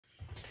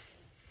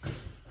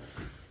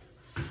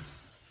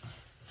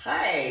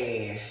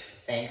Hi,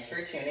 thanks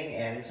for tuning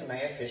in to my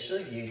official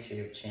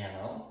YouTube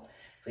channel.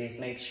 Please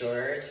make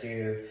sure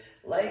to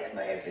like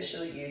my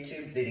official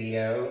YouTube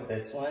video,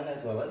 this one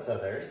as well as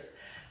others.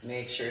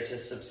 Make sure to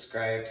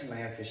subscribe to my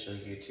official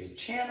YouTube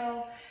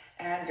channel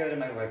and go to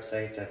my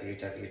website,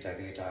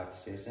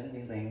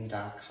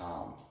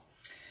 www.susanmeling.com.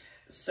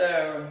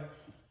 So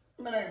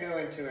I'm gonna go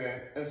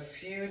into a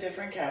few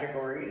different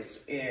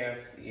categories. If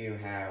you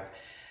have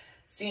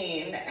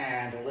seen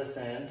and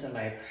listened to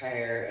my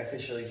prior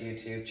official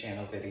YouTube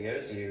channel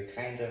videos, you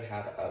kind of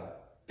have a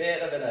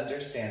bit of an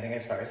understanding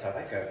as far as how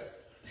that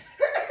goes.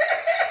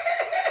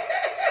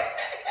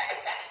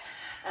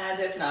 And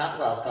if not,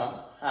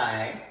 welcome.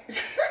 Hi.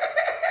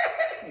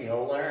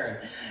 You'll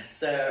learn.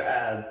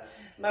 So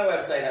my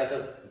website has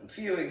a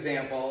few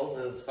examples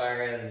as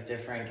far as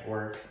different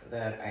work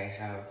that I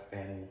have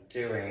been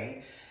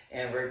doing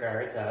in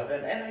regards of,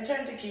 and I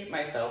tend to keep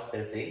myself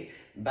busy.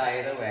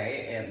 By the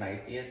way, it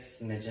might be a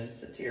smidgen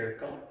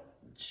satirical,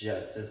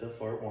 just as a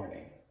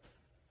forewarning.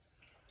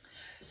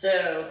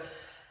 So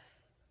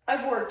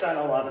I've worked on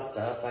a lot of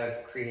stuff.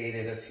 I've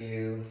created a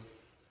few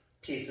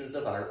pieces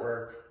of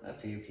artwork,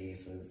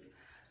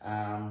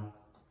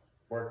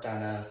 worked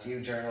on a few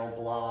journal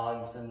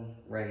blogs and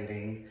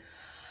writing.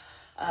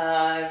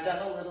 I've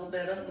done a little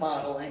bit of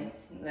modeling.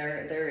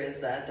 There is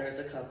that. There's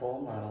a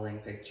couple modeling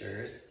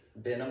pictures.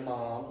 Been a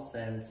mom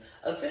since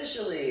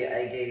officially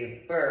I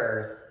gave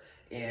birth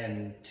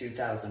in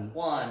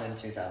 2001 and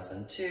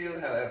 2002.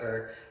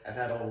 However, I've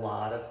had a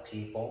lot of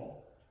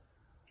people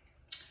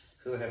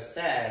who have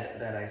said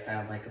that I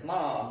sound like a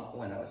mom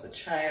when I was a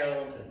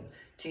child and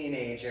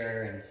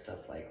teenager and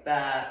stuff like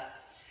that.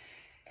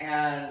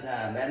 And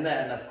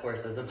then, of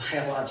course, as a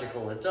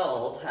biological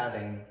adult,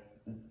 having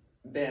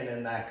been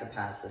in that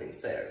capacity.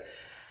 So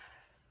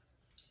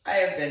I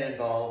have been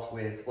involved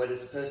with what is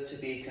supposed to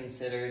be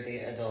considered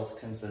the adult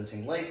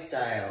consenting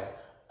lifestyle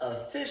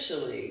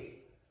officially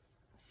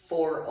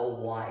for a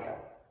while.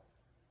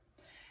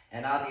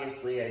 And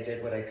obviously I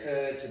did what I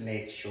could to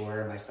make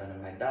sure my son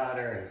and my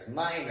daughter as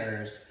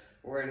minors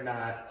were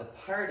not a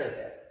part of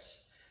it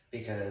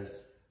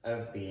because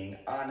of being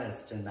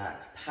honest in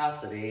that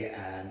capacity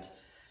and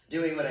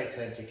doing what I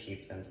could to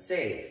keep them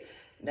safe.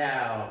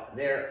 Now,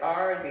 there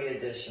are the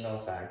additional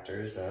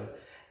factors of,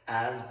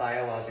 as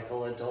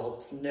biological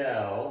adults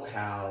know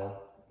how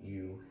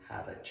you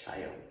have a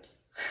child,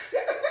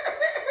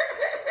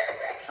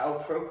 how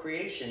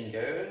procreation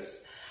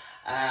goes.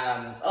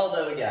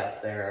 Although,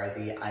 yes, there are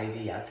the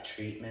IVF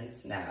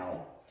treatments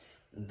now,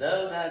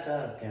 though that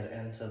does get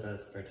into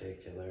this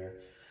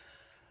particular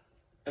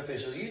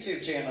official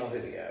YouTube channel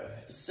video.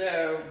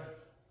 So,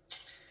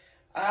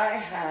 I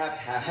have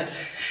had,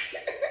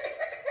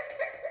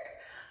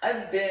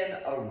 I've been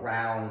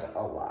around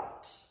a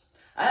lot.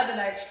 I haven't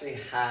actually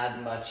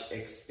had much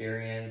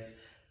experience,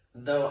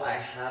 though I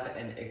have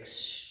an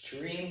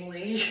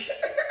extremely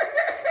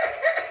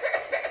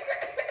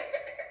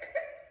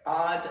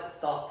odd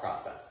thought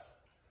process.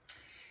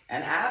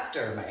 And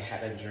after my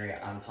head injury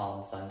on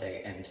Palm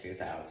Sunday in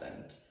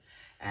 2000,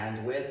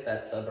 and with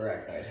that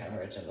subarachnoid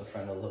hemorrhage in the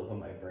frontal lobe of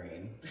my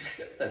brain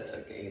that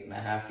took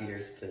 8.5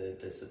 years to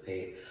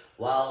dissipate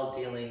while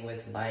dealing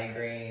with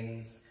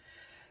migraines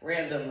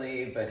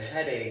randomly, but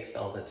headaches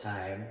all the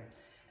time,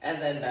 and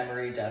then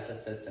memory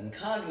deficits and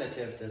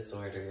cognitive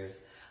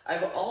disorders,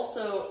 I've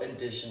also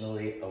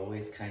additionally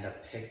always kind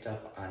of picked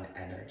up on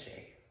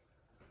energy.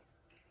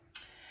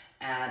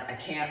 And I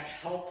can't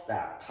help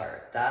that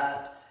part.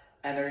 That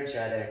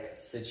energetic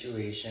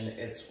situation,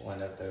 it's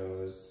one of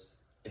those,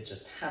 it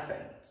just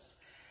happens.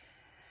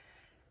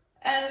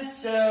 And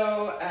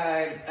so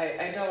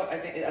I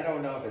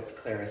don't know if it's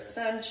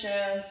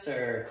clairsentience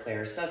or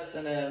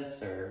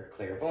clairsustenance or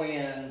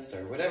clairvoyance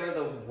or whatever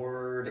the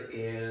word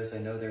is. I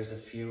know there's a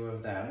few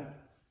of them.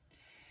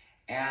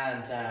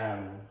 And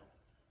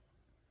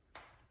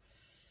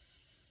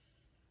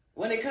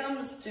when it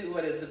comes to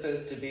what is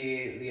supposed to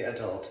be the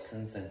adult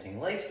consenting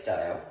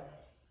lifestyle,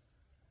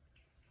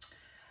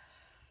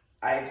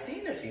 I've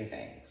seen a few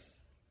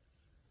things,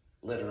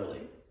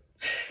 literally.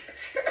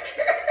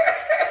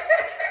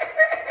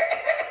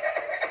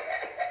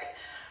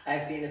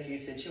 I've seen a few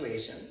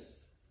situations,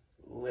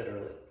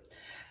 literally.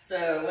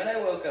 So when I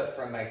woke up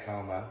from my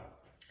coma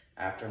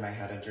after my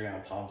head injury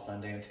on Palm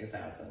Sunday in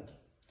 2000,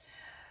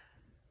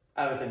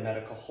 I was in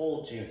medical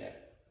hold unit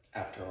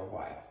after a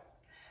while.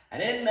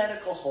 And in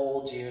medical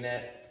hold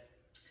unit,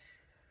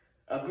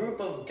 a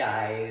group of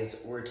guys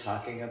were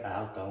talking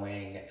about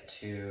going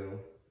to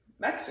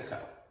Mexico.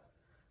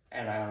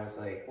 And I was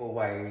like, well,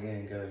 why are you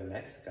gonna go to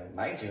Mexico?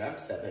 Mind you, I'm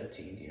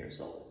 17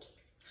 years old.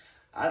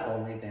 I've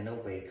only been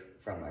awake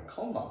from a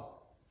coma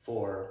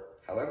for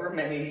however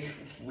many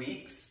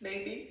weeks,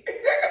 maybe.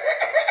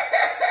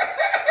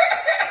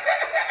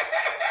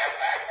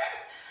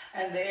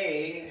 And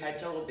they had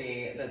told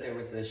me that there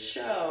was this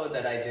show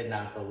that I did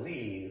not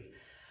believe.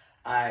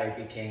 I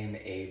became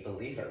a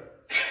believer.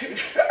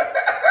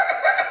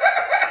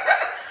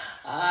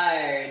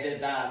 I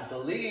did not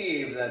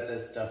believe that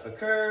this stuff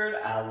occurred.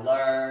 I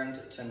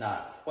learned to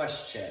not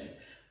question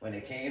when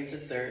it came to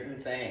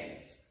certain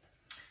things.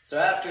 So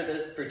after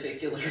this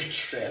particular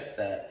trip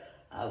that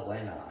I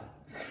went on,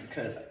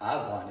 because I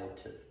wanted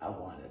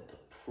the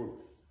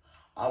proof.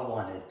 I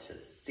wanted to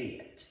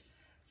see it.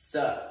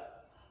 So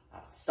I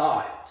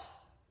saw it.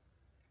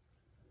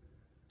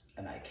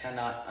 And I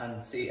cannot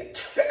unsee it.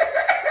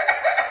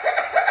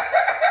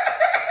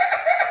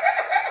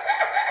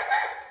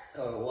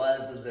 So it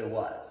was as it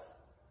was.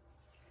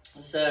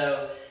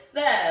 So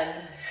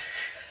then,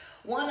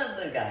 one of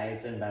the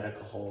guys in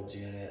medical hold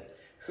unit,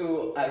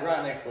 who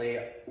ironically,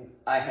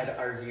 I had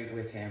argued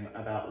with him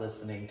about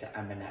listening to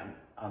Eminem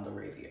on the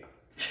radio.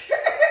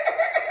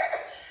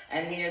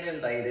 And he had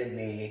invited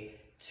me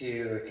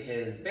to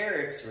his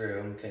barracks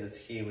room because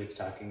he was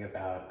talking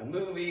about a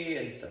movie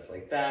and stuff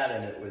like that,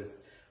 and it was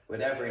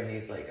whatever, and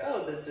he's like,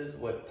 oh, this is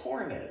what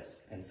porn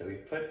is. And so we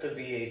put the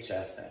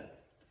VHS in.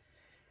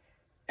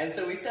 And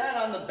so we sat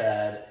on the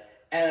bed,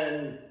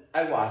 and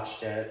I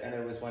watched it, and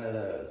it was one of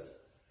those.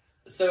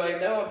 So I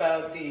know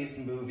about these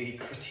movie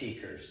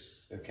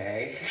critiquers,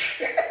 okay?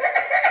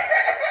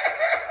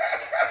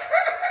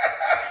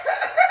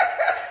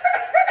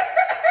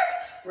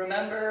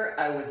 Remember,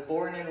 I was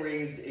born and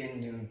raised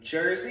in New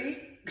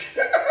Jersey.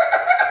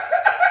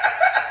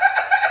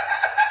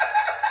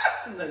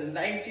 In the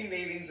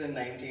 1980s and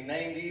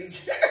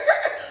 1990s.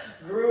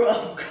 Grew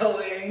up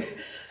going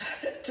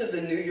to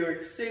the New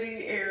York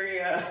City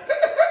area.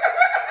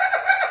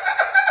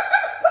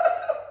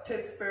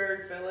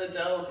 Pittsburgh,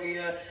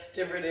 Philadelphia,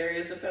 different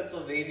areas of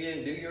Pennsylvania,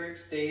 New York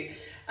State.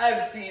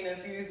 I've seen a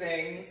few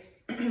things.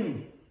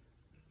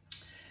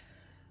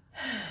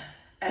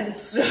 And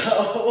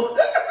so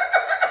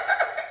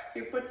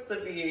he puts the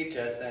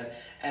VHS in,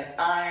 and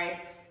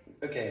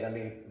okay, let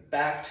me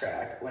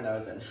backtrack. When I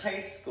was in high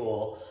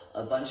school,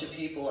 a bunch of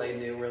people I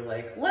knew were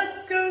like,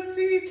 let's go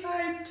see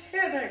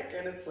Titanic.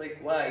 And it's like,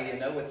 why? You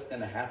know what's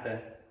gonna happen.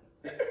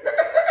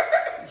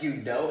 You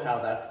know how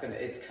that's gonna,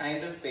 it's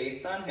kind of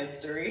based on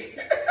history.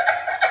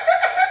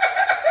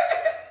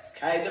 It's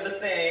kind of a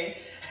thing.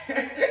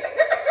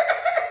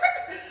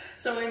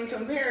 So in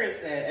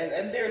comparison,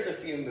 and there's a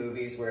few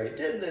movies where I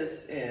did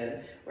this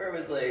in, where it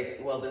was like,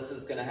 well, this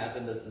is gonna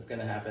happen, this is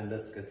gonna happen,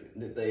 this, because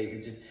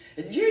they just,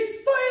 you're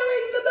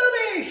spoiling the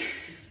movie!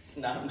 It's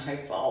not my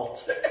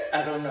fault.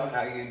 I don't know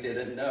how you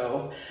didn't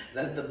know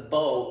that the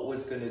boat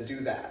was gonna do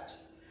that.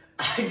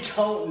 I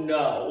don't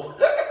know.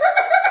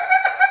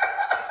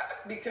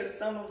 Because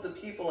some of the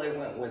people I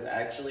went with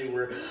actually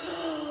were,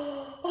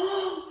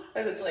 oh,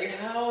 and it's like,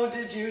 how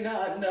did you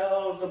not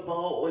know the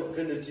boat was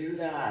gonna do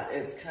that?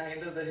 It's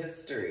kind of the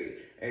history,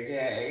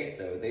 okay?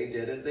 So they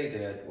did as they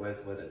did,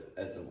 was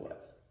as it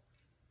was.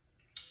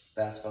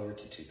 Fast forward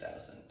to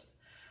 2000.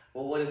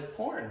 Well, what is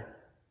porn?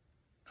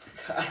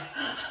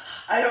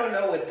 I don't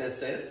know what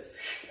this is.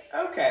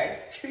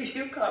 Okay,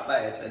 you caught my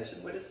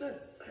attention. What is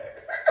this?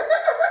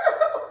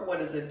 What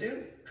does it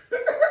do?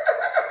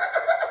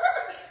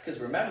 Because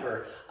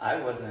remember, I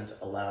wasn't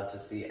allowed to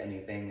see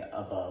anything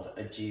above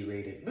a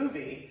G-rated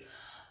movie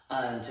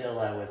until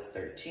I was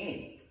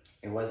 13.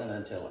 It wasn't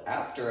until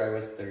after I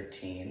was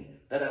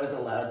 13 that I was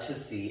allowed to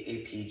see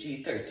a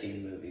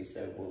PG-13 movie.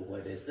 So, well,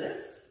 what is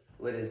this?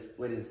 What is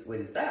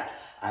that?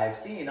 I've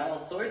seen all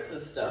sorts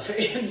of stuff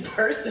in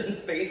person,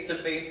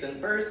 face-to-face in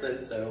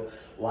person, so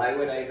why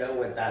would I know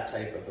what that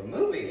type of a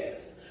movie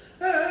is?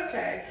 Oh,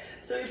 okay,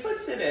 so he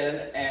puts it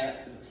in, and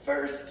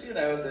first, you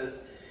know,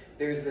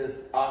 there's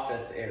this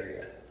office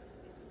area.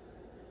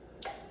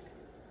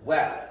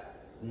 Well,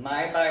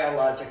 my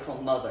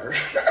biological mother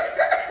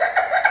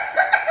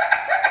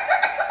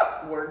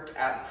worked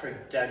at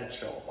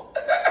Prudential.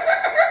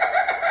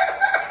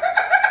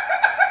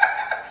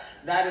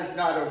 That is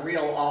not a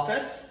real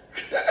office.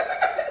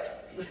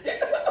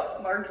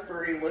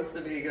 Marksbury looks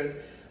at me and goes,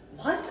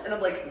 what? And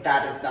I'm like,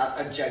 that is not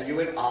a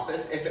genuine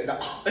office. If an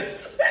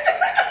office,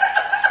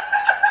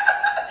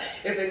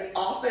 if an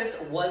office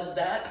was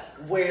that,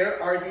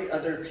 where are the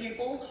other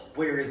people?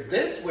 Where is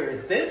this? Where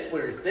is this?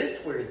 Where is this?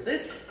 Where is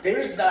this?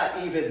 There's not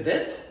even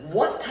this.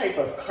 What type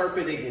of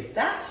carpeting is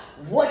that?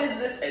 What is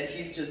this? And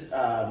he's just,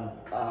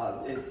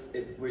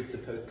 we're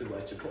supposed to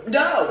watch it.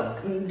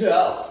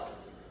 No.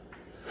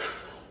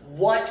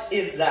 What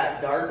is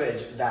that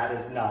garbage? That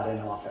is not an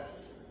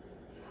office.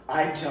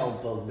 I don't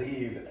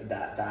believe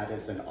that that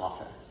is an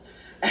office.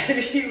 And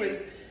he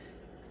was,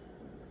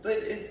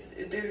 but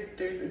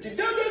there's,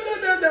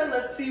 no,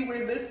 let's see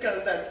where this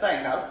goes. That's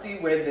fine. I'll see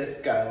where this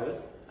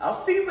goes.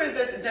 I'll see where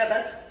this,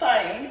 that's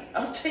fine.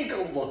 I'll take a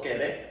look at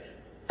it.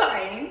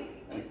 Fine.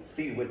 Let me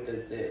see what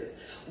this is.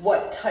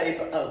 What type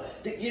of,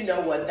 you know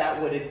what,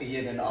 that wouldn't be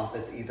in an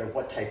office either.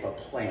 What type of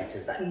plant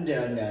is that?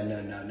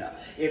 No.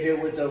 If it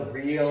was a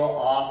real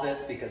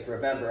office, because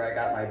remember, I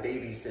got my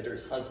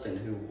babysitter's husband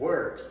who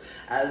works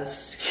as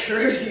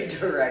security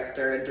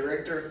director and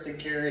director of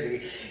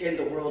security in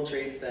the World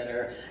Trade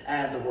Center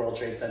and the World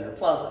Trade Center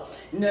Plaza.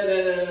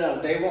 No.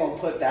 They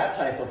won't put that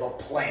type of a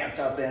plant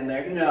up in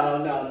there.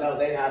 No.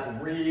 They'd have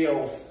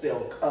real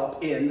silk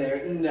up in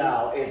there.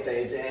 No, if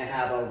they didn't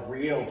have a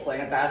real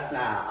plant, that's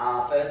not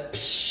office.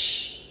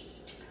 Psh,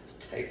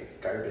 type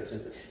of garbage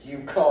is this?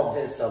 You call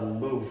this a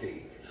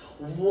movie?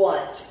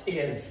 What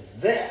is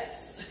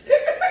this?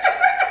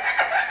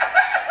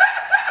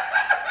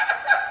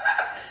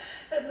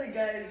 And the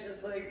guy is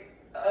just like,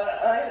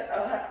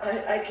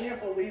 I can't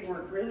believe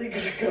we're really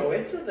gonna go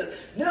into this.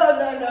 No.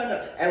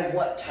 And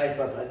what type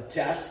of a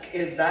desk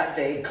is that?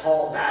 They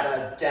call that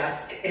a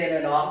desk in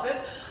an office?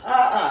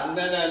 No.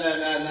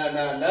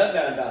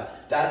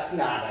 That's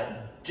not a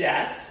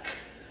desk.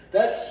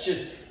 That's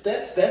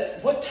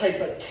what type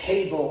of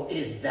table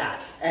is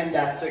that? And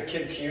that's a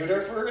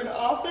computer for an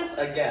office?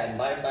 Again,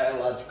 my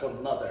biological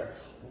mother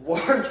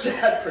worked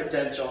at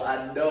Prudential.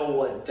 I know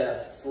what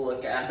desks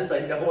look as. I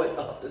know what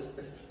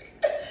offices.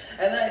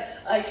 And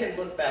I can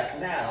look back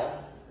now,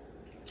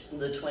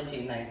 the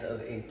 29th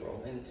of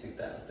April in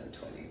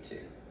 2022.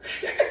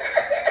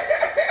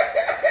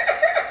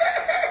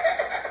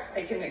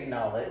 I can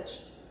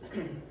acknowledge,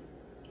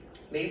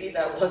 maybe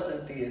that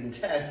wasn't the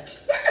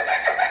intent.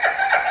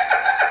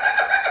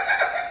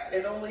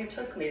 It only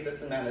took me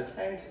this amount of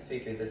time to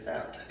figure this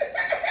out.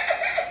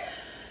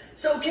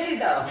 It's okay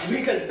though,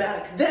 because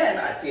back then,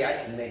 I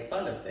can make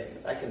fun of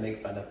things. I can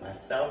make fun of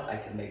myself. I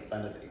can make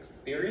fun of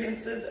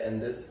experiences, and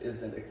this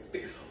is an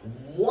experience.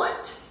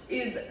 What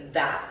is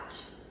that?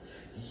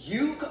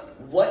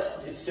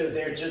 So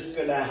they're just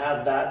gonna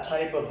have that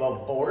type of a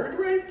board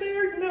right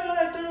there? No,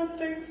 I don't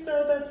think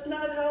so. That's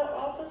not how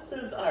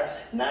offices are.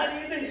 Not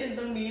even in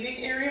the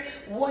meeting area.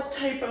 What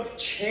type of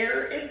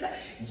chair is that?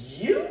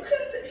 You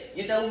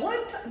know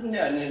what?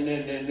 No.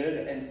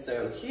 And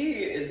so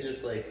he is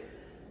just like,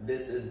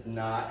 this is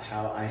not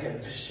how I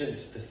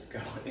envisioned this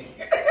going.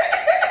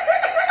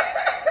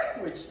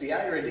 Which the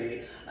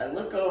irony, I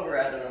look over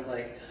at it and I'm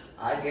like,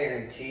 I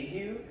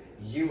guarantee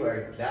you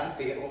are not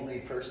the only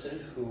person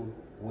who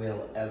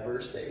will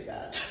ever say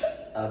that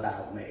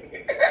about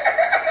me.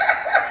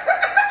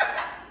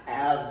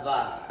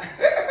 Ever.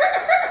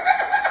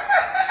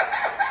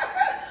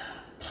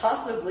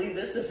 Possibly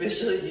this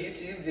official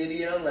YouTube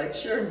video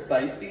lecture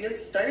might be a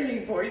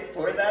starting point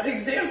for that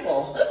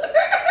example.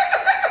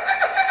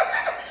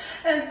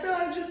 And so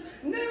I'm just,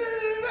 no.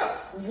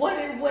 What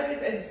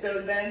is, and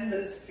so then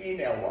this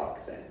female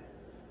walks in.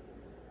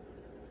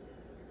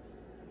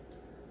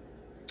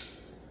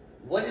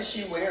 What is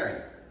she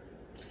wearing?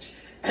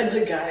 And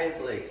the guy is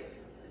like,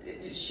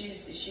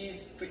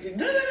 she's pretty,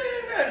 no,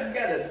 it's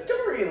got a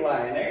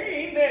storyline.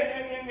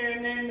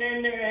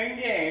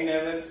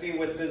 Now let's see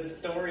what this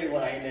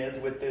storyline is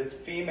with this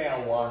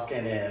female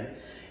walking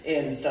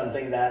in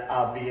something that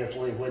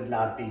obviously would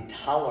not be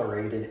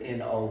tolerated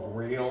in a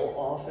real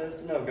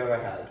office. No, go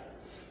ahead.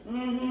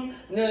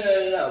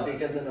 No,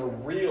 because in a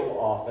real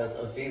office,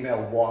 a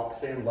female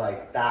walks in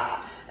like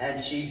that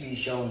and she'd be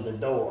shown the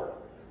door.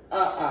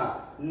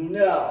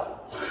 No.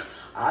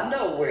 I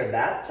know wear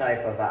that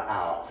type of an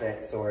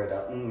outfit, sort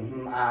of.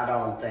 I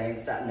don't think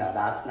so. No,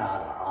 that's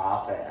not an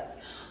office.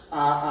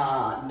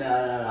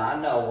 No, I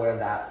know where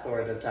that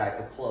sort of type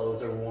of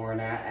clothes are worn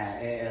at,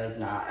 and it is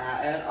not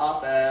at an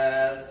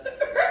office.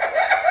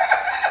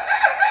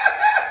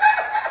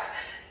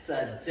 It's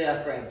a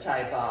different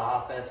type of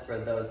office for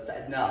those.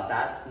 No,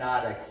 that's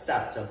not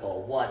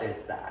acceptable. What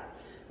is that?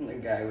 And the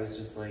guy was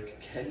just like,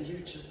 can you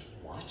just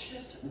watch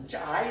it?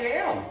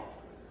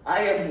 I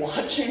am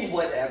watching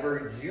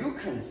whatever you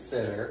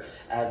consider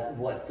as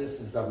what this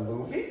is a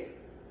movie.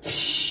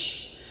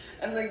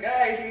 And the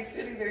guy, he's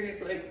sitting there, he's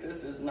like,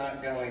 this is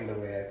not going the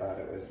way I thought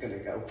it was going to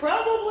go.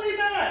 Probably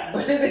not,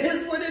 but it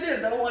is what it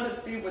is. I want to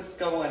see what's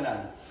going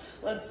on.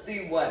 Let's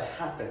see what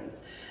happens.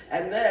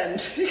 And then,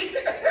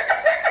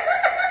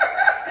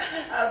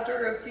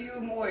 after a few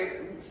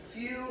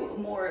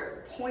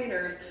more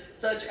pointers,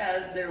 such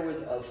as there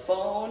was a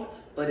phone,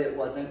 but it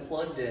wasn't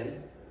plugged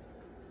in.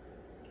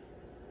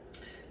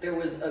 There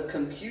was a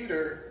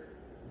computer,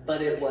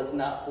 but it was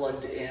not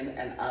plugged in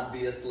and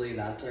obviously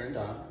not turned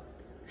on.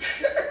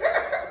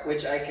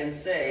 Which I can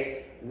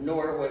say,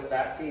 nor was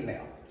that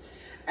female.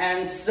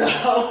 And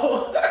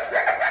so,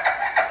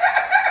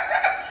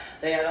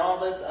 they had all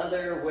this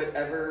other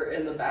whatever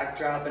in the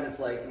backdrop, and it's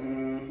like,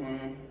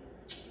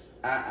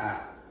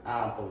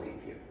 I'll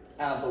believe you.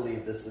 I'll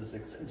believe this is,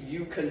 do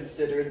you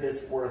consider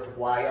this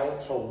worthwhile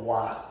to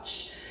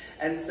watch?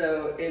 And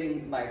so,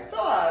 in my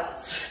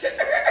thoughts,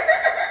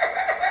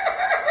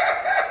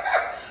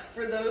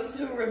 for those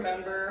who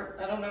remember,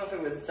 I don't know if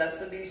it was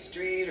Sesame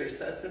Street or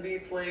Sesame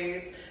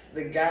Place,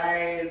 the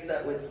guys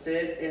that would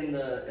sit in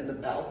the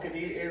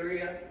balcony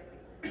area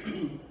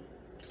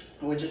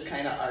would just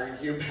kind of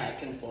argue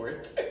back and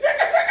forth.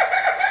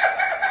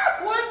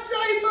 What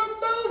type of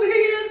movie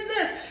is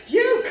this?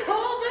 You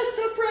call this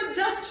a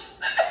production?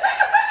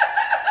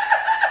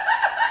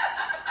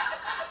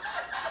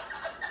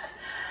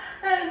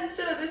 And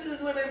so this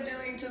is what I'm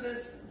doing to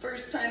this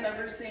first time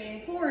ever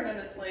seeing porn, and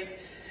it's like,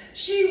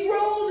 she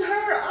rolled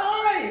her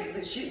eyes.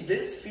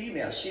 This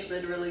female, she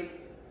literally,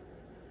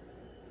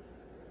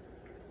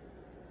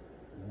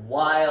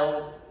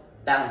 while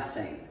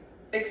bouncing,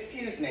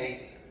 excuse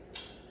me,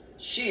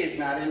 she is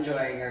not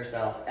enjoying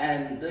herself.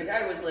 And the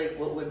guy was like,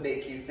 what would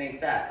make you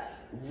think that?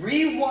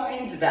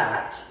 rewind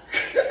that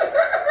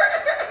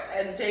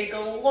and take a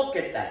look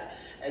at that.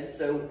 And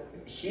so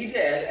he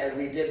did, and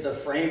we did the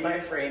frame by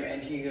frame,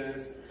 and he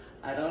goes,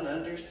 I don't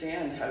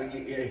understand how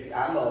you,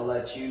 I'm gonna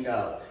let you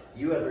know.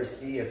 You ever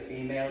see a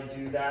female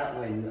do that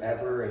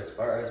whenever, as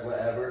far as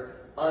whatever,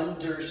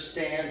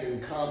 understand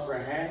and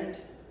comprehend,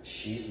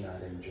 she's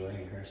not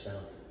enjoying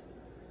herself.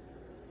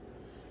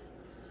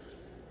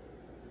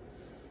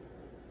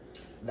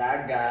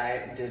 That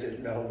guy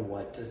didn't know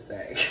what to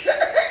say.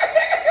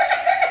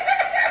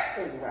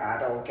 I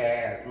don't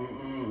care.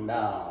 I'm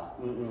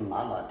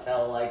gonna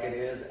tell like it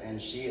is,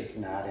 and she is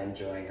not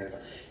enjoying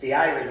herself. The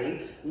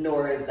irony,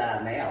 nor is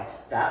that male.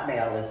 That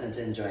male isn't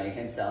enjoying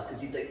himself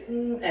because he's like,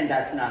 and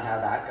that's not how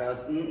that goes.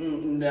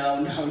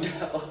 No.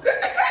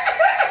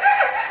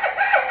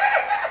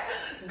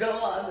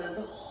 Go on this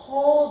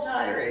whole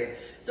tirade.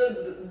 So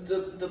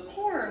the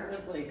porn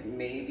was like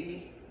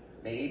maybe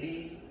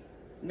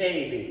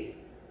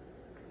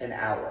an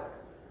hour.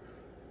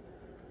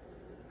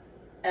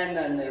 And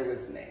then there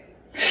was me.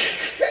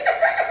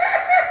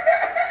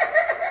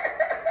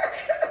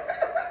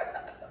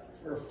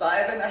 For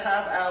 5.5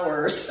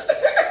 hours,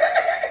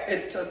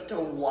 it took to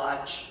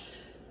watch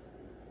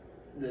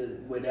the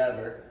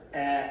whatever.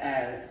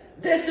 And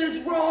this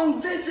is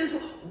wrong,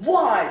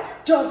 why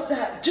does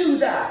that do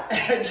that?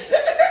 And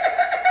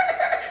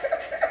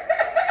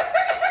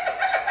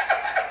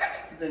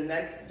the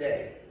next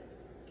day,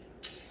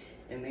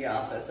 in the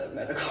office at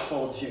medical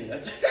hold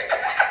unit,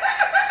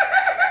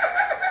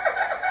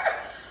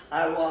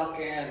 I walk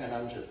in and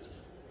I'm just,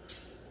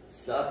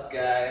 sup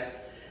guys?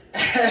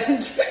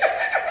 And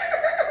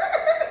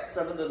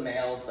some of the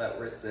males that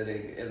were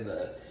sitting in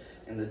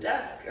the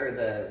desk, or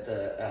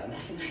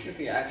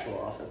the actual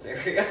office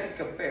area in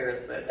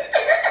comparison,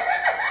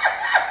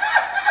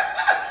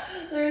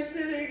 they're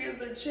sitting in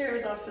the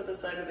chairs off to the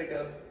side and they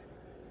go,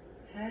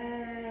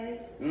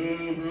 hey,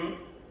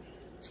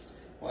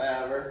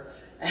 whatever.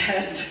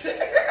 And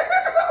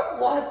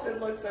Watson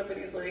looks up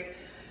and he's like,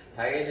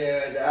 how you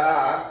doing?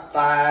 I'm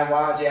fine.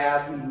 Why don't you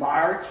ask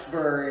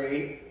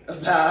Marksbury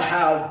about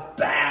how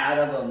bad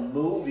of a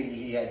movie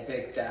he had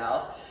picked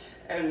out?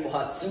 And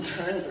Watson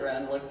turns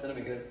around and looks at him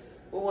and goes,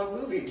 well, what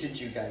movie did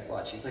you guys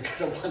watch? He's like, I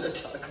don't want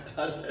to talk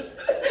about it.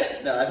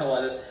 No, I don't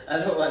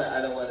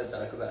want to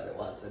talk about it,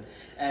 Watson.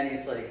 And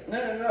he's like,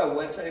 no,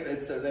 what type?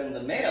 And so then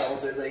the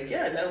males are like,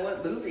 yeah, no,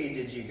 what movie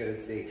did you go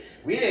see?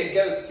 We didn't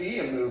go see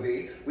a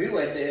movie. We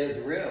went to his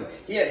room.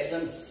 He had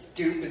some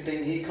stupid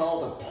thing he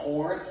called a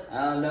porn.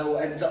 I don't know,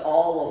 and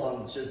all of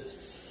them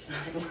just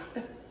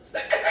silence.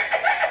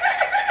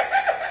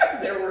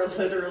 There were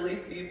literally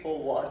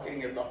people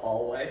walking in the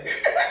hallway.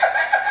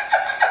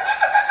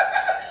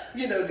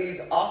 You know, these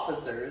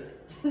officers,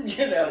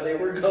 you know, they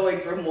were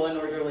going from one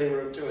orderly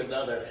room to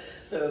another.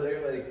 So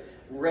they're like,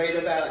 right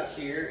about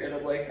here, and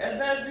I'm like, and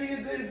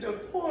then the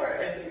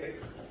deport, and they go,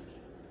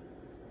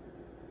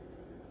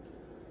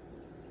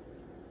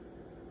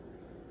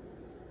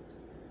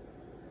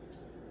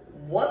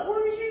 what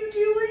were you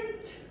doing?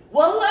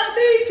 Well, let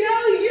me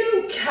tell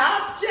you,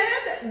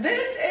 Captain,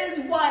 this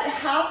is what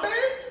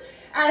happened,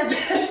 and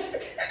then...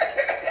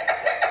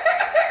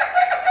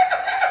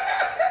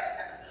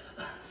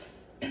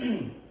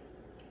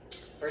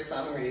 For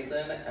some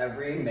reason,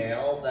 every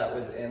male that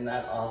was in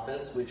that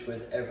office, which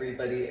was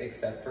everybody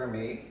except for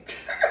me,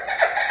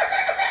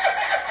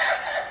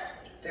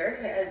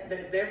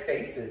 their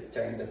faces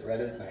turned as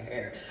red as my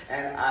hair.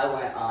 And I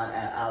went on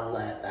and I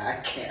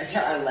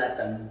let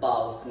them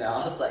both know.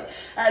 I was like,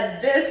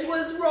 and this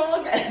was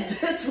wrong, and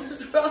this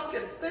was wrong,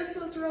 and this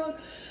was wrong.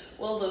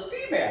 Well, the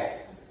female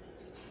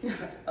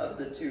of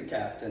the two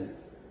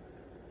captains,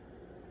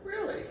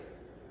 really?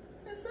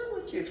 Is that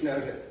what you've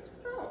noticed?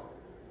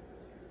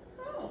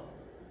 Oh,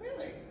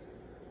 really?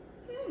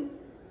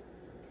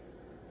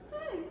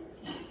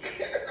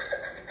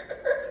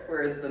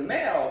 Whereas the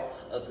male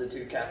of the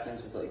two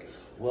captains was like,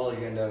 well,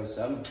 you know,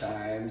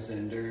 sometimes,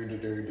 and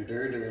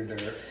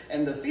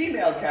and the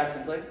female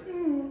captain's like,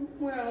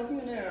 well,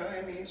 you know,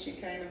 I mean, she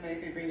kind of might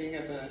be bringing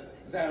up a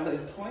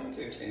valid point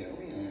or two,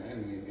 you know, I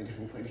mean, you know,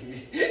 what do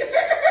you...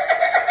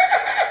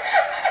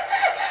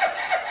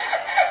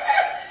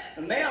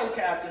 The male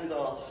captain's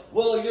all,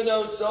 well, you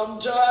know,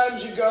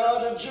 sometimes you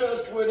gotta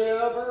just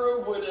whatever,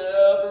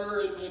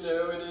 and you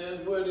know, it is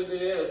what it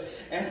is.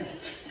 And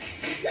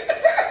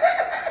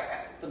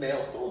the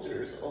male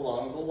soldiers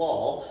along the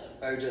wall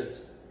are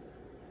just,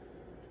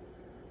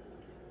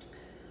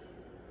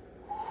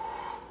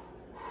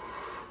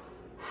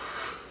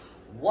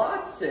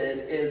 Watson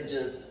is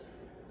just,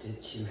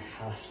 did you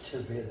have to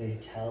really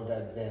tell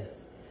them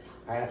this?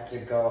 I have to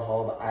go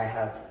home. I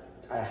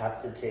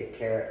have to take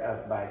care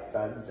of my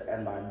sons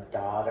and my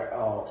daughter.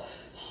 Oh,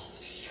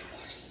 you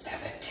are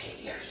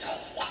 17 years old.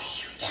 What are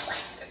you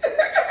doing?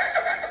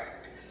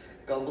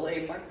 Go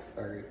blame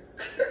Marksbury.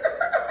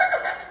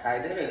 I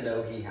didn't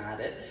know he had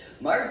it.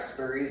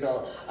 Marksbury's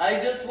all, I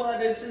just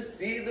wanted to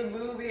see the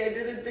movie. I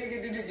didn't think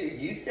it did.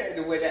 You said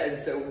it went out. And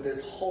so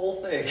this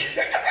whole thing,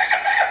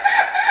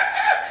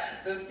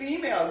 The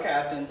female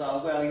captain's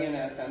all, well, you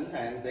know,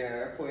 sometimes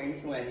there are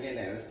points when, you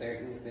know,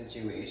 certain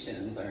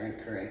situations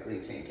aren't correctly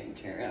taken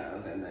care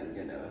of, and then,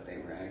 you know, if they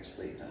were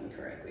actually done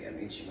correctly, I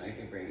mean, she might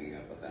be bringing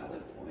up a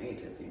valid point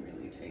if you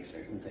really take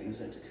certain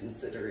things into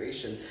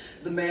consideration.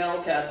 The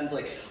male captain's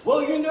like,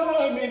 well, you know,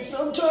 I mean,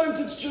 sometimes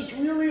it's just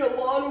really a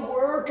lot of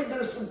work and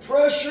there's some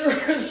pressure.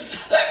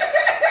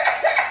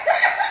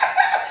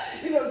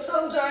 You know,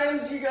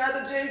 sometimes you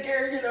gotta take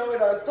care, you know,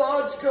 and our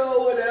thoughts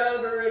go,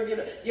 whatever, and, you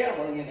know, yeah,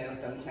 well, you know,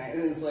 sometimes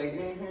it's like,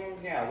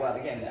 yeah, well,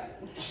 again, no.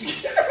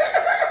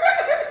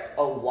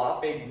 A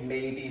whopping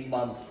maybe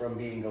month from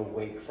being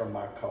awake from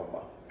my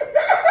coma.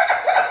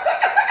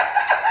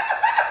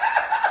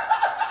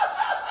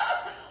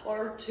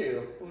 Or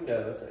 2, who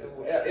knows?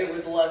 It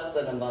was less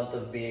than a month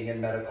of being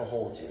in medical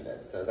hold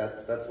unit, so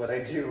that's what I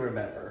do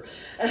remember.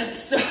 And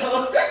so,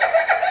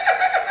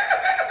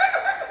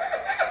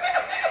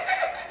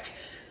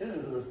 this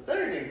is the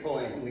starting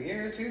point in the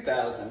year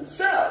 2000.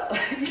 So,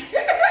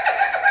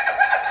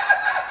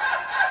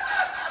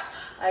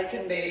 I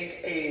can make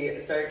a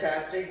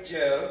sarcastic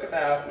joke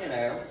about, you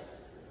know,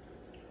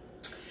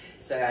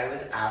 say I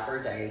was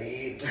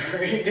Aphrodite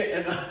during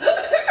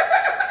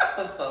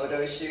a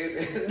photo shoot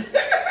in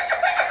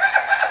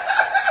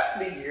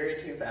the year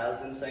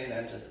 2000, so, you know,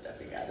 I'm just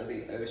stepping out of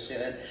the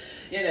ocean,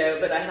 you know,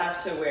 but I have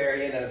to wear,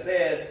 you know,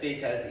 this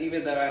because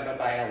even though I'm a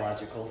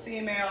biological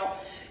female,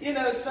 you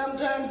know,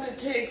 sometimes it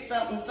takes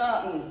something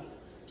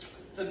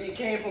to be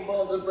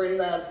capable to bring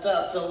that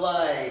stuff to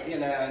light, you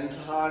know, and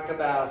talk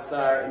about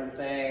certain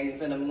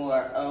things in a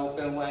more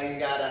open way. You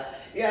gotta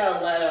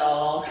let it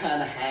all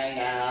kind of hang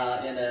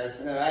out, you know.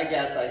 So I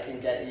guess I can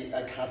get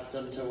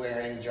accustomed to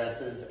wearing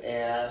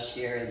dresses-ish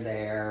here and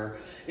there.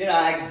 You know,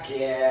 I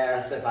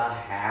guess if I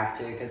have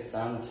to, because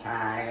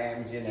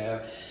sometimes, you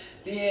know,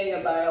 being a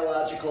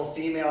biological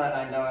female, and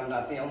I know I'm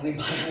not the only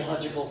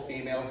biological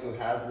female who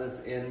has this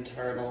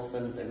internal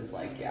sense, it's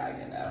like, yeah,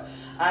 you know,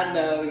 I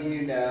know,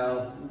 you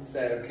know, it's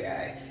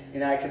okay. You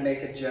know, I can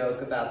make a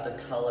joke about the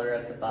color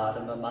at the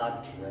bottom of my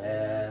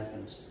dress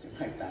and just be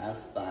like,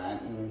 that's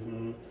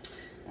fine,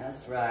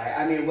 that's right.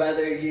 I mean,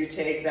 whether you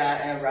take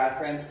that in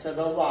reference to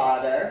the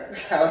water,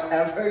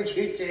 however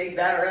you take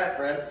that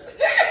reference,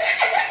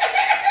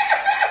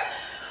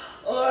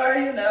 or,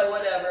 you know,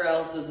 whatever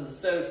else is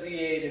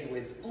associated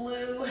with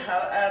blue.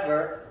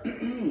 However,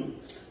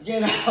 you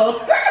know,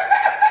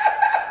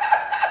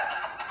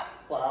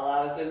 while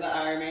I was in the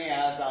army,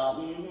 I was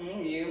all,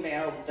 you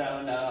males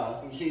don't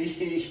know.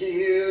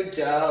 You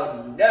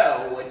don't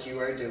know what you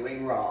are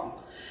doing wrong.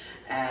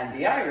 And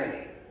the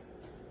irony,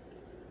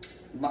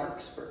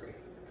 Marksbury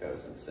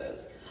goes and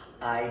says,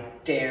 I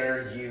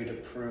dare you to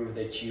prove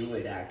that you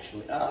would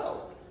actually,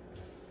 no,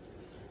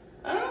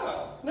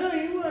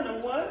 you wanna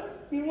what?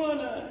 You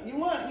wanna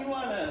what?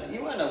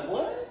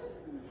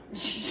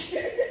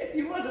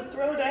 You wanna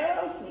throw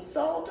down some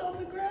salt on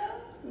the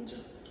ground and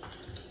just,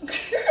 no,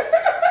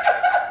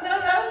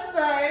 that's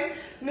fine,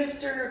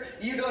 Mr.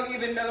 You don't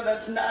even know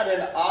that's not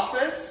an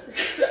office.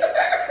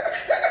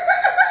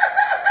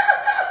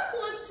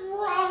 What's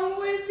wrong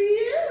with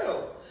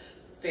you?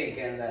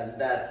 Thinking that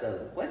that's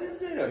a, what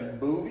is it, a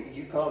movie?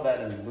 You call that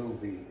a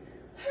movie?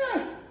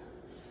 Huh.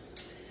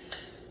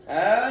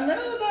 I don't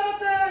know about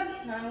that.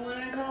 I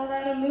wouldn't call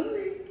that a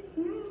movie.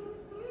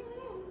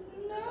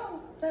 No,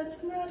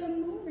 that's not a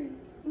movie.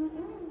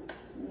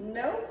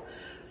 No.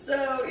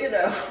 So, you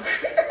know,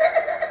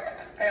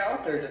 I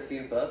authored a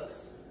few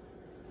books,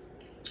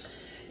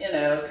 you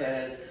know,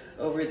 because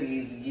over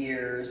these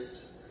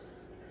years,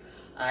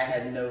 I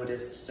had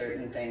noticed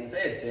certain things. I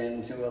had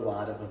been to a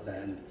lot of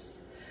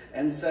events.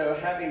 And so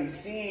having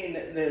seen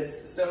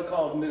this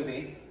so-called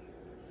movie,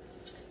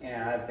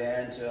 yeah, I've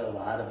been to a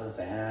lot of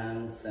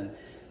events, and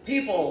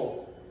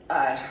people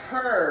I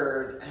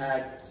heard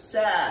had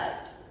said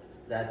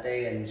that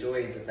they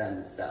enjoyed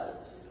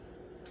themselves.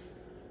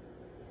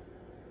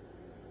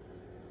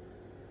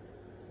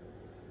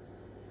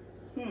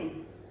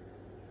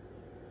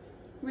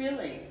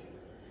 Really?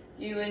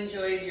 You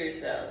enjoyed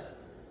yourself?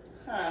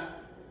 Huh?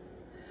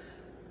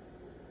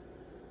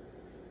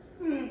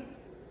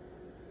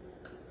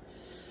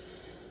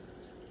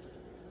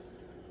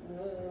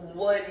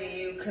 What do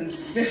you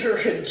consider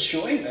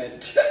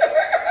enjoyment?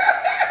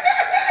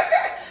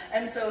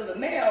 And so the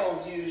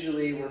males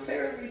usually were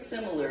fairly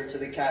similar to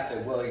the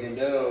captain. Well, you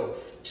know,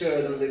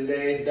 totally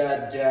laid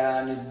that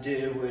down and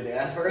did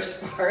whatever as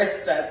far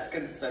as that's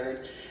concerned.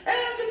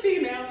 And the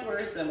females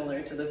were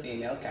similar to the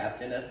female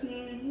captain of,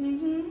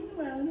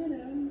 well, you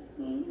know,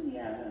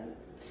 yeah.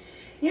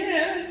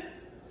 Yes,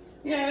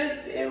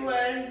 it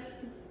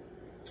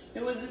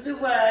was as it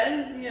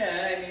was,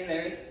 yeah, I mean,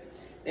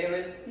 there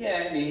was,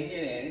 yeah, I mean,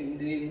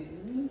 you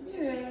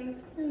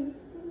know,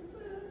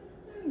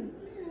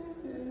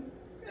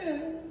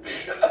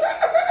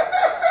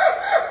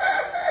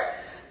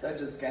 So I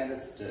just kind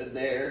of stood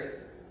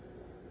there.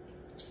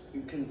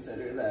 You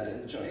consider that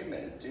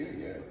enjoyment, do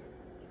you?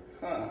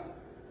 Huh.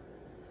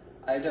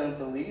 I don't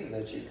believe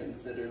that you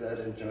consider that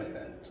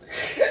enjoyment.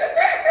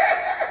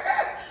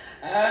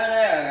 I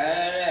don't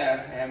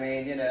know. I mean,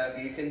 mean, you know,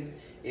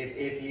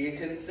 if you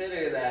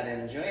consider that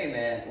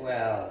enjoyment,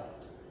 well,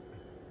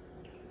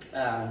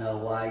 I don't know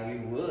why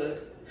you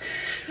would.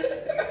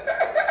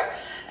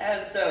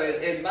 And so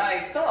in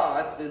my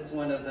thoughts, it's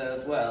one of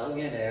those, well,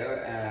 you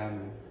know,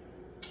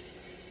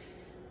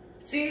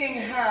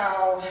 seeing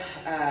how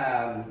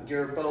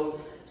you're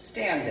both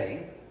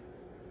standing,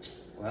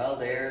 well,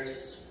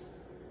 there's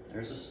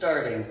a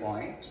starting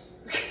point.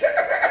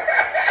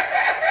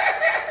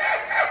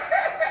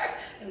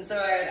 And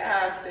so I had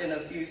asked in a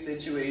few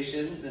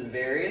situations in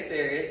various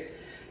areas,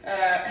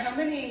 how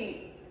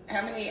many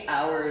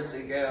hours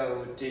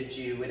ago did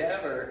you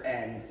whatever?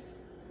 And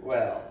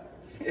well,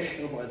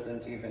 it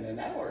wasn't even an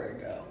hour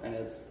ago. And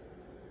it's,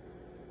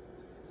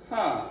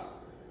 huh.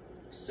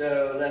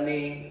 So let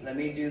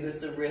me do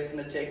this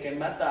arithmetic in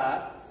my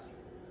thoughts.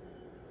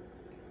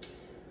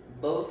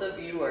 Both of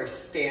you are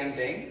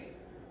standing,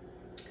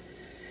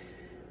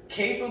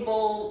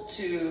 capable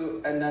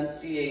to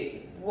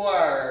enunciate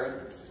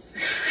words.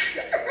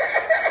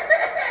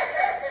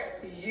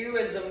 You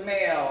as a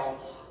male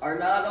are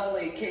not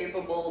only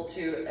capable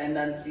to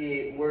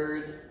enunciate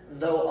words,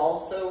 though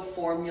also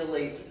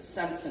formulate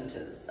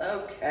sentences.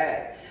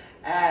 Okay.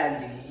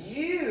 And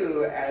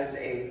you as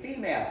a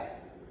female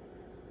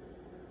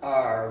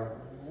are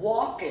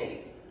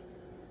walking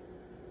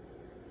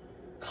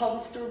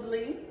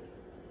comfortably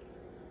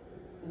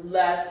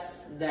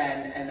less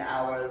than an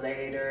hour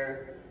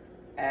later,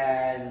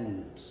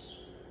 and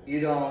you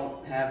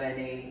don't have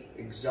any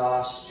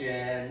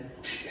exhaustion,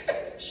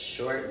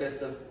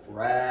 shortness of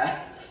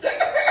breath.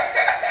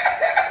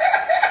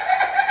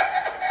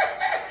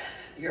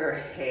 Your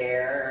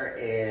hair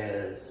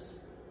is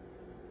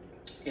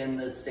in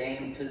the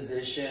same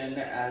position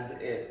as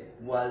it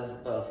was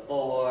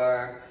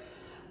before.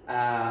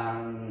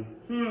 And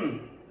you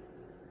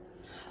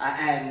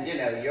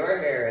know, your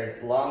hair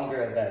is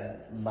longer than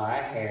my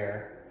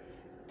hair.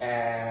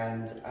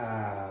 And,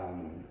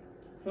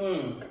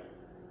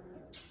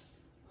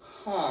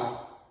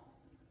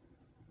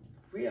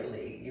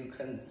 really, you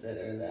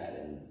consider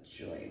that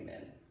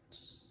enjoyment?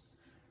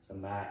 So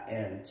my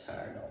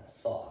internal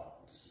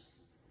thoughts.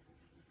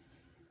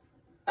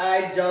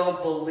 I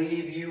don't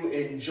believe you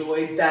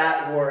enjoyed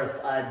that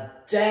worth a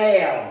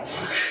damn.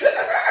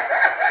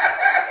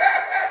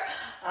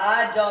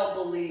 I don't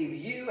believe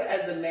you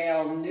as a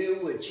male knew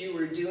what you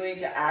were doing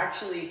to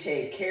actually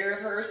take care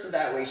of her so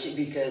that way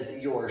because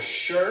your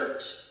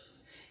shirt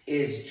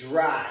is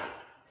dry.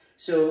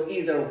 So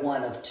either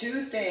one of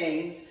two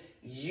things,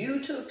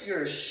 you took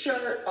your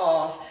shirt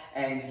off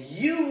and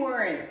you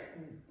weren't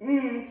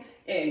and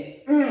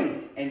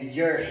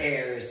your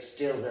hair is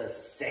still the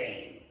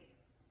same.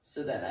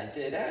 So then I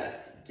did ask,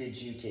 did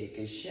you take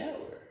a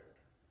shower?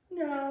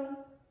 No.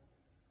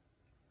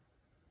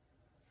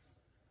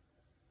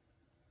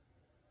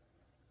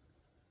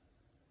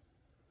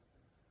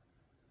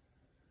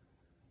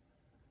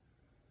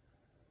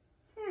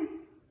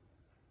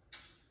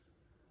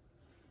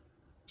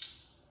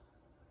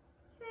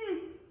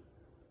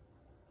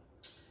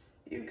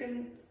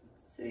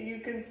 So you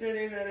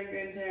consider that a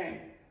good time?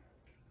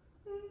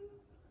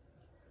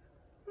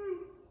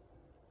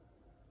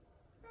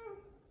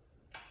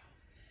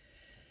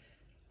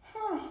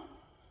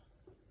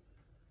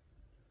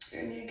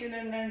 And you can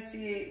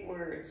enunciate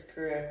words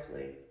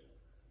correctly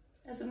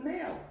as a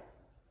male.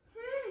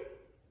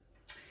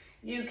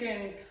 You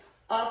can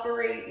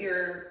operate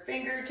your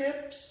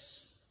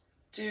fingertips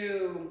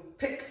to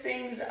pick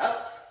things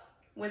up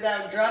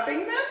without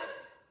dropping them.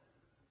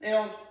 They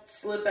don't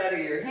slip out of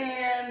your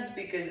hands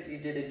because you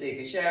didn't take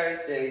a shower,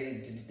 so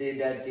you did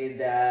not do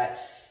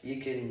that. You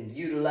can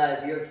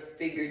utilize your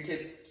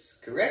fingertips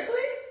correctly.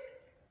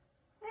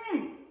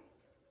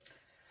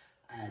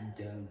 I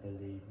don't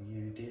believe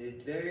you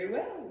did very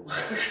well.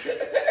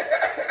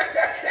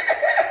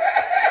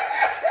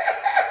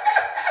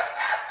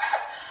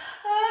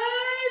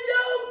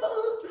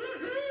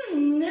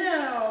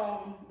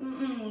 No.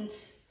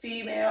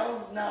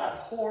 Females, not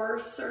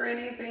horse or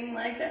anything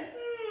like that.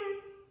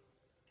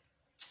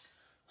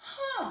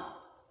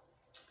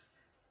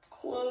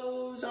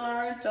 Clothes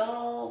aren't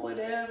all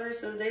whatever,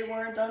 so they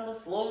weren't on the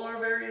floor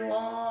very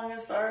long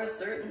as far as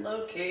certain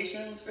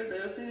locations for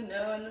those who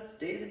know in the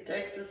state of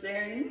Texas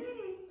area.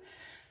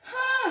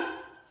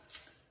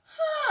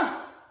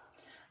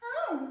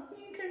 Oh,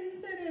 you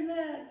consider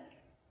that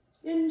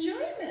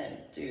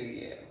enjoyment, do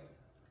you?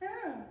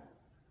 Oh.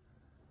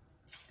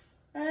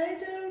 I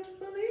don't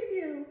believe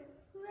you.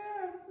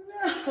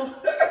 No.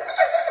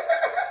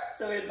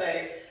 So in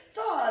my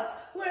thoughts,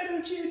 why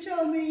don't you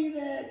tell me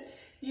that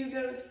you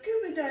go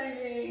scuba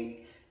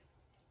diving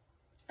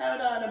out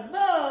on a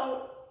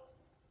boat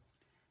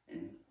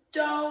and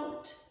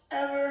don't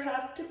ever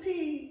have to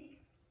pee?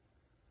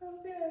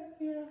 Okay,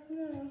 yeah,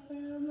 no, I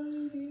don't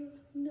believe you.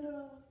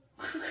 No.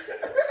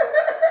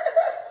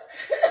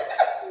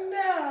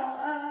 No.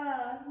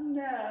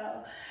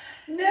 No.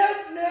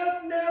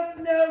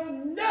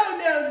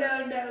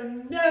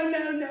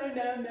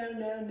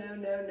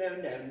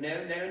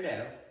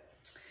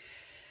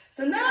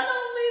 So not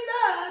only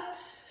that,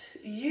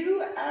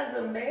 you as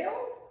a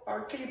male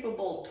are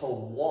capable to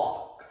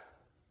walk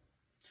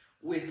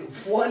with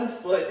one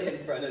foot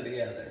in front of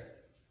the other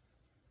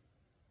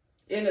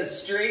in a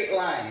straight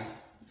line.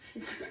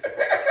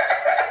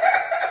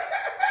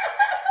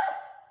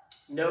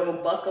 No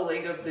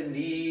buckling of the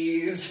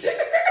knees.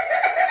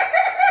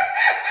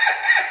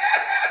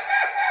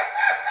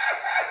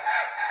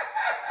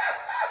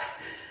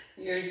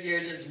 You're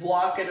just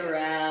walking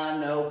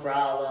around, no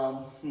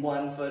problem.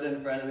 One foot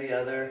in front of the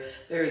other.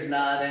 There's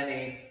not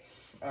any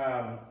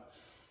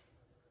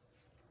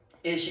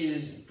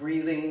issues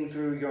breathing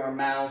through your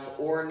mouth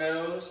or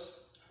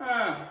nose.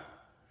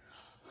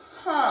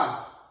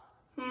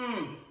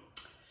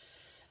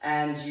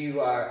 And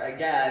you are,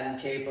 again,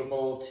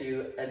 capable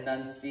to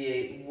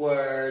enunciate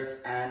words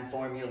and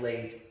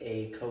formulate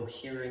a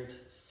coherent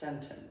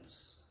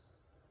sentence.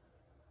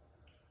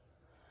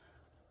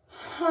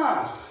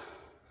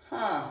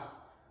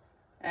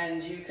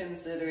 And you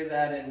consider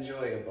that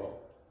enjoyable.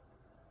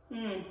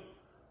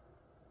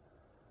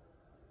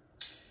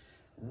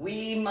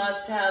 We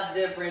must have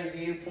different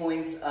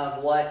viewpoints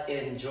of what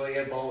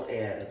enjoyable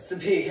is,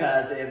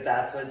 because if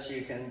that's what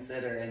you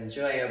consider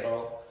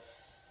enjoyable,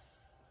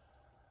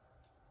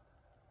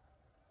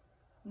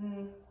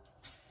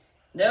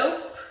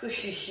 nope,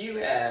 you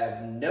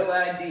have no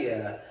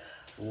idea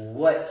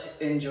what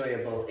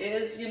enjoyable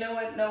is. You know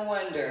what? No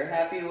wonder.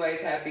 Happy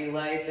wife, happy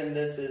life, and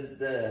this is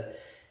the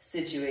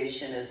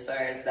situation as far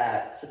as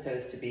that's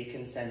supposed to be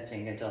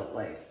consenting adult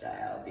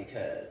lifestyle,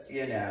 because,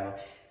 you know,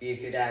 you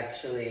could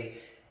actually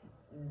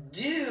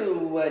do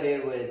what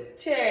it would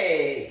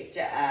take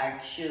to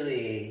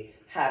actually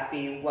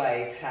happy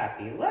wife,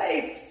 happy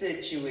life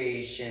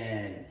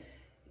situation,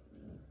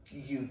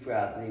 you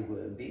probably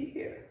would be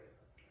here.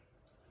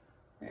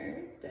 All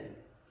right, then.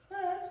 No,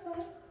 that's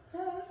fine.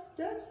 No,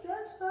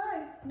 that's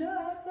fine.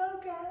 No, that's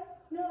okay.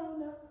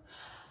 No.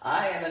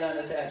 I am an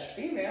unattached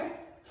female.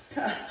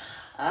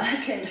 I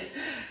can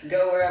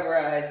go wherever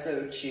I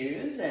so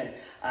choose, and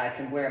I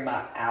can wear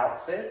my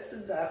outfits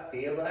as I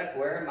feel like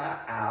wearing my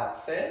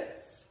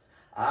outfits.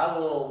 I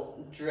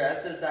will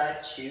dress as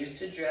I choose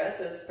to dress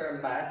as per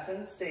my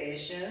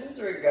sensations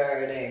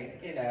regarding,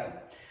 you know,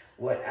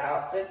 what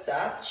outfits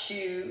I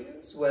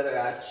choose, whether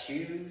I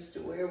choose to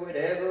wear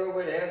whatever,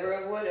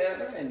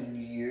 and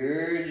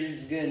you're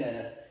just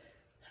gonna,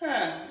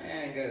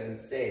 and go and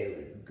say it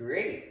was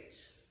great.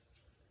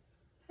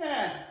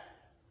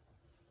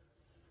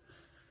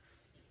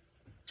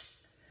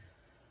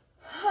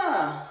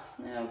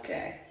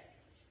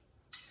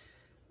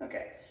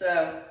 Okay,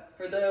 so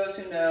for those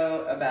who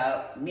know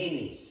about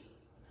memes,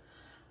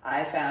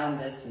 I found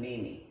this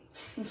meme.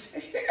 I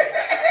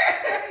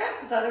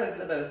thought it was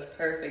the most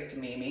perfect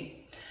meme.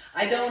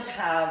 I don't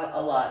have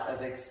a lot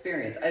of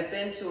experience. I've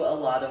been to a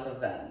lot of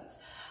events.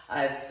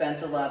 I've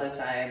spent a lot of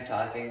time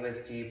talking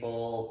with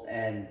people,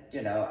 and,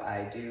 you know,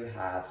 I do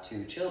have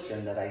 2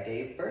 children that I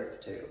gave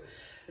birth to.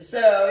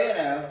 So, you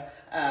know,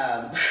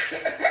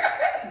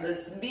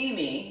 this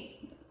meme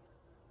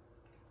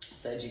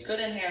said you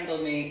couldn't handle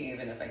me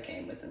even if I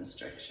came with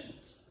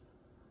instructions.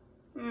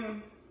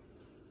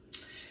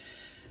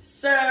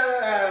 So,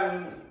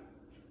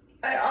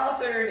 I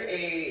authored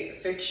a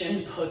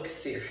fiction book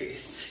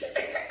series.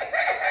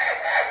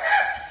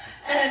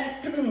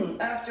 And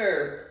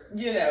after,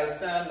 you know,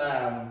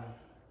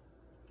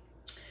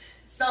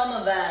 some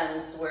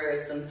events where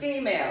some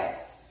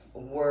females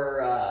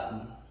were,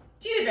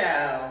 you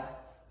know,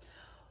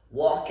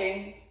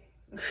 walking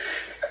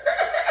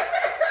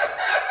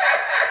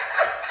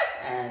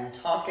and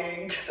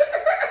talking.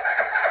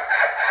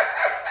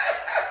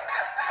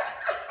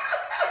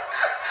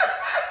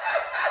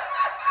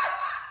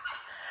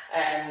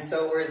 And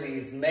so were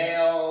these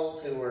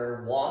males who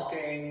were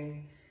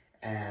walking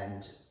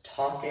and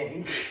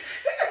talking.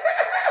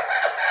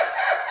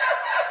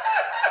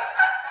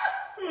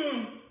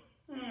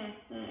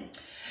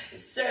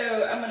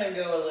 So I'm gonna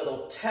go a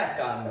little tech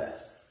on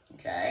this,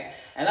 okay?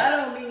 And I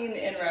don't mean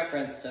in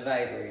reference to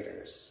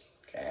vibrators,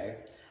 okay?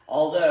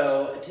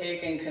 Although,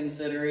 take in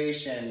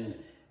consideration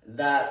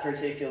that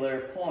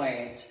particular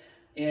point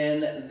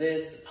in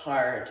this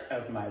part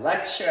of my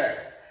lecture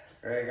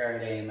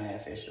regarding my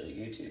official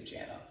YouTube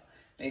channel.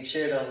 Make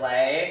sure to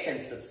like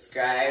and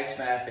subscribe to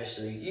my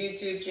official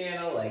YouTube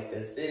channel, like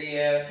this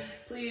video.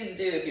 Please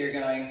do, if you're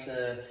going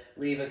to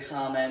leave a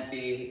comment,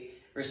 be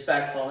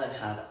respectful and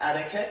have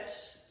etiquette.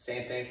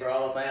 Same thing for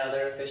all of my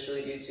other official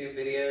YouTube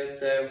videos.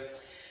 So,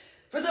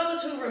 for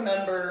those who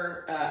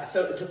remember,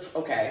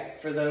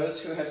 for those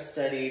who have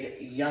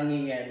studied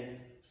Jungian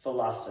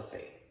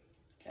philosophy,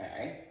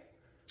 okay?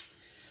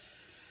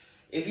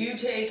 If you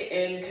take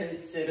in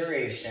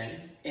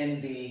consideration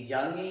in the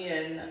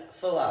Jungian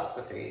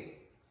philosophy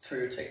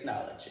through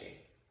technology,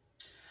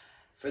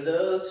 for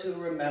those who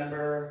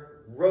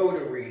remember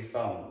rotary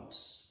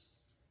phones,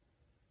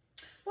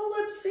 well,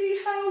 let's see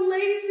how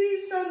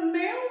lazy some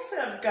males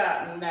have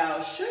gotten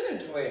now,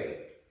 shouldn't we?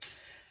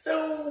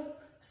 So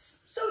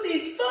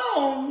these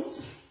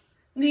phones,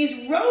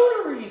 these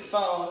rotary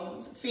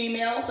phones,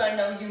 females, I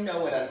know you know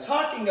what I'm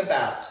talking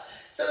about.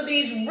 So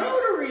these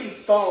rotary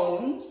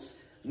phones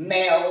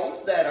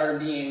males that are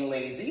being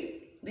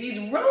lazy. These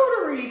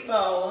rotary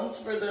phones,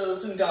 for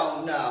those who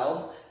don't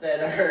know,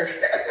 that are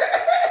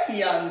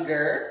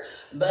younger,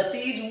 but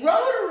these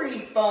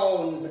rotary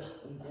phones,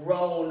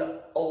 grown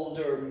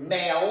older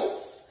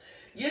males,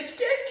 you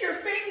stick your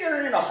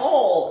finger in a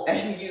hole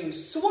and you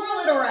swirl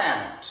it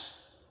around.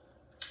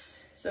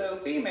 So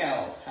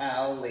females,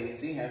 how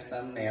lazy have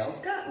some males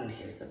gotten?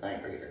 Here's a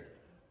vibrator.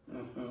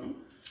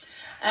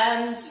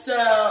 And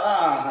so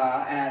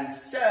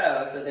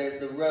there's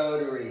the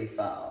rotary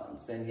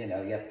phones, and you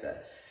have to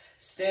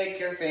stick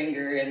your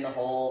finger in the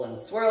hole and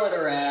swirl it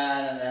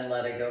around and then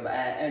let it go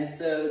back. And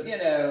so,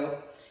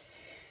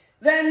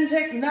 then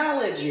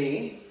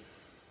technology,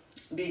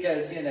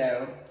 because,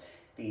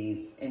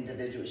 these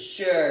individuals,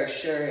 sure,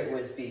 it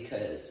was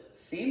because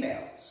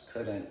females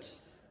couldn't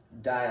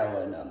dial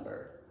a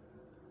number.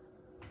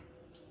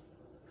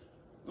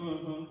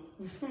 No,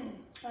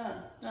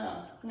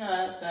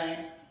 that's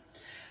fine.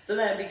 So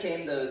then it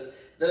became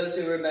those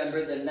who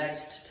remember the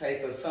next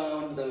type of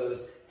phone,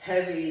 those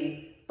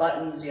heavy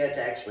buttons. You had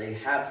to actually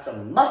have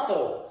some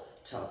muscle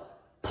to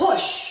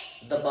push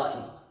the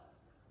button.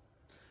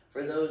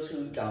 For those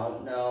who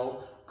don't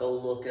know, go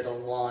look at a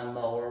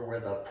lawnmower where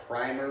the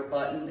primer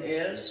button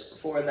is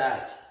for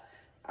that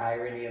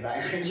irony of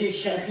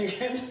irony.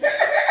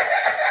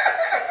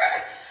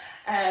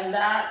 And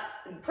that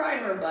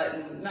primer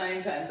button,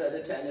 9 times out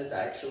of 10, is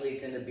actually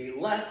going to be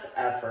less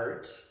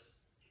effort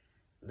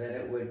than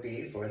it would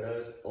be for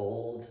those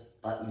old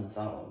button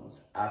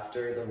phones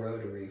after the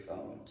rotary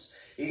phones.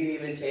 You can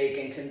even take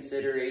in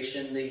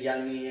consideration the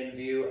Jungian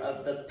view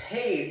of the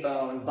pay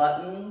phone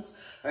buttons,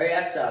 where you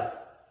have to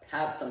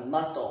have some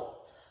muscle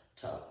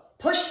to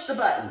push the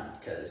button,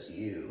 because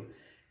you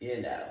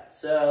know.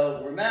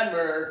 So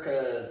remember,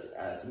 because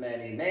as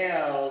many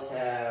males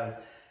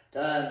have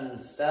done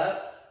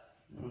stuff,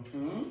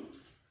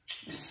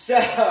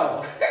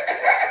 so,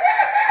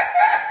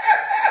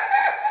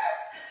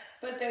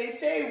 but they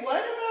say, what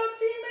about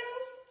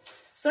females?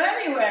 So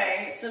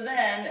anyway, so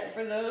then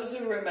for those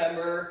who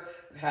remember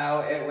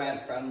how it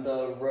went from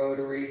the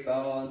rotary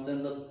phones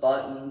and the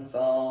button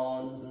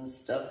phones and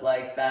stuff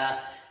like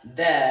that,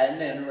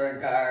 then in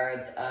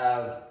regards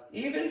of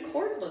even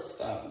cordless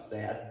phones, they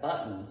had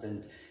buttons,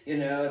 and they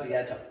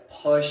had to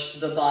push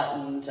the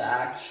button to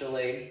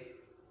actually,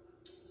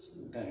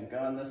 I'm going to go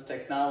on this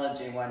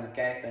technology one,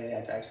 okay, so you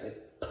had to actually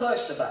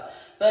push the button.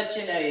 But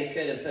you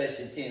couldn't push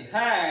it too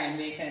hard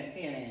because,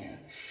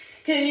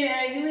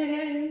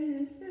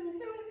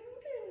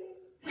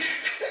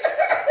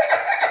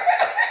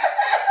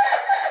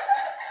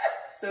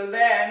 so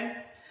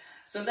then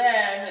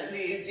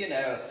these,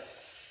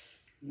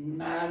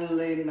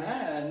 manly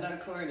men,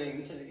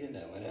 according to,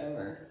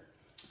 whatever.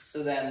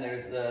 So then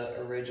there's the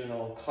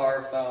original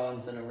car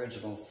phones and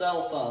original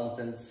cell phones.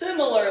 And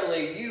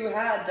similarly, you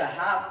had to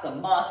have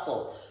some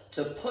muscle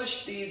to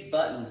push these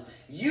buttons.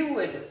 You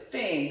would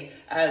think,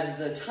 as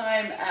the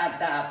time at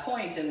that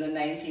point in the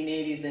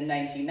 1980s and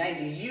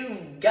 1990s,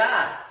 you've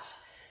got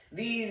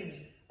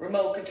these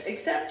remote control,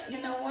 except,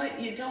 you know what?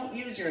 You don't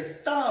use your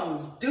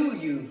thumbs, do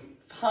you?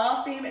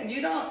 Huh, female?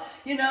 You don't,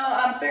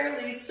 I'm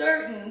fairly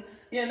certain,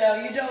 you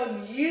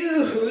don't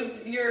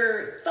use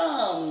your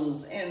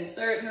thumbs in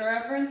certain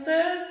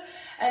references.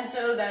 And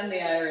so then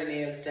the irony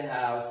is to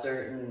how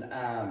certain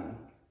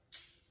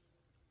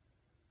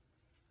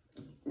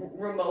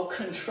remote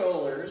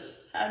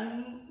controllers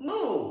had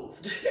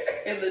moved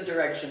in the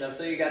direction of,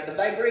 so you got the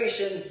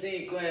vibration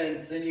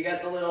sequence, and you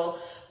got the little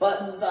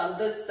buttons on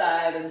this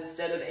side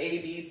instead of A,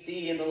 B,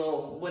 C, and the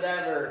little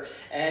whatever.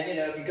 And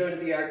if you go to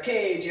the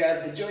arcade, you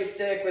have the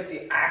joystick with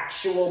the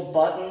actual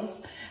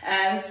buttons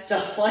and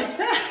stuff like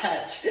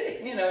that,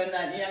 in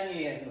that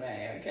Jungian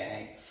way,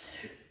 okay?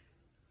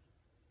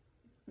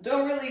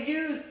 Don't really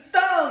use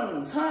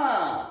thumbs,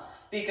 huh?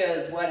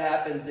 Because what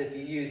happens if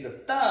you use a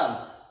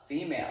thumb?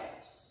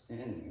 Females,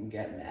 and you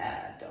get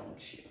mad,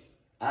 don't you?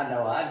 I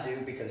know I do,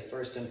 because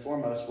first and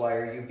foremost, why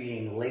are you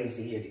being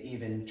lazy at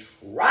even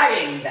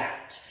trying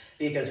that?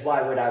 Because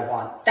why would I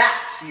want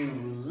that, you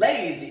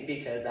lazy?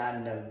 Because I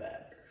know better.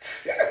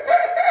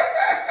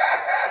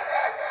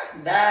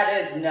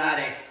 That is not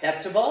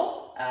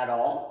acceptable at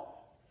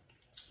all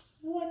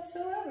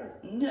whatsoever.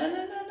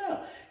 No.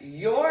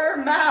 Your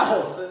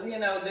mouth,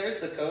 there's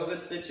the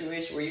COVID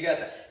situation where you got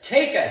to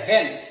take a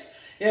hint.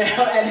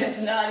 And it's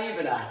not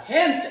even a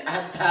hint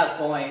at that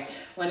point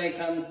when it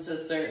comes to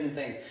certain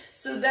things.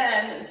 So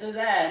then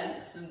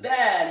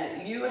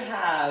you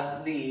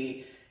have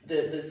the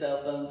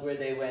cell phones where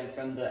they went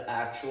from the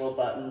actual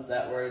buttons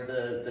that were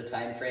the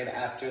time frame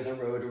after the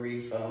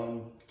rotary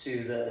phone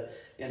to the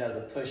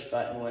push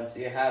button one. So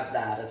you have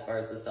that as far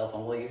as the cell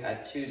phone. Well, you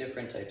had 2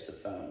 different types of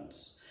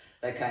phones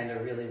that kind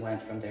of really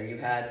went from there. You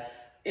had,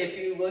 if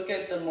you look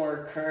at the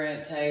more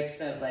current types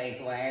of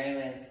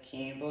wireless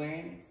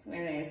keyboards,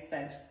 where they're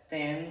such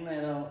thin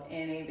little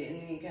itty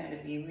bitty, you gotta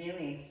be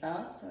really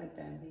soft with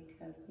them,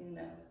 because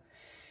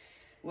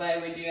why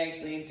would you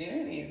actually do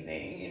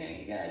anything?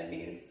 You gotta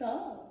be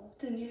soft.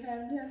 and you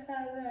have to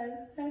have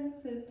that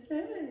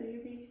sensitivity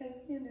because,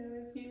 you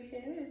know, if you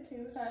hit it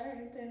too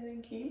hard, then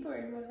the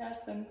keyboard will have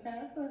some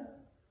problems.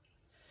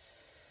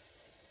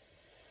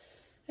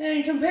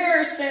 In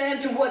comparison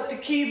to what the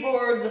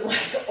keyboards of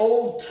like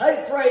old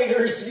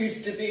typewriters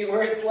used to be,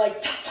 where it's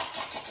like tap, tap,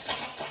 tap, tap, tap,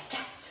 tap, tap,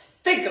 tap.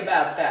 Think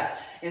about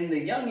that in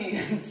the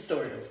Jungian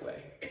sort of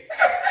way.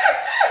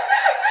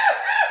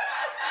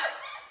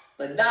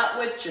 But not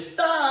with your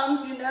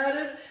thumbs, you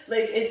notice?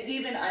 Like, it's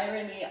even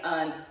irony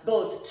on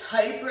both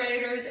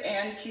typewriters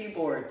and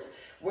keyboards,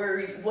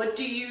 where what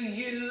do you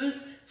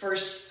use for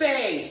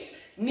space?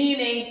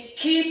 Meaning,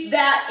 keep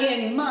that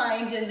in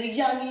mind in the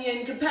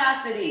Jungian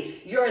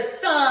capacity. Your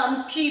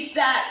thumbs keep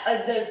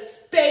that, the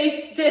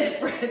space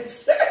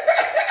difference.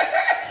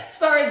 As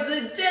far as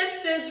the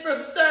distance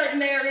from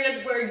certain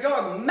areas where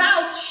your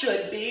mouth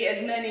should be,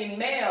 as many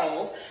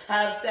males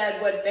have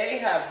said what they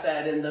have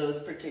said in those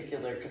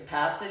particular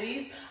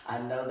capacities. I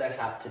know there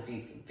have to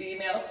be some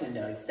females who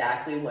know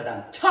exactly what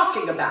I'm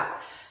talking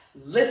about.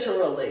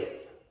 Literally.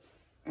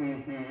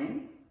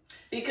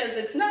 Because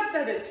it's not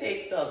that it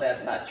takes all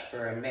that much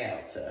for a male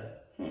to,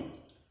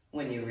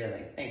 when you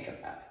really think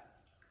about it.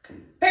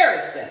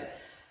 Comparison.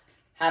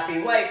 Happy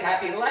wife,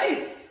 happy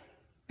life.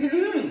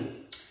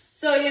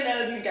 So, you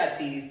know, you got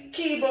these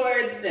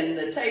keyboards and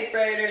the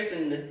typewriters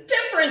and the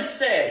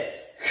differences.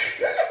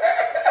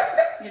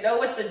 You know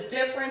what the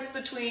difference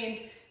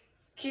between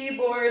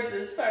keyboards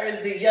as far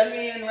as the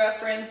Jungian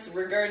reference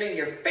regarding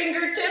your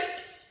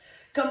fingertips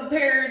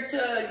compared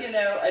to, you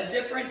know, a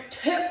different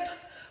tip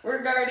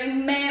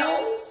regarding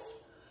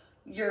males?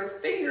 Your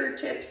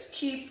fingertips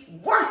keep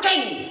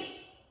working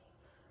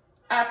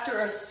after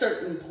a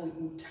certain point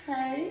in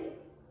time.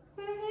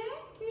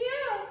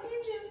 Yeah,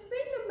 you just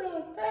think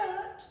about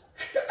that.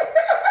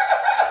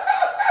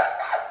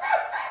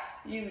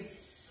 You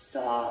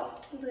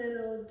soft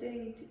little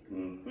dainty.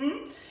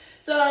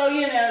 So,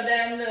 you know,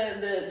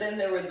 then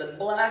there were the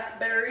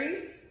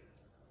Blackberries.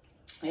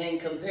 In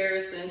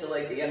comparison to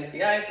like the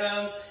MCI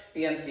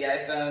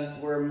phones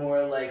were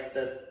more like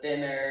the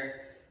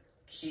thinner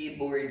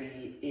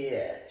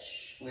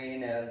keyboardy-ish. Where, you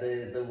know,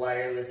 the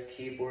wireless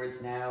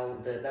keyboards now,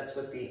 that's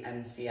what the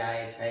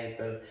MCI type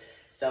of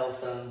cell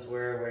phones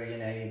were, where, you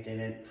know, you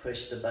didn't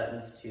push the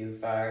buttons too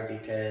far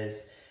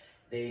because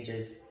they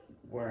just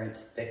weren't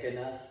thick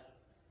enough.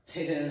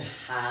 They didn't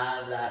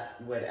have that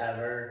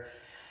whatever.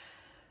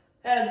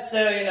 And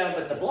so, you know,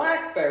 but the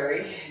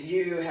Blackberry,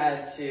 you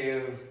had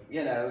to,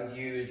 you know,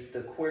 use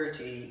the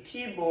QWERTY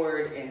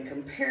keyboard in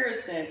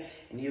comparison,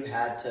 and you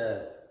had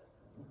to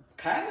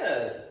kind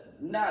of,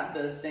 not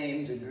the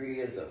same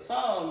degree as a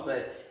phone,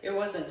 but it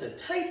wasn't a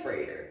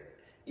typewriter.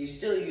 You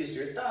still used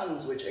your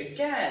thumbs, which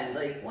again,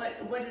 like,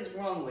 what is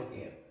wrong with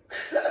you?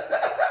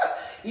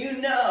 You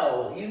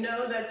know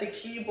that the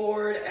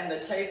keyboard and the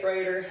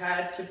typewriter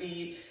had to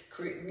be,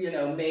 you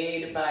know,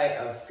 made by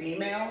a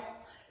female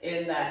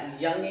in that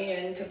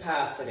Jungian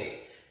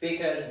capacity,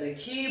 because the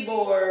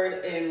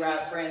keyboard in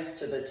reference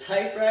to the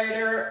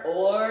typewriter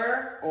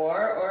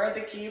or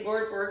the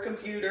keyboard for a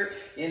computer,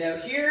 you know,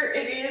 here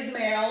it is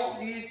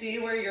males, you see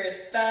where your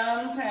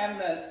thumbs have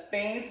the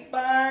space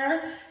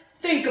bar.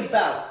 Think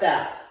about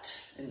that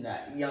in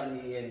that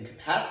Jungian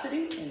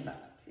capacity, in my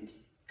opinion.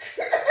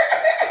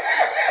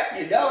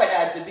 You know, it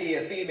had to be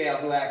a female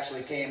who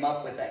actually came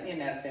up with that. You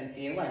know, since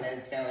you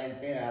wanted to do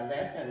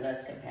this and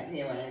this,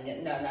 you want to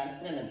get, no,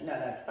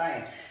 that's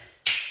fine.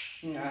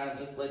 No, I'll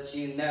just let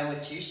you know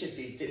what you should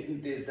be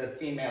doing, the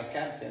female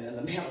captain and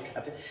the male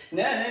captain.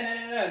 No,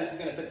 I'm just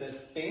going to put the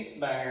space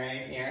bar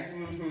right here.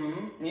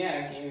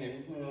 Yeah,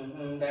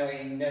 that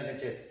way you know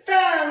that your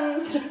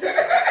thumbs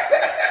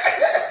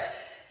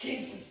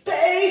keep some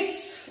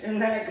space in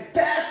that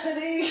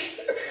capacity.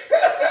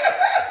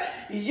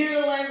 You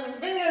utilize the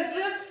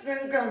fingertips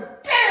in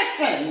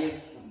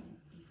comparison.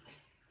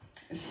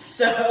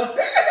 So,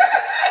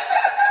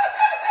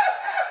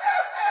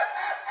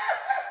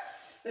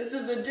 this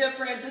is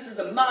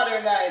a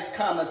modernized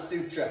Kama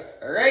Sutra,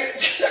 all right?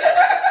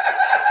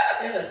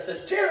 In a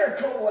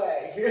satirical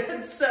way.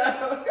 And so,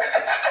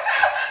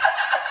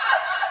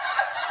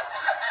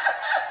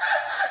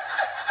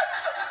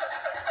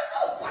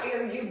 why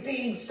are you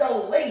being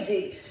so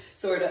lazy?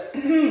 Sort of.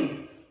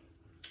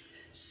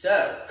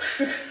 So,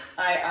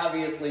 I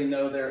obviously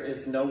know there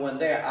is no one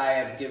there. I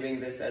am giving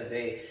this as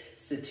a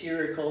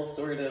satirical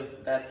sort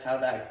of, that's how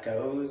that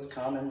goes,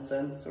 common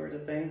sense sort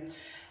of thing.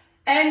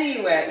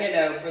 Anyway, you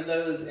know, for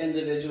those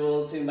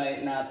individuals who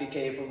might not be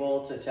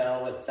capable to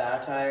tell what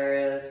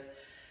satire is,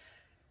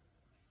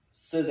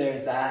 so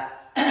there's that.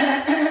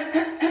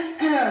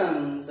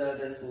 So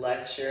this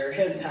lecture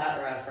and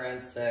that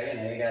reference, so, you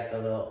know, you got the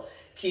little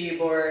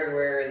keyboard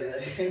where the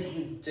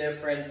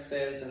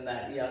differences in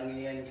that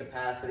Jungian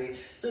capacity.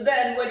 So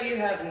then what do you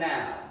have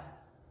now?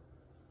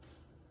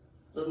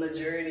 The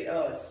majority,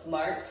 oh, a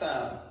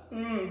smartphone.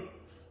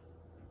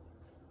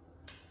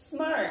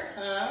 Smart,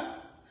 huh?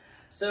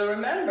 So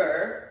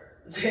remember,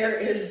 there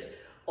is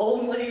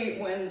only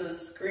when the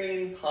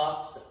screen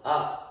pops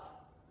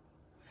up.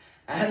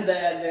 And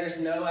then there's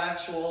no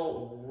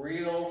actual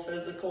real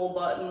physical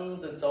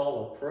buttons. It's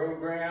all a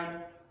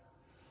program.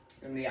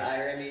 And the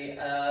irony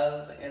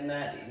of, in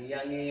that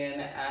Jungian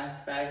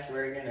aspect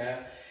where, you know,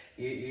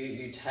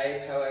 you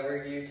type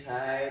however you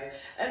type.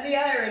 And the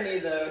irony,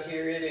 though,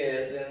 here it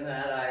is, in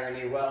that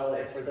irony, well,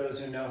 if for those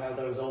who know how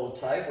those old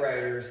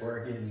typewriters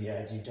work,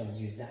 yeah, you don't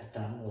use that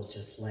thumb, we'll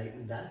just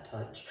lighten that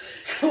touch.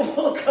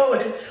 we'll go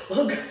and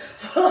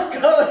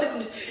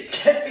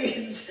get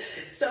these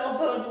cell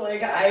phones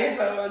like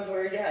iPhones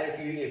where, yeah,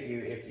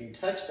 if you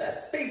touch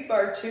that space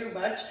bar too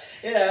much,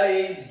 you know,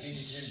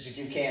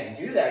 you can't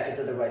do that because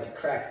otherwise you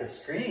crack the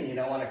screen. You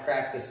don't want to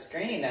crack the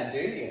screen, now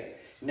do you?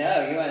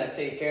 No, you want to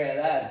take care of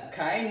that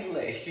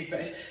kindly,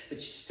 but you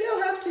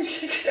still have to.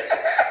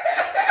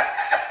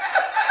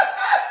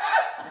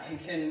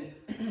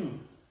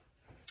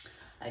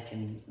 I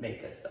can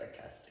make a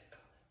sarcastic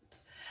comment.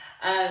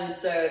 And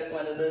so it's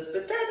one of those,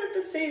 but then at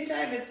the same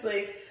time, it's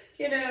like,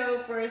 you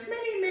know, for as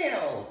many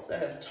males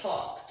that have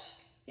talked,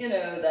 you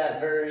know,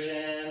 that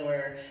version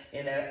where,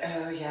 you know,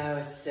 oh yeah, it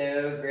was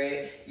so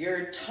great.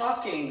 You're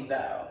talking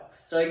though.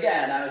 So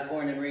again, I was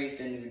born and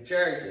raised in New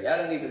Jersey. I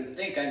don't even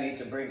think I need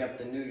to bring up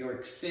the New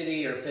York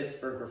City or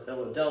Pittsburgh or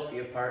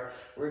Philadelphia part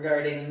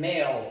regarding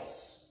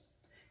males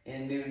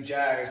in New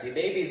Jersey.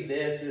 Maybe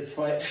this is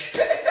what,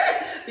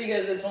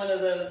 because it's one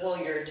of those,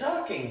 well, you're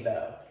talking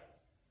though.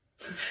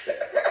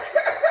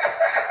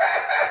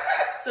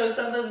 So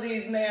some of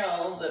these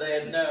males that I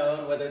had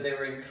known, whether they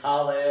were in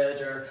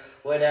college or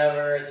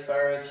whatever, as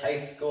far as high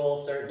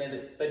school,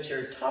 certain, but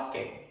you're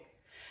talking.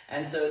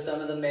 And so some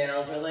of the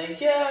males were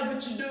like, yeah,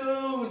 but you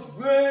know, it's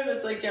great.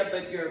 It's like, yeah,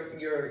 but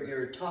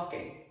you're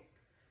talking.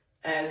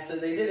 And so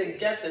they didn't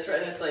get this,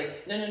 right? And it's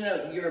like,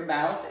 no, your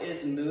mouth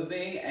is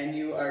moving and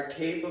you are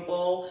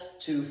capable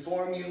to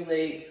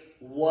formulate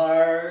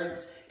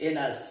words in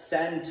a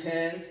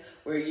sentence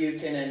where you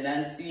can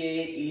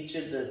enunciate each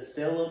of the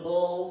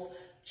syllables.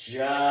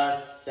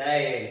 Just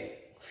saying.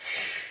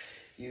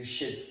 You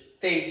should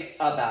think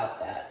about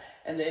that.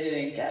 And they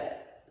didn't get it.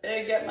 They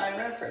didn't get my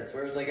reference,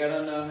 where it was like, I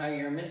don't know how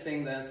you're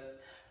missing this.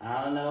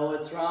 I don't know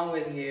what's wrong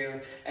with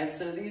you. And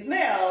so these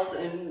males,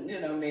 and you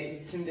know,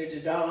 they're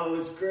just, oh, it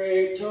was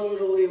great,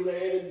 totally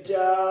laid it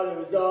down, it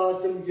was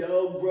awesome,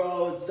 yo,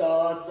 bro, it's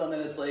awesome.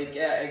 And it's like,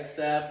 yeah,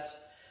 except,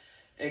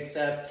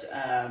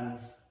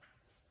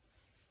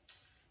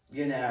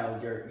 you know,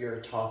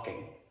 you're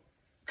talking.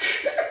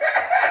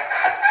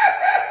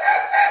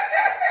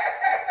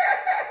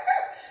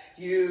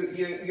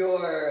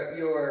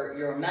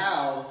 Your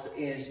mouth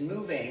is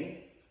moving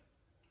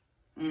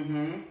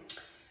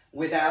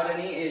without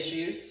any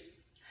issues,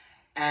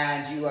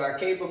 and you are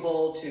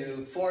capable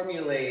to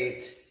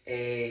formulate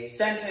a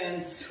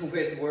sentence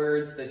with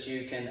words that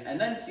you can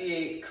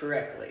enunciate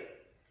correctly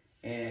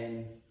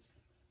in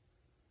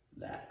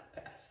that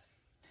capacity.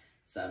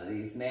 Some of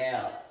these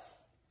males,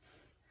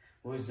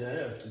 what does that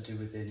have to do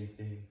with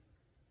anything?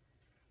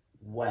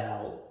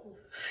 Well,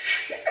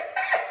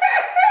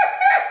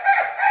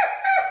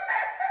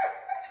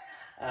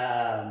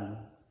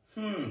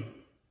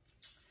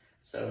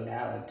 So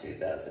now in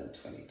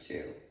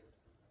 2022,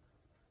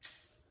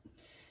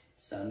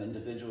 some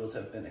individuals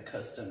have been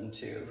accustomed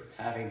to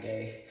having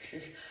a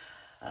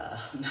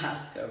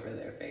mask over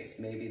their face.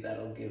 Maybe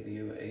that'll give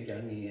you a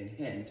Jungian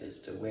hint as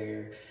to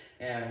where,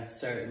 and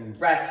certain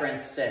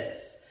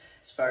references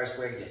as far as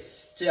where you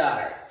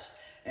start.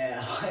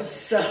 And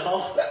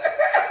so,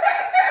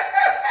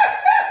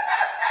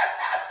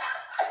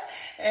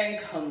 in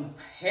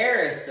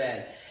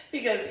comparison,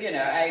 because, you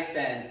know, I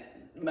sent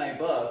my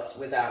books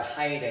without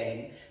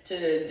hiding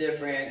to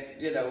different,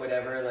 you know,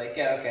 whatever, like,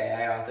 yeah, okay,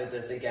 I authored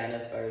this again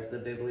as far as the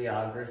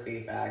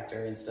bibliography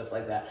factor and stuff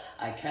like that.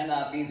 I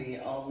cannot be the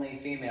only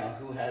female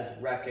who has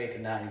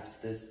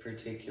recognized this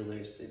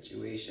particular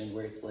situation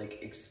where it's like,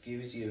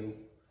 excuse you,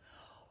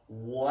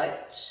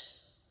 what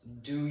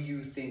do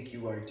you think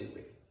you are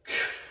doing?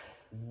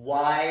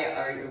 Why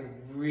are you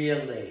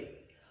really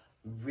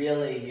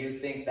you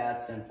think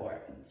that's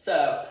important?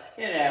 So,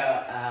 you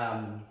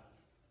know,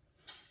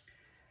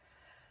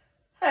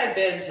 I've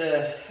been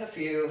to a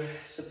few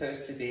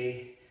supposed to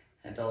be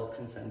adult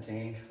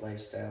consenting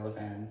lifestyle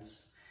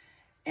events.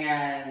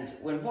 And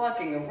when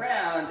walking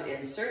around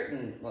in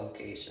certain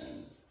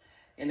locations,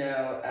 you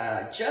know,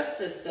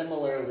 just as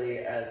similarly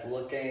as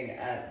looking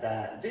at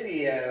that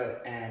video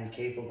and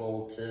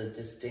capable to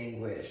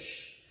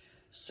distinguish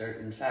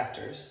certain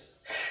factors,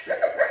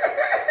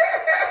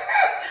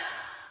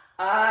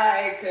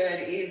 I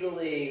could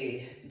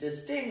easily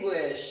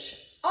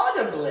distinguish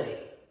audibly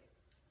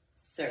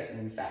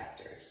certain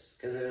factors,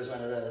 because it was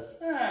one of those,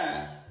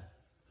 yeah,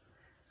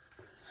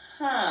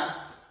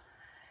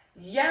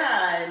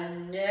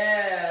 no,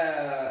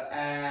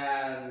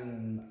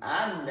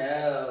 I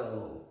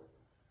know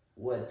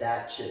what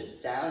that should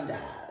sound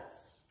as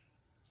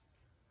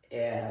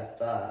if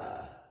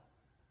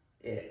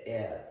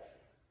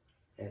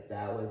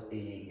that was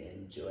being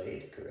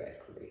enjoyed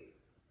correctly.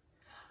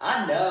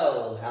 I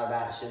know how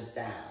that should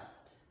sound.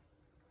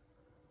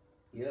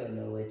 You don't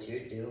know what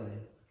you're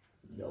doing.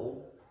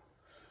 Nope.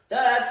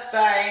 That's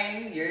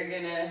fine. You're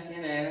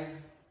gonna,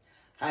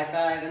 high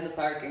five in the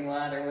parking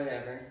lot or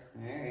whatever.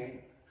 All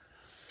right.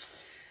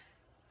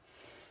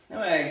 I'm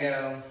gonna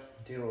go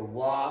do a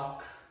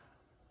walk.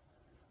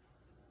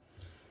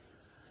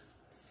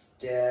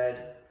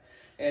 Instead,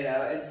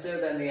 and so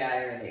then the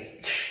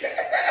irony.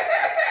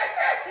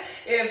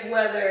 If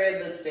whether in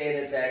the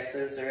state of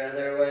Texas or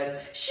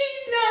otherwise,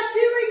 she's not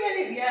doing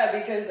anything. Yeah,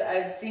 because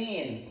I've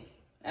seen.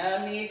 I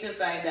don't need to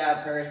find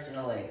out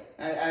personally.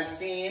 I've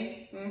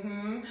seen.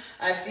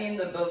 I've seen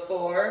the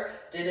before.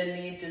 Didn't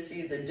need to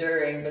see the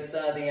during, but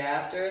saw the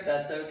after.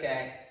 That's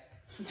okay.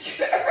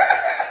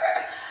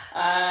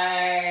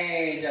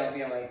 I don't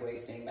feel like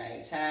wasting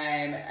my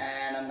time,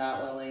 and I'm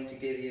not willing to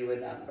give you a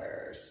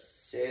number.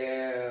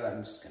 So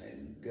I'm just gonna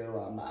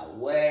go on my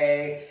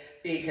way,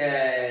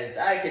 because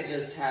I could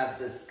just have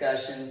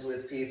discussions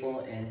with people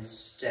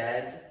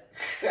instead.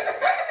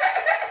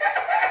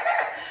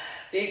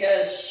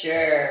 Because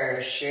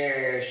sure,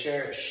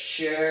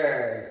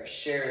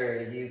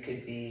 you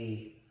could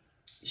be,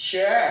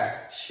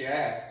 sure.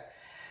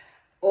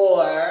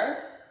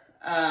 Or,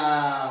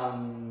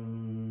 I'm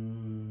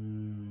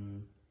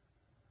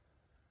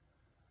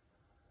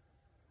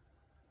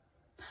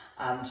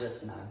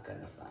just not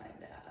gonna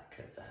find out,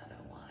 because I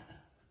don't wanna.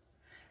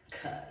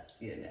 Because,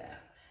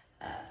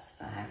 that's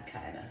fine,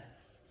 kinda.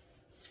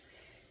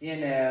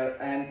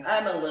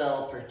 I'm a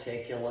little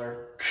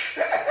particular.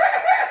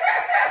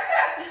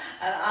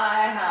 And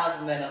I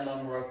have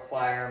minimum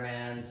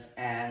requirements,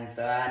 and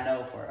so I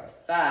know for a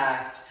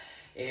fact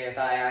if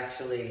I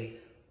actually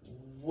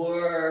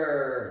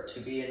were to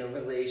be in a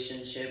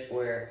relationship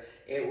where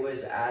it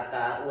was at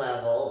that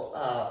level,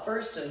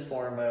 first and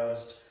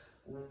foremost,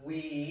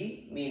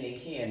 we, meaning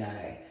he and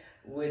I,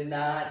 would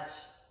not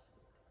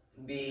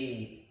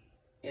be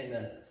in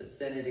the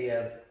vicinity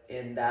of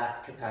in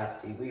that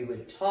capacity. We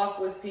would talk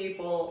with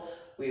people,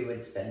 we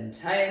would spend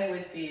time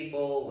with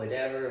people,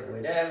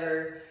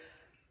 whatever.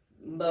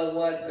 But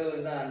what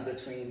goes on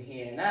between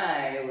he and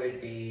I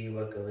would be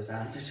what goes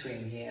on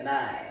between he and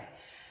I.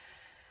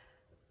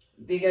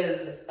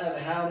 Because of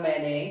how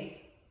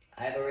many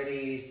I've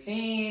already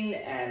seen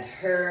and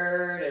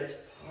heard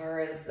as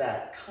far as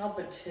that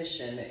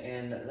competition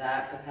in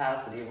that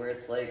capacity, where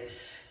it's like,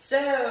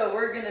 so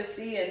we're gonna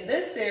see in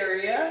this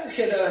area,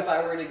 if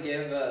I were to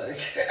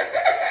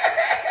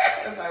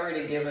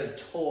give a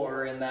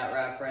tour in that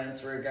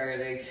reference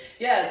regarding,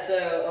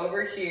 so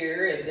over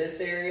here in this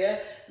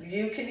area,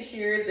 you can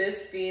hear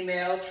this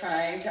female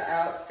trying to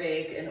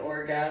outfake an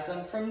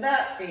orgasm from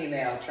that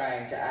female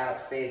trying to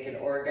outfake an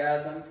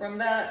orgasm from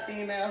that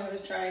female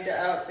who's trying to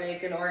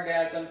outfake an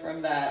orgasm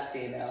from that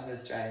female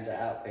who's trying to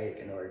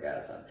outfake an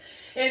orgasm.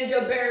 In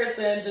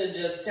comparison to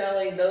just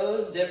telling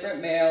those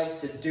different males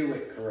to do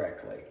it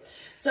correctly.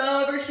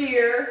 So over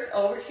here,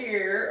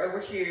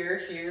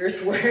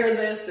 here's where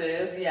this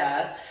is,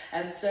 yes.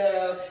 And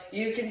so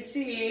you can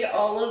see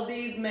all of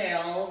these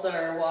males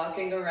are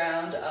walking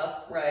around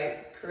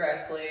upright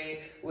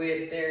correctly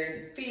with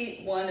their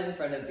feet one in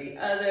front of the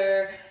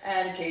other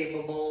and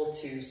capable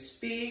to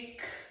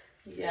speak,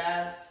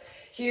 yes.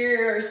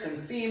 Here are some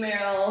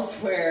females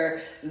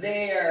where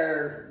they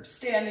are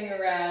standing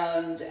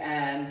around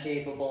and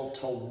capable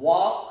to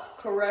walk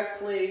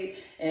correctly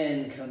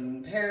in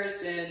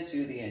comparison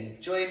to the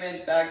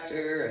enjoyment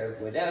factor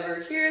of whatever.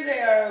 Here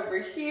they are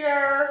over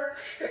here.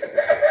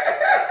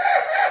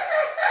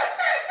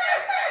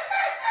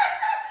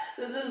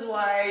 This is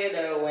why,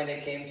 when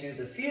it came to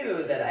the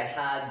few that I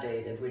had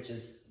dated, which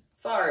is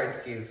far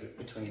and few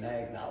between,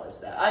 I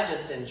acknowledge that. I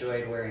just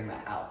enjoyed wearing my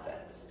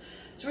outfits.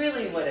 It's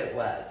really what it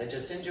was. I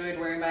just enjoyed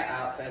wearing my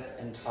outfits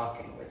and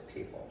talking with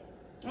people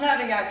and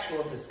having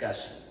actual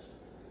discussions.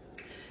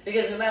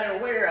 Because no matter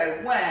where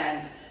I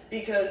went,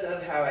 because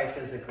of how I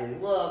physically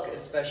look,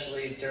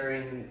 especially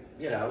during,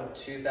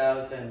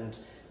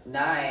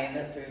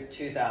 2009 through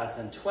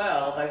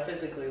 2012, I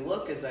physically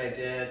look as I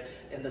did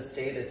in the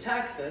state of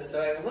Texas,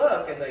 so I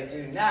look as I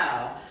do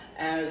now,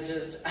 and it's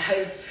just,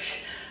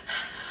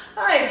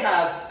 I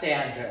have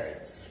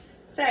standards.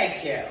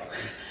 Thank you.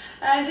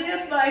 And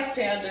if my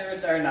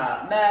standards are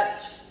not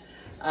met,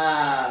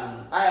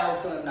 I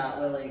also am not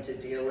willing to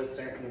deal with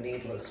certain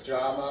needless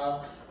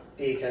drama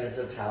because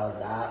of how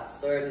that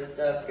sort of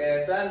stuff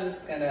goes. So I'm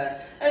just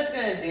gonna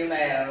do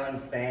my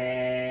own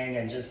thing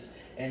and just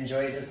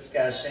enjoy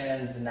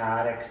discussions,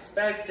 not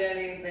expect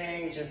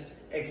anything, just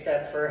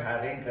except for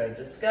having good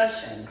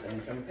discussions in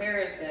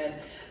comparison,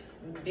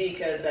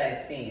 because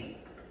I've seen.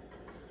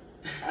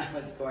 I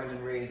was born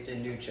and raised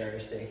in New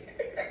Jersey.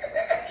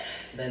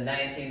 The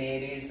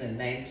 1980s and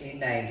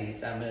 1990s.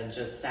 So I'm gonna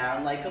just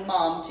sound like a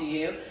mom to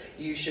you.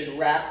 You should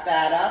wrap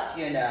that up,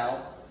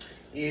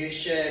 You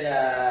should,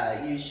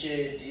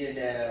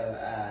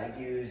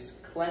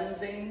 use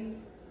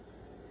cleansing.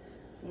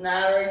 In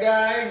that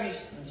regard,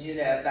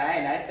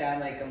 fine, I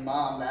sound like a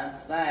mom,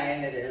 that's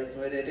fine, it is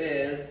what it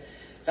is.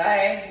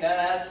 Fine, no,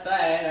 that's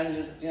fine, I'm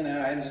just,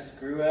 I just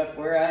grew up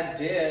where I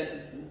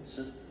did. It's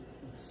just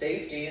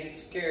safety and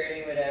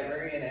security,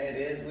 whatever, it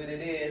is what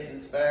it is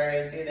as far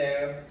as,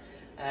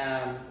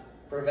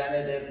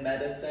 preventative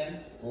medicine,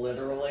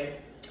 literally.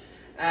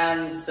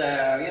 And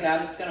so, you know,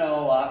 I'm just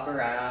gonna walk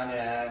around, you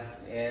know,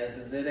 is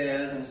as it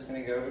is. I'm just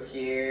gonna go over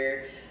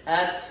here.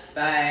 That's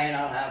fine,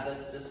 I'll have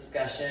this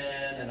discussion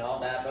and all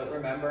that, but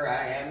remember,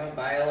 I am a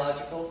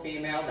biological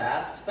female,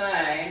 that's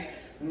fine.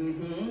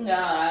 No,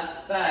 that's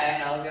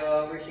fine, I'll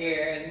go over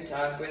here and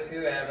talk with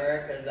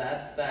whoever, because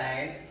that's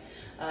fine.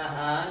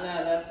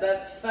 No,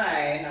 that's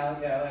fine, I'll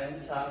go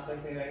and talk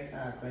with who I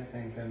talk with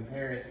in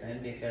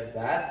comparison, because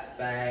that's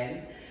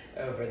fine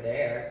over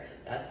there.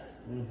 That's,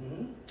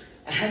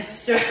 And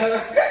so,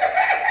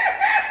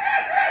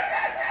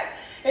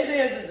 it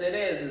is as it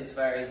is as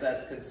far as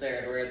that's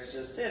concerned, where it's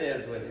just, it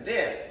is what it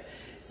is.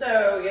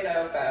 So, you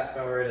know, fast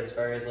forward as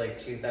far as like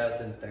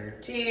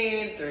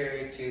 2013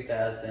 through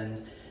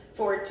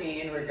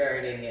 2014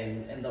 regarding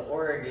in the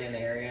Oregon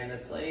area, and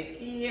it's like,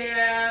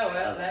 yeah,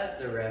 well,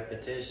 that's a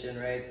repetition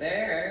right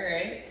there,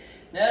 right?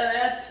 No,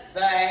 that's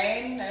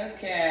fine,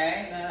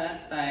 okay, no,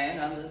 that's fine,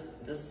 I'll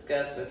just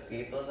discuss with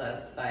people,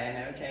 that's fine,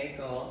 okay,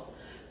 cool.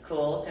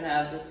 Cool, can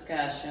have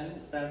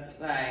discussions, that's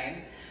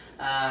fine.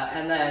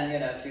 And then, you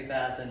know,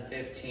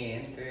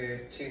 2015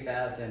 through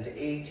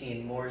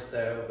 2018 more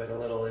so, but a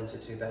little into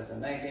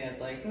 2019, it's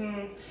like,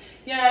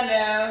 yeah,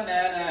 no,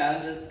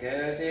 just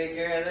go take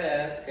care of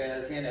this,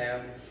 because, you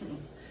know,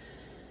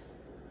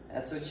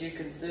 that's what you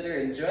consider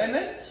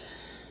enjoyment?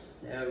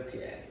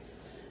 Okay.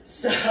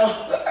 So,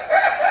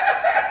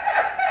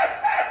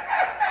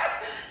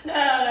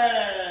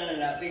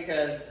 no,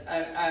 because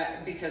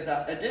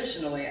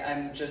additionally,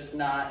 I'm just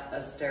not a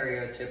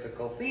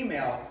stereotypical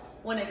female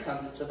when it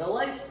comes to the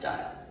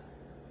lifestyle.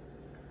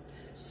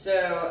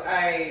 So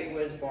I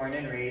was born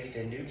and raised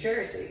in New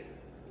Jersey.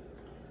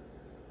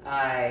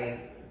 I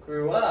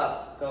grew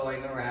up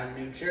going around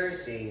New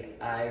Jersey.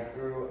 I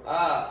grew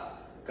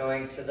up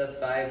going to the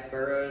 5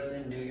 boroughs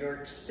in New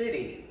York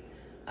City.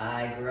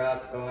 I grew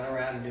up going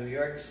around New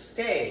York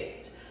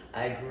State.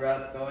 I grew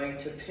up going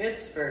to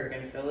Pittsburgh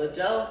and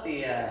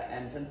Philadelphia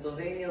and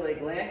Pennsylvania, like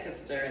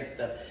Lancaster and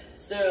stuff.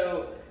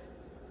 So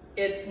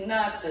it's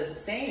not the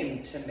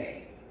same to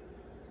me.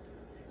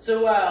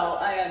 So while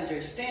I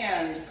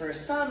understand for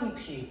some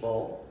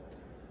people,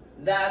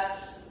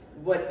 that's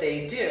what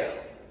they do.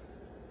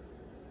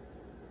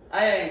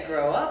 I didn't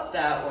grow up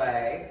that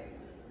way,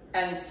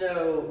 and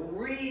so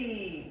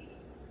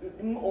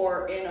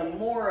or in a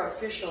more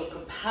official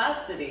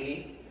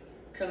capacity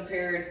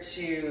compared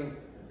to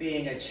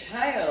being a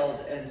child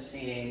and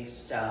seeing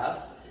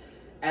stuff,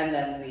 and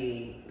then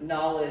the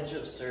knowledge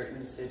of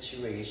certain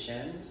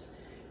situations,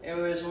 it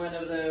was one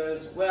of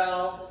those,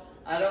 well,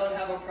 I don't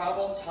have a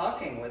problem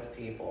talking with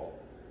people.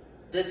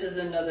 This is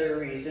another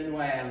reason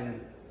why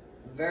I'm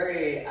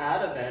very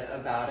adamant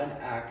about an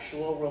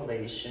actual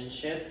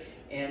relationship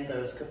in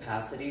those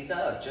capacities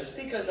of. Just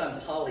because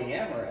I'm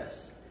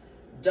polyamorous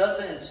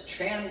doesn't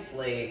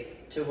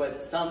translate to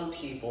what some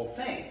people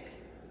think.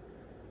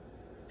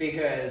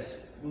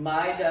 Because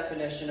my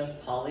definition of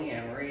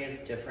polyamory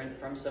is different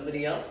from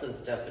somebody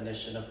else's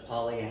definition of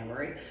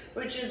polyamory,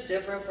 which is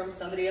different from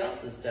somebody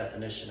else's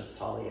definition of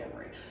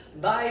polyamory.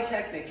 By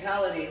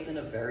technicalities in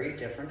a very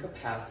different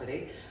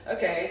capacity.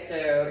 Okay,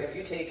 so if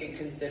you take in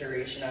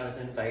consideration I was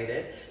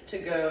invited to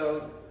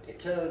go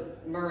to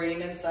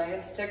Marine and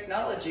Science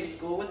Technology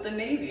School with the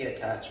Navy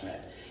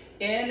attachment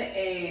in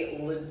a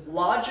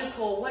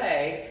logical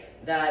way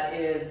that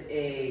is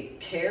a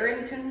care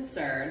and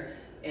concern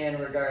in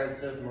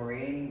regards of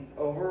Marine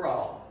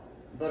overall,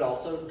 but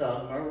also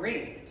the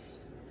Marines.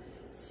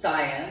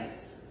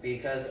 Science,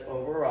 because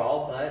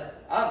overall,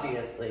 but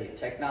obviously.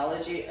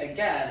 Technology,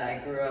 again,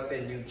 I grew up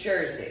in New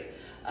Jersey.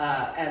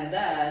 And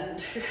then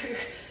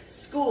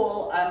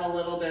school, I'm a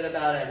little bit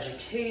about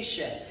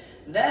education.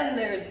 Then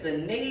there's the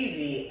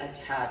Navy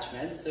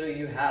attachment, so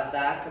you have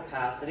that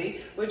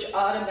capacity, which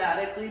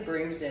automatically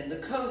brings in the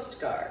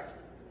Coast Guard.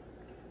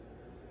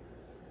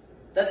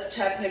 That's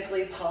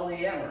technically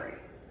polyamory,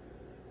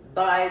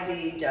 by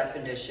the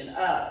definition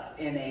of,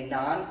 in a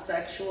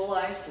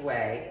non-sexualized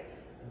way,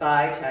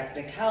 by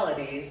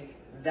technicalities,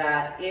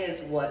 that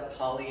is what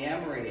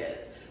polyamory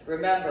is.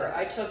 Remember,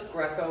 I took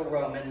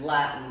Greco-Roman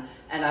Latin,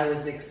 and I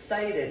was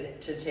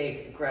excited to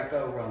take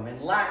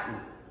Greco-Roman Latin.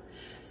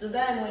 So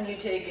then when you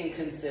take in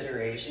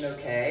consideration,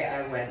 okay,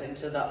 I went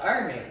into the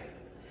Army.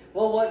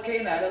 Well, what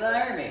came out of the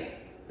Army?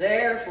 The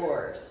Air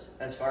Force,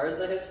 as far as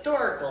the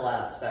historical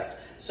aspect.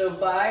 So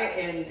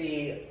in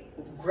the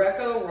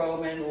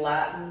Greco-Roman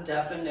Latin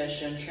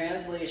definition,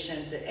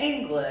 translation to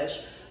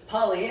English,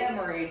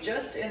 polyamory,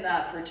 just in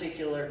that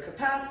particular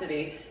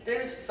capacity,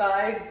 there's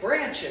 5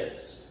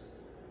 branches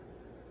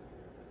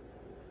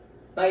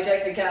by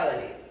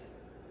technicalities.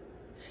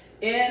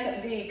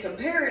 In the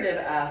comparative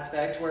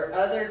aspect, where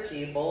other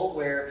people,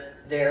 where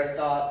their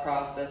thought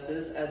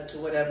processes as to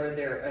whatever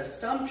their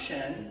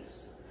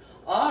assumptions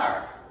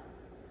are,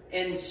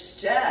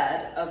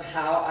 instead of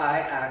how I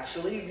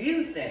actually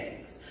view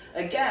things.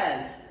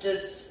 Again,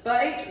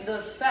 despite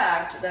the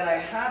fact that I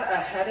had a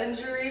head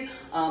injury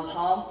on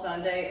Palm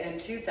Sunday in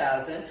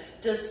 2000,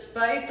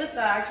 despite the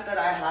fact that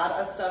I had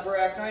a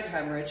subarachnoid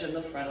hemorrhage in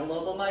the frontal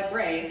lobe of my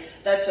brain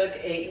that took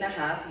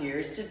 8.5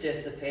 years to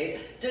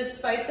dissipate,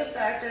 despite the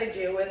fact I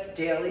deal with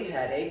daily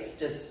headaches,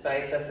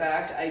 despite the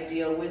fact I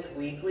deal with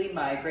weekly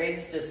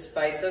migraines,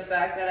 despite the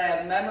fact that I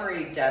have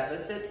memory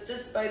deficits,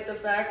 despite the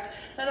fact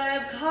that I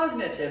have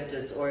cognitive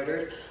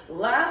disorders,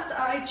 last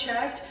I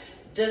checked,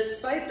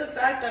 despite the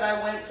fact that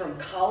I went from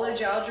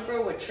college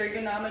algebra with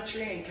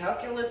trigonometry and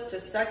calculus to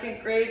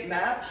second grade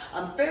math,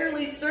 I'm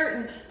fairly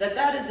certain that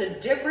that is a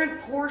different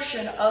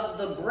portion of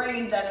the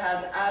brain that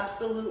has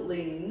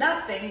absolutely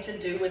nothing to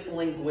do with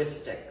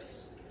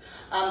linguistics.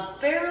 I'm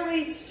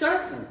fairly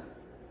certain.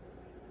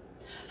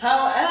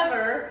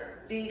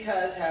 However,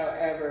 because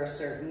however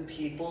certain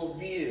people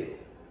view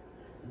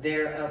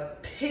their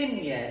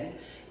opinion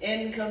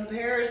in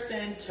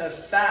comparison to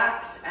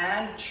facts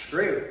and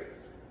truth,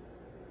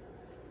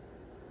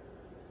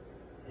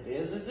 it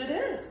is as it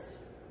is.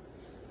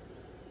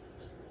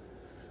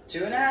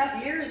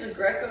 2.5 years of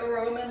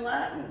Greco-Roman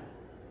Latin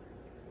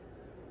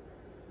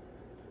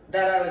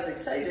that I was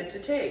excited to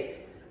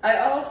take. I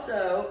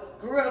also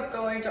grew up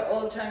going to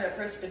Old Testament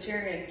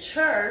Presbyterian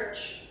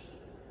Church,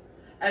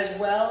 as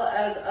well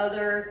as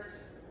other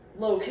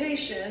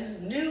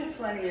locations, knew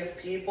plenty of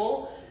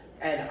people,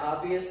 and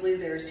obviously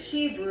there's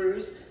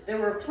Hebrews. There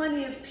were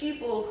plenty of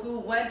people who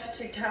went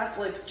to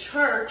Catholic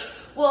Church.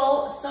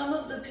 Well, some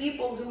of the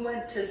people who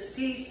went to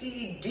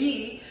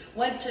CCD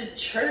went to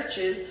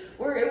churches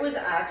where it was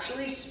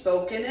actually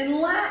spoken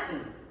in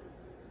Latin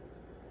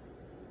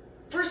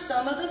for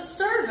some of the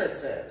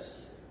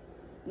services.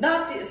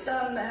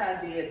 Some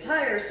had the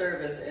entire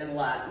service in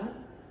Latin,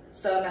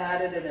 some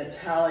had it in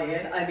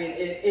Italian. I mean,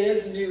 it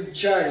is New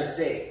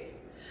Jersey.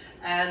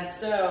 And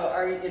so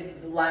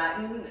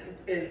Latin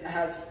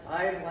has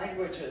 5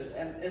 languages,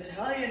 and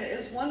Italian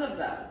is one of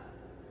them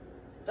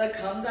that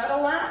comes out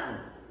of Latin.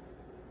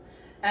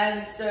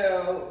 And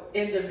so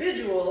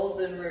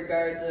individuals, in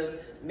regards of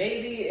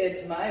maybe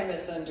it's my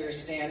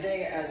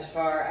misunderstanding as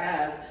far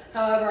as,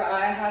 however,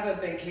 I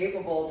haven't been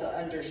capable to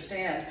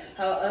understand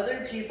how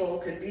other people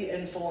could be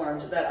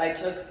informed that I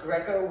took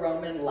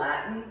Greco-Roman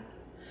Latin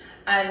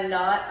and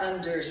not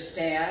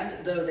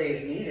understand, though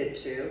they've needed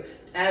to,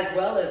 as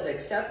well as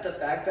accept the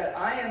fact that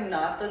I am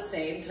not the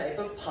same type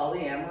of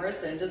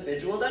polyamorous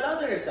individual that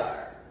others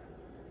are.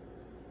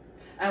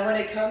 And when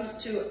it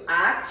comes to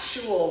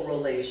actual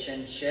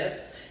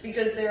relationships,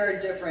 because there are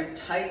different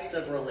types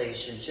of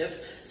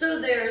relationships,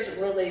 so there's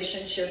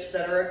relationships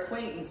that are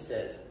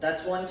acquaintances.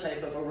 That's one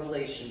type of a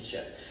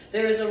relationship.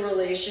 There's a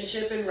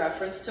relationship in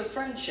reference to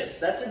friendships.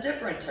 That's a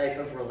different type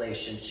of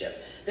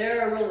relationship.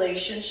 There are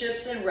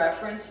relationships in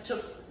reference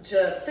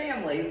to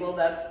family. Well,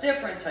 that's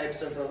different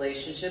types of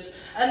relationships.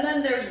 And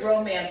then there's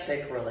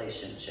romantic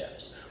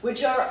relationships,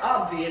 which are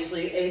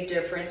obviously a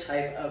different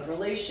type of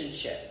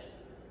relationship.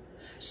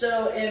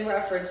 So in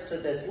reference to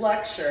this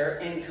lecture,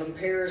 in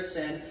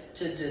comparison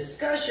to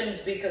discussions,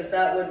 because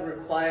that would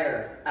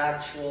require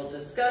actual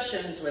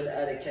discussions with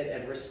etiquette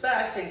and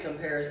respect in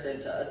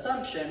comparison to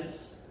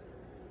assumptions,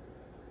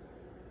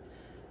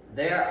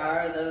 there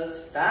are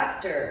those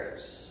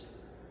factors.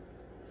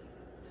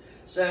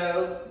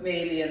 So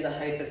maybe in the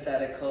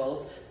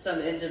hypotheticals, some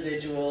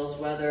individuals,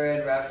 whether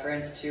in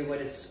reference to what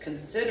is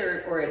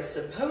considered, or it's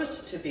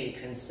supposed to be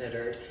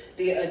considered,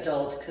 the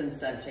adult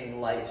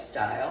consenting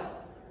lifestyle.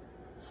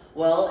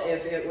 Well,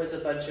 if it was a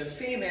bunch of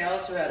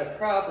females who had a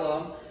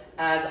problem,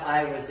 as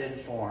I was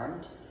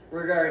informed,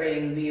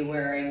 regarding me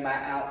wearing my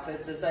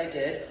outfits as I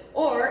did,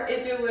 or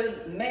if it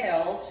was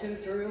males who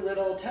threw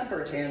little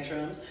temper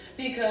tantrums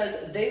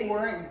because they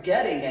weren't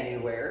getting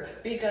anywhere,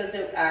 because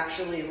it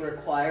actually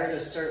required a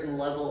certain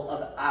level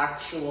of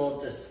actual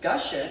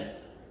discussion,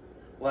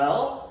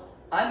 well,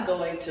 I'm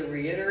going to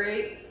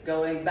reiterate,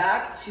 going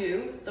back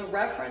to the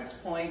reference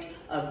point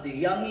of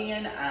the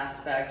Jungian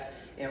aspects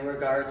in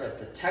regards of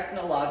the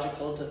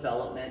technological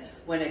development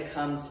when it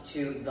comes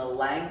to the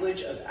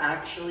language of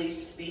actually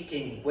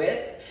speaking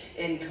with,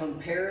 in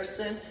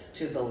comparison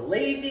to the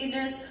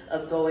laziness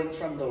of going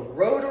from the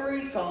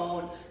rotary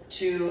phone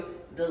to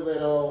the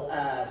little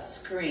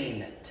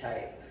screen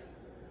type.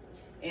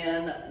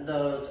 In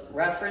those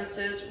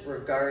references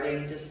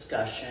regarding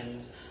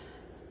discussions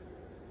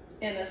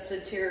in a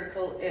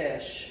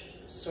satirical-ish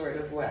sort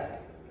of way.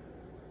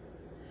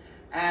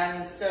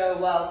 And so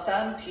while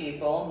some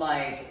people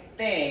might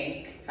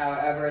think,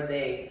 however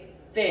they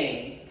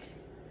think,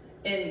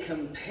 in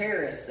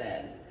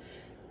comparison,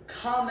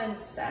 common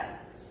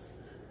sense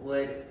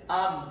would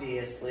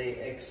obviously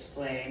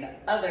explain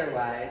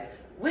otherwise,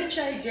 which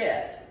I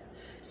did.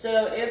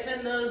 So if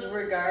in those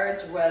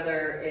regards,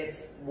 whether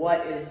it's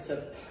what is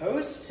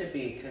supposed to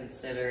be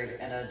considered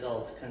an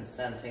adult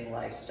consenting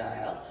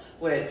lifestyle,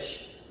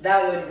 which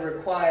that would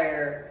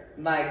require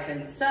my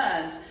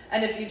consent,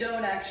 and if you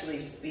don't actually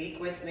speak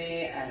with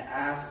me and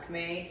ask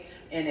me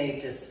in a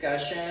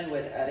discussion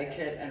with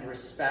etiquette and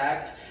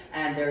respect,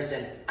 and there's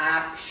an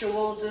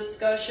actual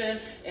discussion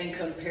in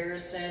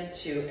comparison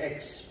to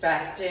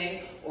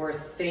expecting or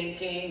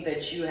thinking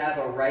that you have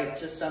a right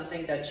to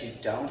something that you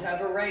don't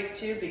have a right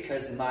to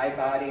because my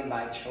body,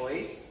 my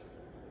choice,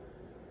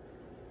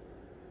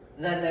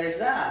 then there's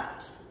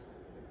that.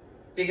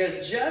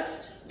 Because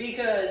just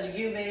because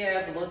you may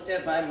have looked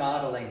at my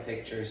modeling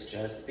pictures,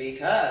 just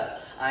because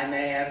I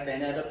may have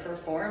been at a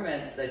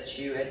performance that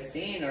you had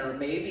seen, or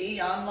maybe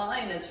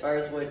online as far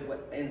as what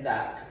in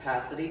that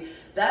capacity,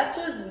 that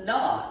does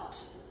not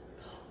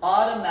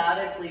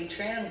automatically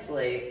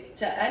translate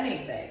to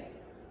anything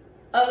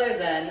other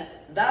than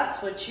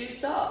that's what you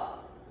saw.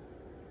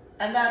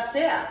 And that's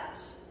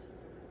it.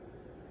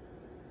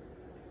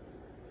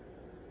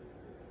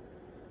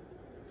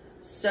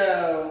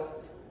 So,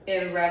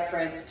 in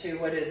reference to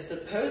what is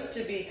supposed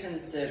to be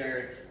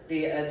considered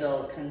the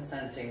adult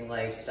consenting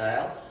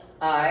lifestyle,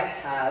 I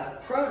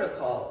have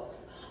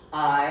protocols.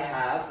 I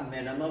have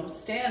minimum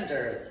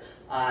standards.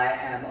 I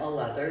am a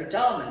leather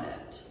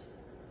dominant.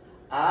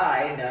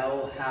 I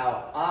know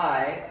how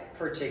I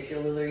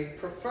particularly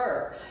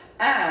prefer.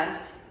 And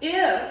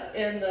if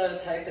in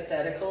those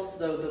hypotheticals,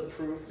 though the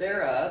proof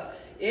thereof,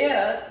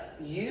 if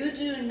you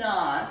do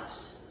not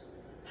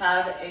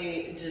have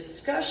a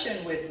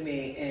discussion with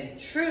me in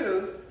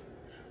truth,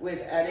 with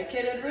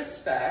etiquette and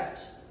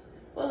respect,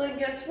 well then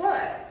guess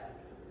what?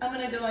 I'm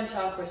gonna go and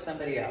talk with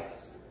somebody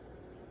else.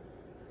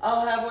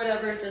 I'll have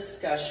whatever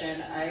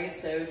discussion I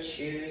so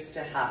choose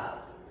to have.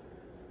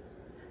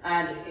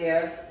 And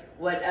if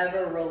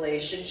whatever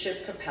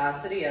relationship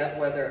capacity of,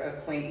 whether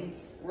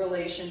acquaintance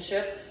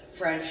relationship,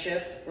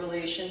 friendship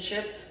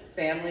relationship,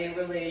 family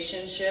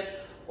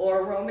relationship,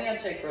 or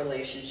romantic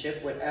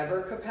relationship,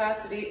 whatever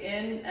capacity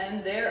in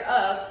and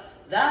thereof,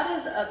 that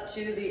is up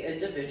to the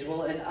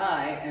individual and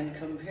I in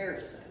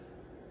comparison.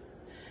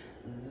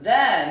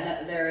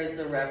 Then there is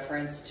the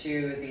reference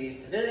to the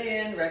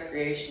civilian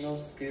recreational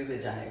scuba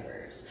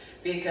divers,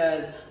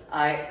 because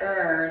I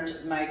earned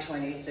my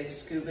 26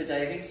 scuba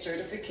diving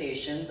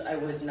certifications. I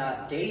was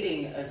not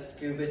dating a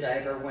scuba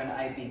diver when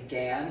I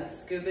began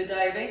scuba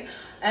diving,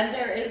 and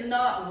there is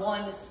not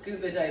one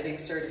scuba diving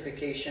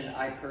certification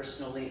I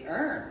personally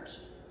earned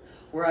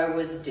where I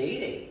was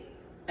dating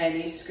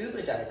any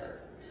scuba diver.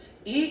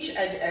 Each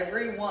and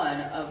every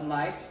one of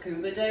my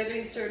scuba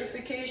diving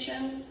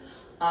certifications,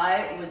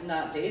 I was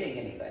not dating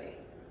anybody.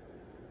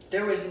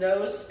 There was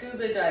no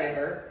scuba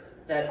diver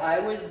that I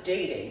was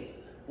dating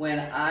when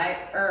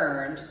I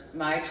earned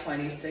my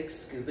 26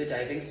 scuba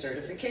diving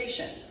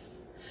certifications.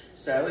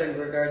 So in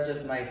regards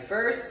of my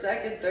first,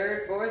 second,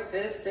 third, fourth,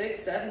 fifth,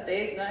 sixth, seventh,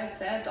 eighth, ninth,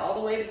 10th, all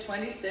the way to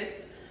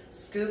 26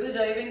 scuba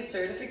diving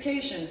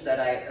certifications that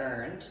I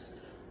earned,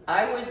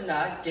 I was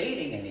not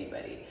dating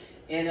anybody.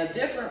 In a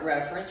different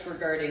reference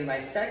regarding my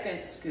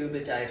second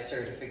scuba dive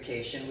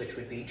certification, which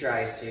would be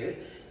dry suit,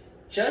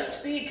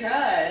 just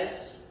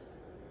because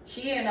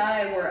he and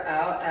I were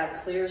out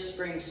at Clear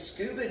Springs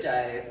Scuba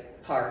Dive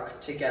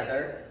Park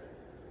together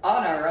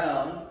on our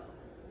own,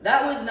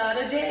 that was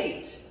not a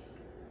date.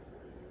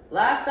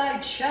 Last I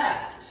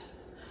checked.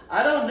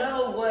 I don't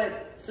know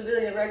what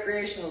civilian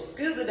recreational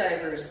scuba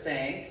divers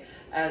think.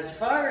 As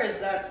far as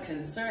that's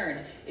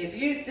concerned, if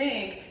you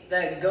think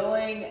that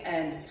going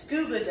and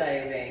scuba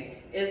diving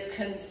is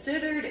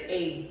considered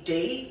a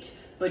date,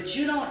 but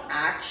you don't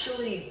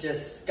actually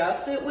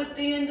discuss it with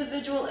the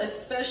individual,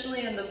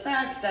 especially in the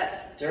fact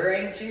that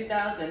during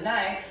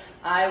 2009,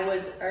 I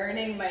was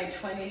earning my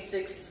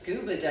 26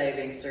 scuba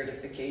diving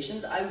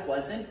certifications. I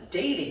wasn't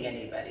dating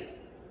anybody.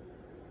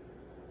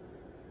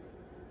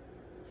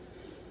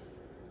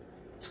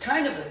 It's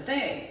kind of a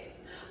thing.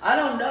 I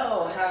don't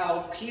know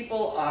how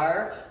people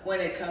are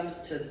when it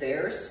comes to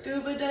their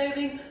scuba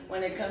diving.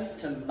 When it comes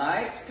to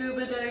my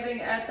scuba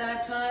diving at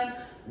that time,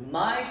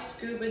 my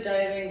scuba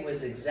diving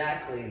was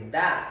exactly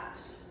that.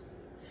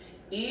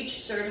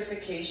 Each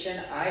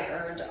certification I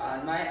earned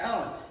on my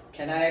own.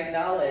 Can I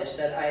acknowledge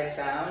that I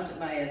found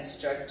my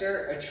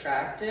instructor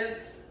attractive?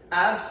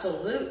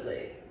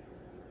 Absolutely.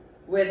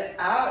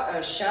 Without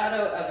a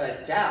shadow of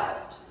a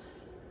doubt.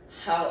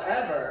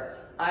 However,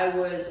 I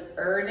was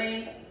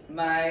earning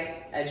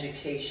my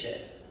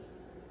education.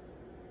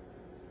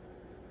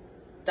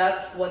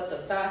 That's what the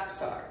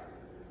facts are.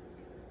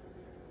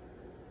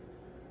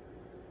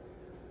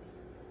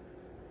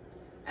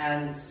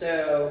 And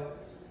so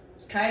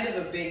it's kind of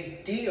a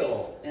big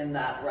deal in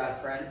that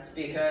reference,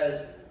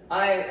 because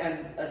I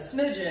am a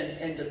smidgen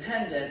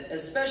independent,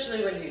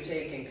 especially when you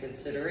take in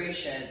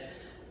consideration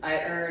I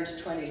earned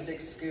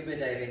 26 scuba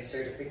diving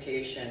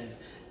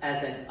certifications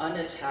as an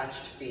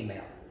unattached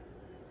female.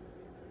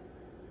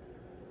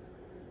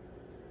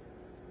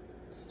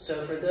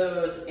 So for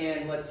those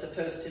in what's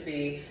supposed to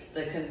be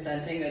the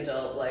consenting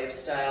adult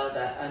lifestyle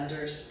that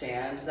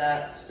understand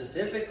that,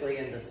 specifically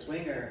in the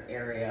swinger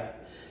area,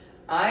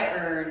 I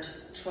earned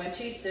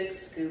 26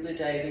 scuba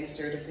diving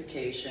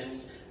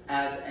certifications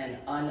as an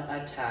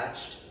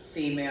unattached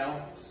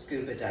female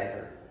scuba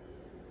diver.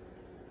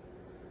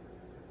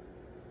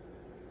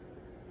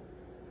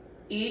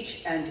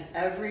 each and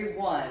every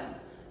one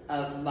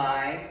of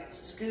my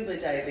scuba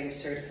diving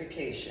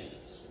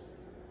certifications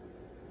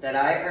that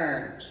I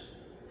earned,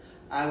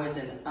 I was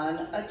an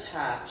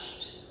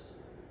unattached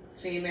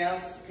female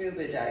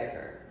scuba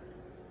diver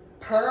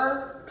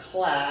per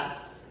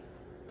class,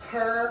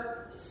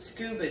 per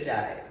scuba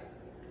dive,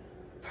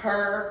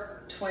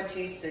 per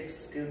 26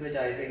 scuba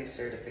diving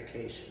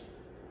certification.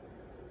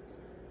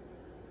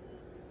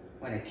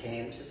 When it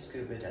came to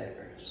scuba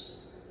divers,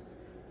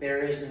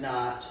 there is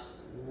not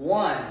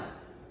one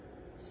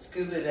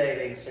scuba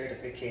diving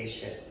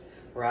certification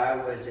where I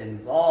was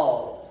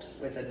involved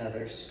with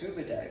another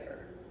scuba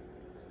diver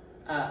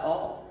at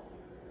all.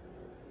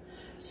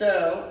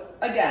 So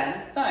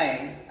again,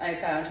 fine, I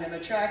found him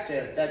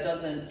attractive. That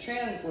doesn't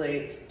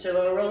translate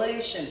to a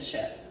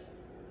relationship.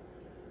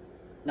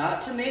 Not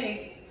to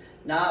me,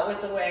 not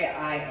with the way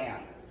I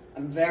am.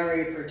 I'm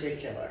very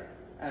particular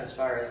as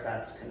far as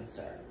that's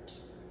concerned.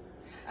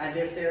 And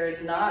if there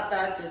is not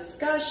that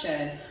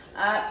discussion,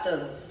 at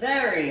the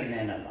very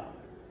minimum,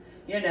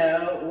 you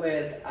know,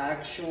 with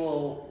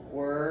actual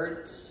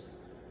words,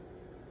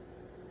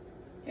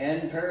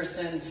 in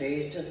person,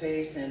 face to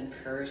face, in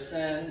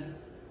person,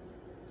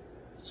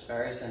 as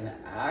far as an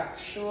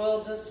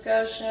actual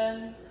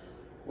discussion,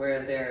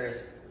 where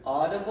there's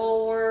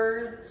audible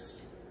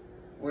words,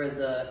 where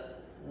the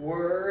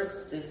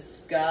words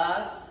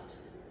discussed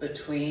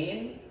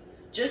between,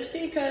 just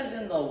because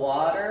in the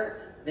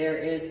water there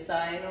is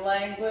sign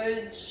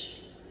language,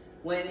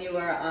 when you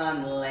are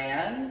on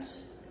land,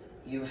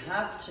 you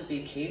have to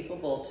be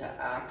capable to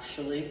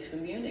actually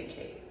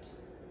communicate.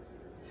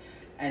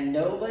 And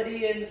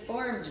nobody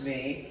informed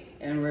me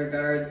in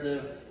regards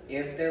of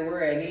if there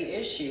were any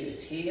issues.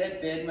 He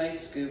had been my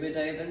scuba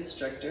dive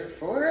instructor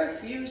for a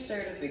few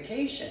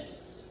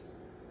certifications,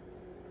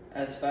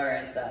 as far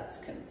as that's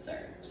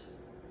concerned.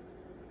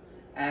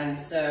 And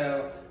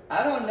so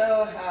I don't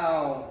know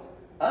how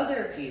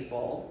other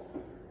people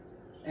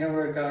in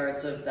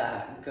regards of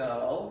that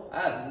go.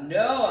 I have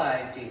no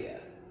idea.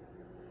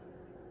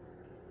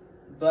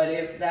 But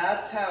if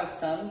that's how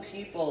some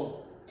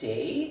people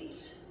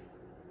date,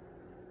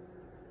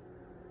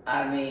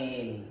 I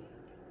mean,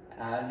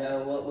 I don't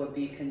know what would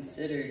be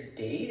considered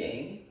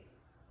dating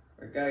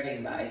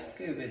regarding my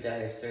scuba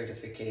dive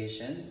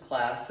certification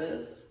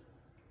classes.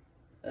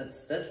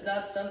 That's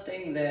not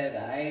something that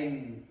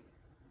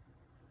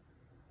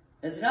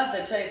it's not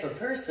the type of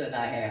person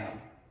I am.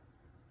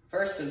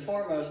 First and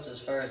foremost, as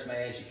far as my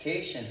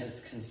education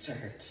is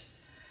concerned.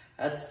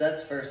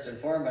 That's first and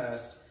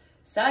foremost.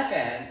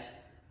 Second,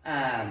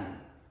 then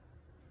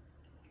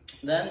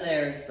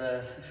there's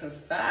the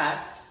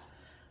facts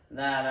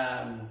that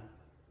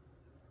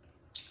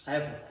I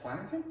have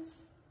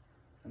requirements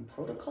and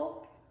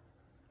protocol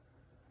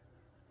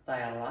by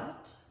a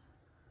lot.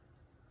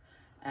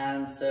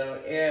 And so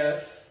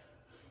if,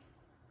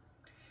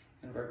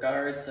 in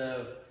regards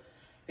of,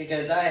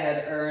 because I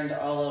had earned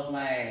all of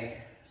my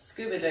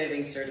scuba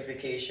diving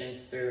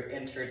certifications through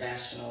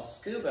International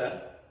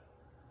Scuba,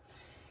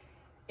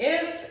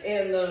 if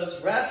in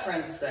those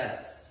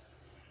references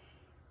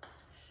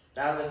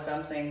that was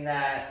something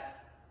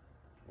that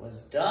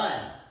was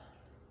done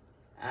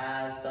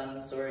as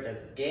some sort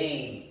of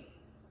game,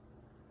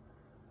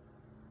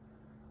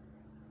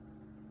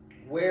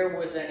 where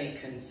was any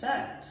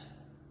consent?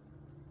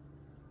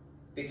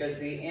 Because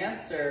the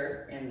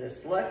answer in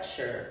this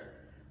lecture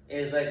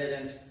is I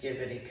didn't give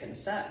any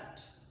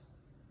consent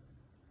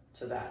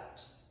to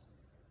that.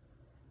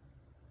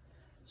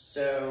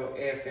 So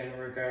if in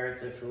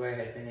regards of who I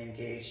had been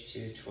engaged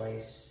to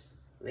twice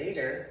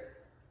later,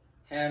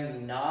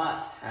 him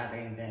not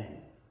having been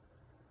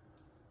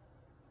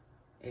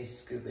a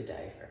scuba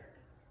diver,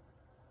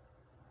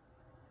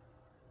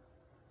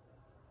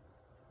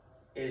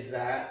 is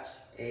that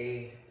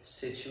a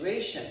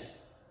situation?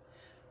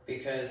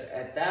 Because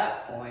at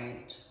that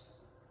point,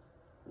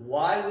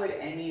 why would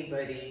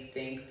anybody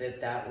think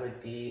that that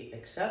would be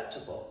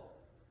acceptable?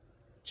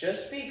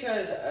 Just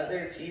because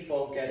other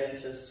people get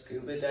into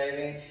scuba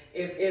diving,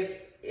 if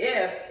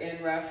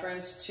in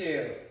reference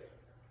to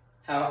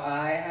how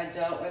I had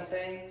dealt with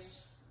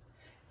things,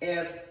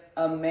 if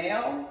a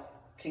male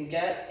can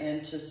get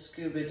into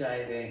scuba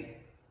diving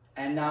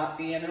and not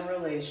be in a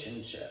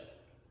relationship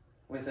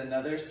with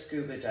another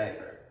scuba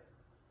diver,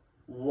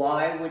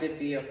 why would it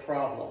be a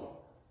problem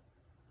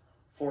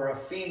for a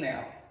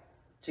female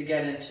to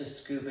get into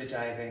scuba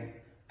diving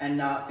and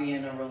not be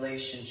in a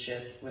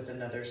relationship with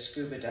another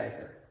scuba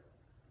diver?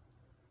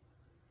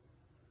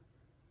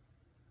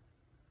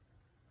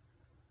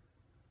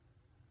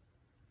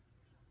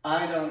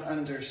 I don't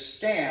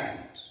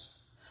understand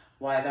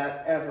why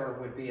that ever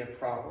would be a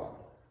problem,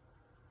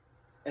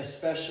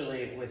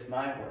 especially with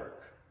my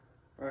work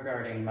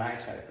regarding my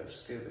type of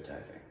scuba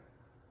diving.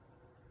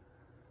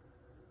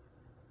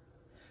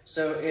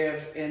 So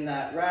if in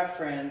that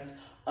reference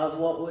of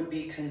what would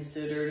be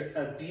considered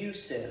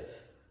abusive,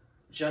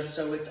 just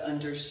so it's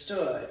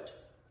understood,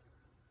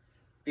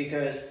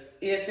 because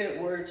if it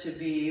were to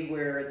be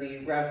where the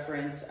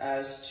reference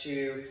as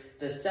to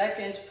the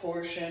second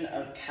portion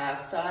of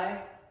cat's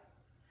eye,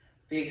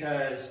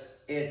 because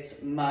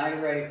it's my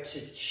right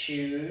to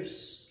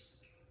choose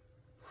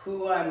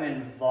who I'm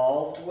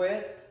involved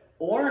with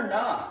or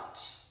not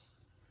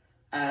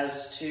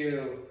as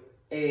to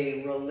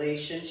a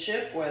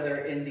relationship,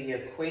 whether in the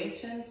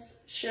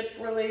acquaintanceship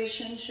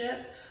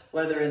relationship,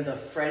 whether in the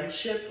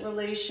friendship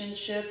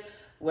relationship,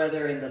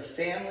 whether in the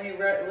family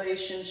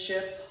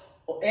relationship,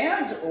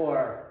 and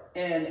or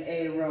in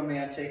a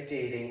romantic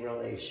dating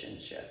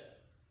relationship.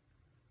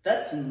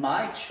 That's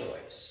my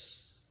choice.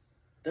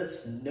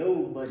 That's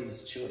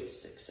nobody's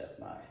choice except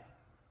mine.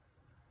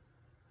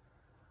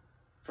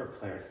 For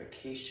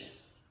clarification.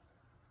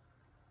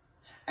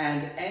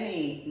 And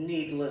any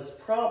needless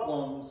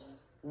problems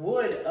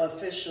would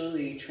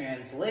officially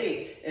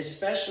translate,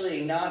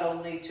 especially not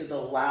only to the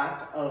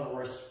lack of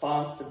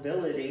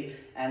responsibility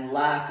and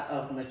lack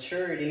of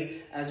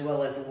maturity, as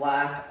well as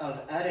lack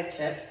of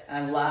etiquette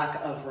and lack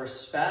of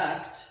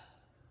respect,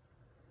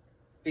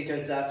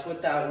 because that's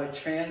what that would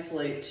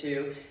translate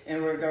to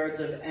in regards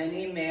of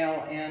any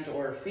male and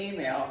or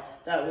female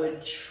that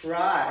would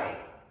try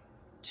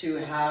to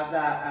have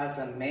that as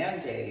a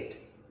mandate.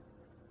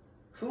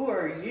 Who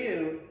are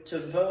you to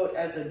vote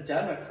as a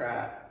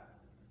Democrat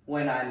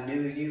when I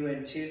knew you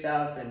in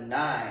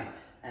 2009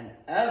 and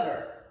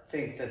ever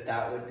think that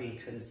that would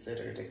be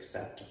considered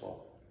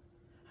acceptable?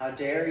 How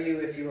dare you,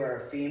 if you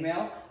are a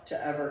female,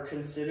 to ever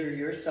consider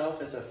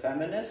yourself as a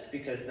feminist,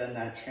 because then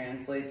that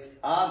translates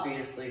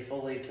obviously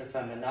fully to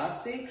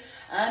feminazi,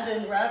 and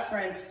in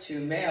reference to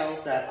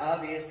males, that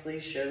obviously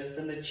shows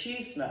the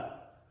machismo.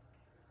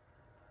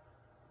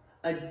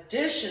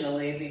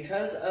 Additionally,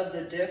 because of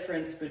the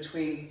difference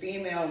between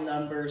female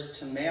numbers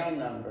to male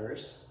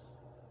numbers,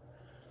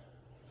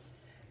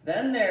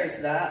 then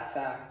there's that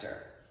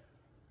factor.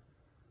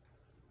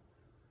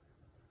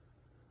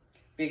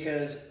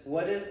 Because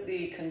what is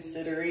the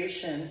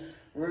consideration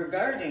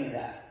regarding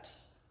that?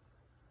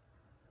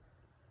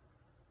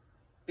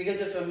 Because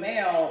if a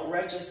male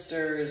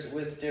registers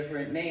with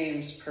different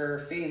names per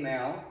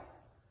female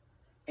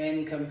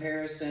in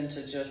comparison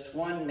to just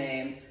one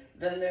name,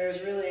 then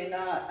there's really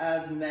not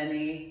as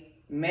many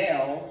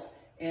males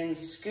in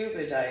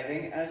scuba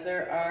diving as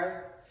there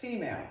are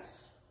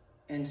females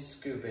in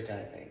scuba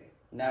diving.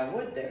 Now,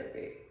 would there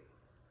be?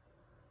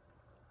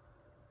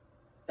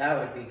 That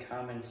would be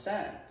common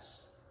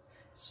sense,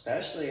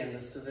 especially in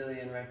the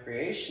civilian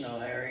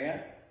recreational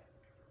area.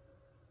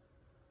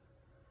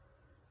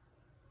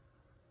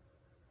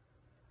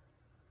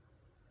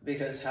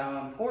 Because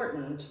how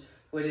important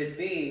would it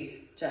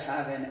be to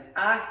have an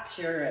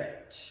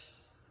accurate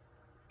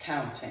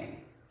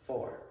counting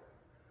for?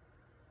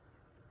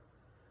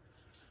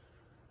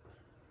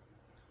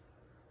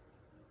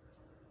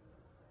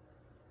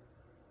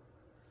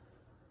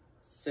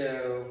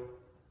 So,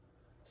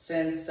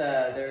 since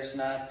there's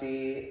not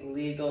the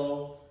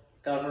legal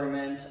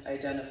government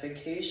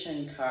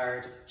identification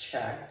card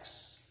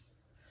checks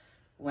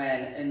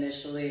when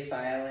initially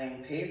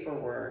filing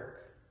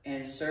paperwork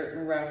in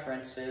certain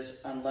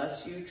references,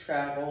 unless you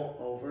travel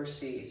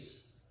overseas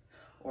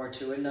or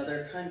to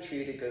another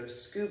country to go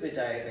scuba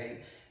diving,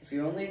 if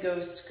you only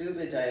go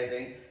scuba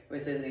diving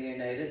within the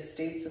United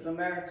States of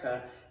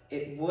America,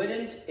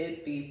 wouldn't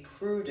it be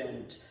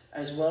prudent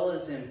as well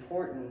as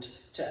important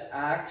to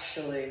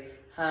actually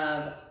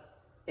have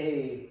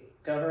a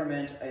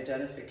government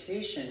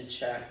identification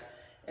check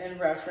in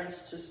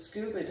reference to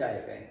scuba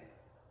diving?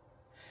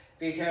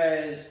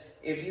 Because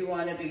if you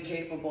want to be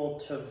capable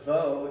to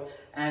vote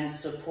and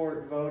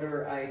support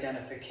voter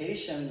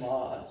identification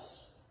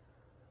laws,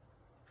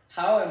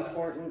 how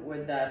important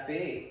would that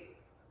be?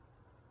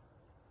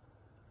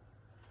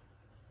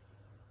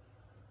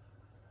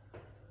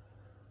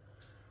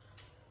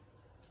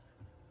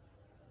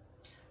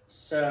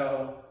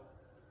 So,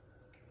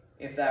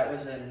 if that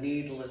was a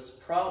needless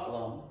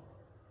problem,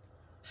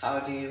 how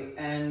do you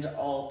end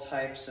all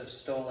types of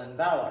stolen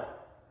valor?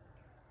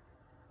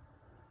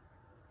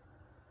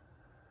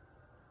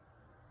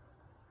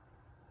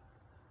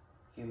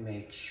 You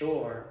make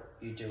sure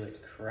you do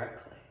it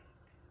correctly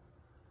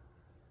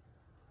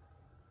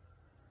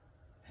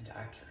and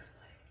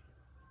accurately.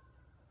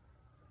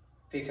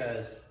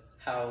 Because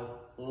how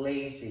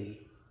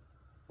lazy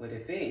would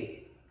it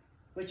be?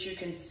 Which you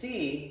can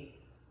see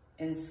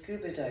in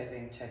scuba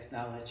diving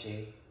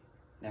technology.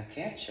 Now,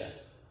 can't you?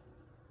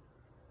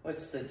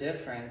 What's the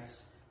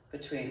difference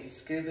between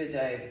scuba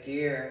dive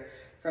gear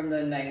from the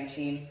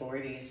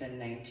 1940s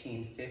and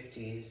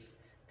 1950s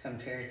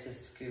compared to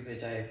scuba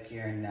dive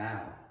gear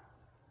now?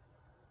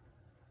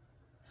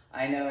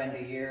 I know in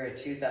the year of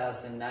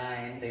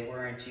 2009, they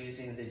weren't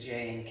using the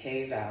J and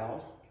K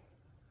valve.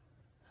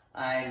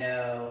 I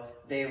know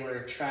they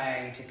were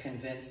trying to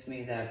convince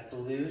me that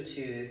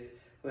Bluetooth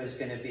was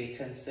going to be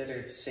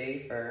considered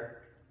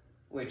safer,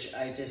 which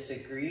I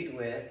disagreed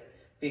with,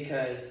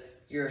 because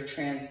you're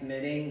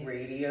transmitting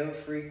radio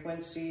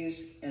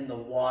frequencies in the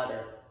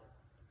water.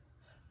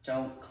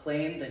 Don't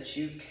claim that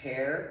you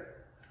care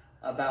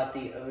about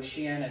the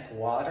oceanic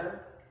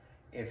water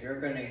if you're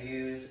going to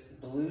use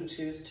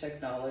Bluetooth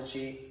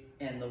technology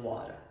in the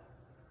water.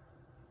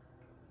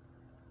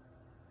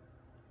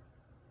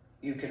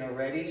 you can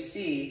already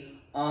see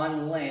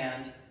on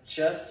land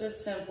just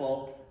as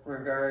simple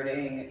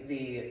regarding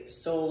the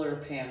solar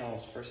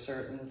panels for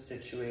certain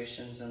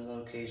situations and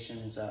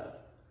locations of.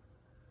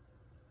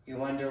 You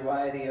wonder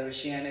why the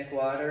oceanic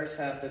waters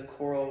have the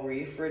coral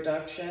reef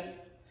reduction?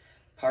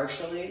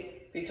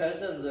 Partially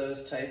because of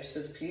those types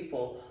of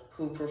people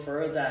who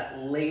prefer that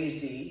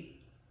lazy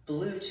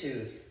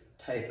Bluetooth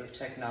type of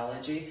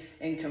technology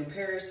in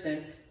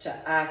comparison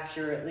to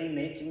accurately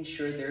making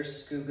sure their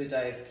scuba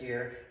dive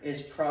gear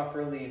is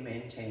properly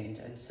maintained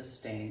and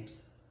sustained.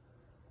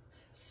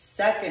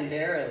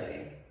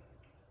 Secondarily,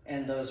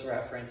 in those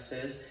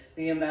references,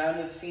 the amount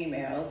of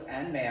females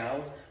and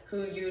males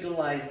who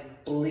utilize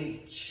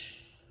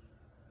bleach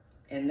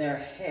in their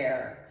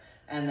hair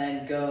and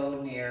then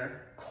go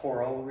near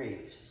coral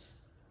reefs.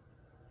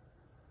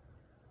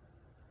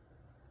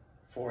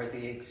 For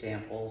the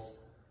examples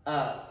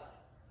of.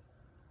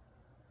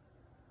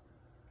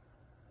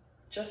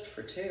 Just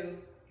for two.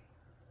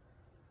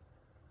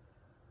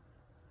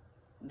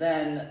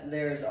 Then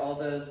there's all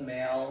those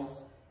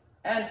males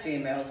and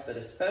females, but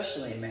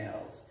especially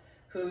males,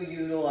 who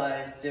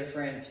utilize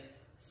different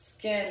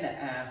skin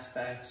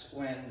aspects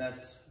when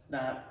that's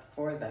not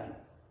for them.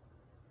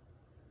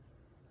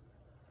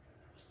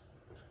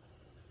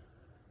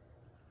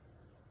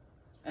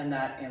 And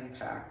that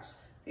impacts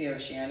the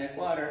oceanic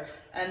water.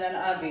 And then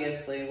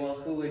obviously, well,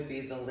 who would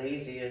be the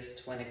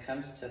laziest when it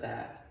comes to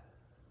that?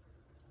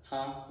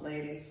 Huh,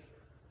 ladies?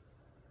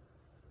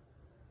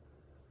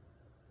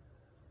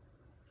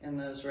 In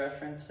those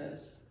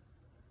references.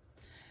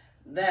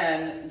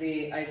 Then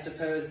I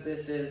suppose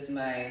this is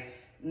my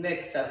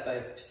mix-up,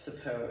 I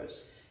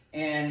suppose.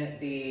 And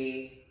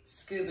the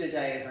scuba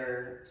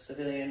diver,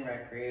 civilian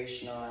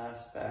recreational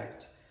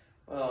aspect,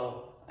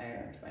 well, I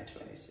earned my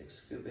 26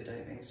 scuba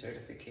diving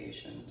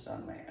certifications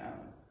on my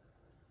own,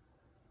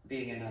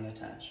 being an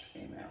unattached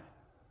female.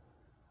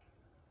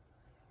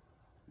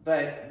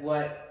 But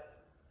what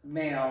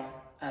male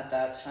at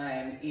that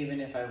time, even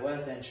if I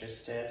was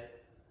interested,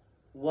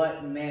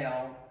 what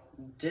male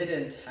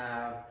didn't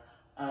have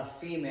a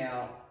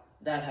female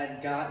that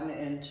had gotten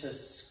into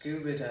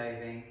scuba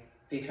diving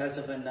because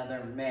of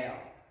another male?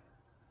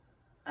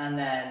 And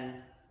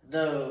then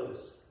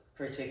those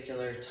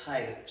particular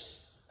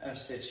types of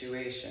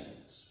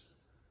situations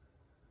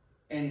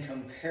in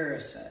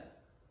comparison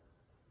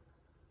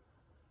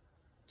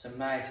to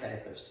my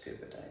type of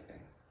scuba diving.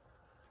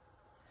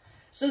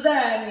 So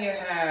then you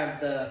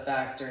have the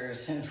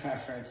factors in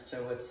reference to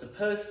what's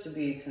supposed to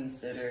be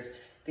considered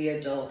the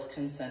adult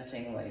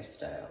consenting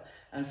lifestyle.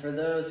 And for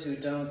those who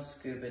don't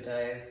scuba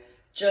dive,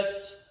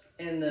 just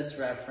in this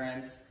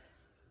reference,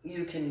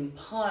 you can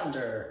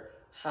ponder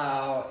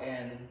how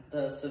in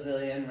the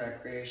civilian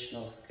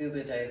recreational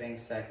scuba diving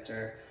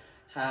sector,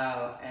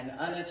 how an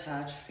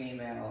unattached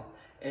female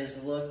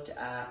is looked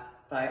at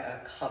by a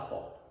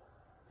couple,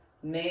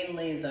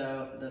 mainly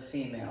though the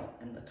female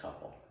in the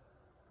couple.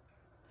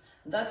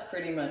 That's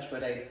pretty much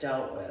what I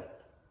dealt with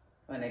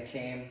when it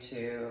came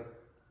to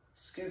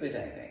scuba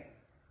diving.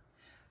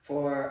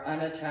 For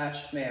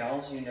unattached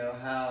males, you know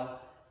how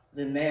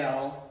the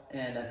male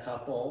in a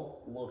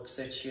couple looks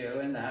at you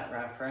in that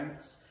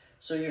reference.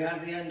 So you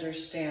have the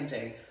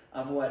understanding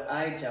of what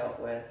I dealt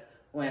with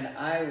when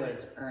I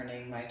was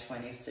earning my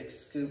 26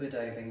 scuba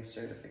diving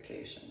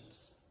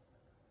certifications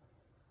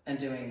and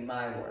doing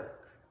my work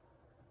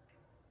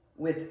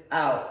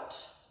without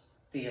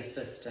the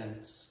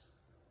assistance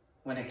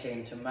when it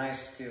came to my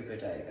scuba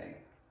diving.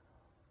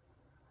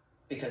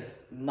 Because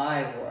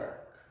my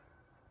work,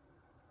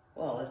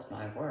 well, it's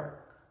my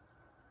work.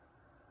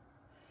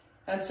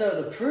 And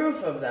so the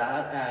proof of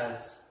that,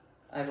 as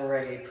I've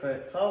already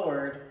put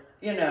forward,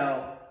 you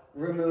know,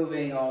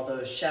 removing all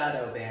those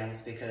shadow bans,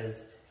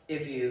 because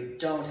if you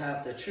don't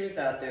have the truth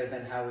out there,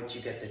 then how would you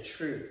get the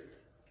truth?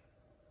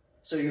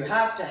 So you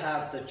have to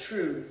have the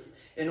truth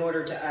in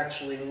order to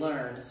actually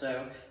learn.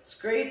 So it's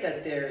great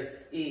that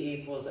there's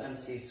E =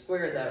 MC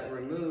squared that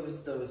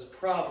removes those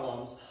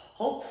problems,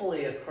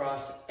 hopefully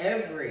across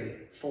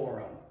every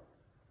forum.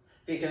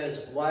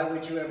 Because why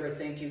would you ever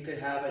think you could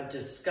have a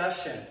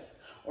discussion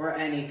or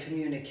any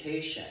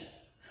communication?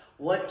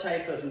 What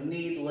type of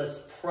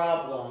needless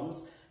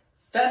problems,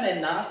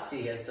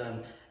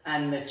 feminazism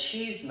and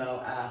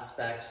machismo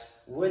aspects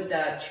would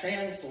that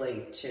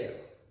translate to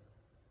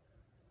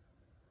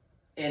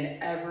in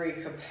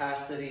every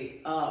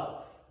capacity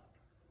of?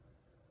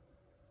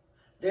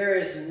 There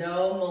is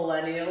no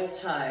millennial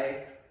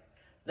type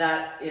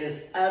that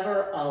is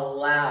ever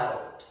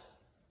allowed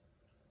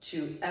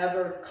to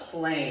ever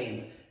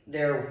claim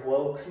their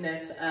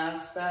wokeness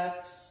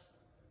aspects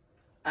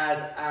as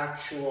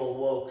actual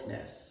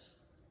wokeness,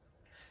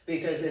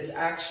 because it's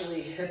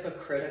actually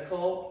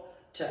hypocritical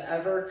to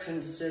ever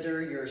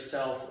consider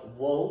yourself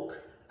woke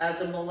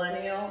as a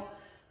millennial,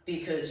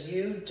 because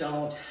you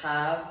don't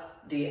have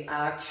the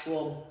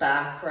actual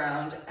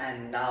background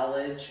and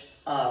knowledge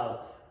of.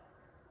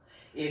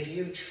 If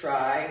you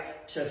try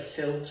to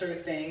filter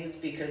things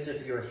because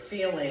of your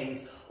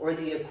feelings, or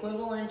the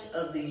equivalent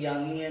of the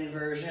Jungian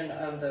version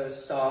of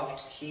those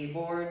soft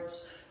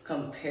keyboards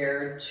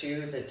compared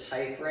to the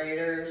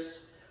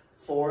typewriters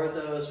for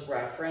those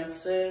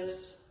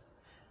references,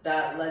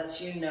 that lets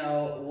you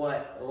know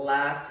what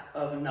lack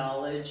of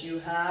knowledge you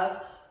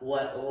have,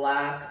 what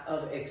lack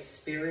of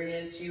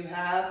experience you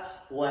have,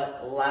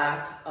 what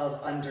lack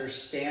of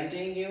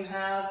understanding you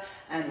have,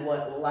 and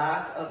what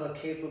lack of a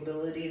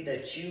capability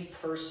that you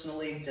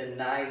personally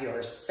deny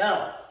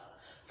yourself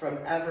from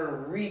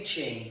ever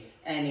reaching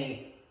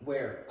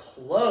anywhere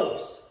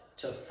close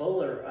to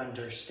fuller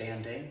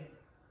understanding.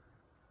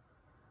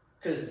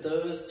 Because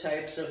those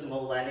types of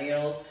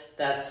millennials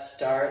that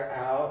start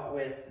out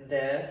with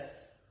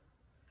this,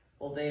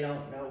 well, they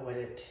don't know what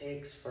it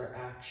takes for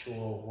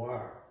actual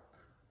work.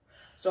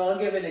 So I'll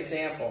give an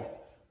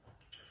example.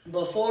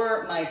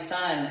 Before my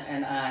son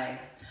and I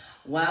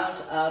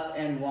wound up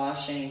in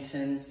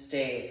Washington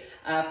State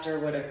after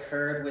what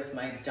occurred with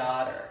my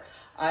daughter,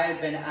 I had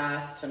been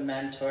asked to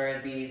mentor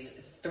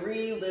these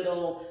 3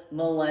 little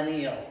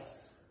millennials.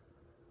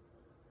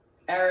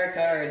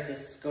 Erica, or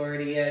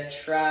Discordia,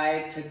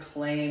 tried to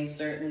claim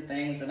certain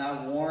things, and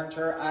I warned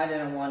her I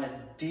didn't want to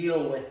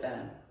deal with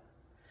them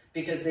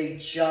because they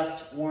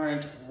just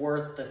weren't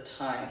worth the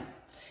time.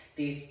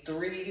 These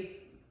 3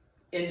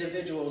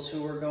 individuals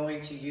who were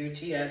going to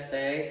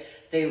UTSA,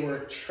 they were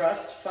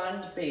trust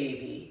fund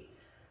baby,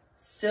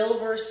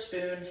 silver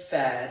spoon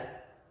fed,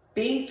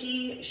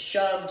 binky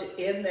shoved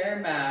in their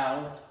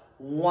mouths,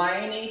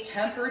 whiny,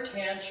 temper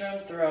tantrum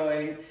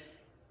throwing,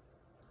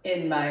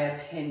 in my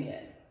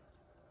opinion,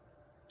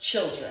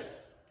 children.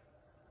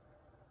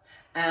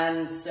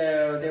 And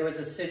so there was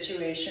a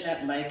situation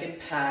at Mike and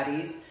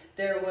Patty's.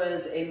 There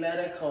was a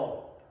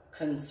medical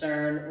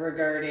concern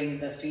regarding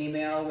the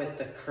female with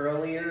the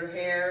curlier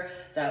hair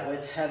that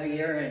was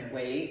heavier in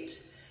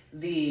weight,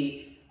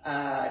 the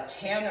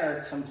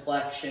tanner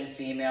complexion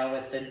female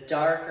with the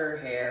darker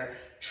hair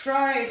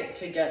tried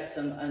to get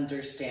some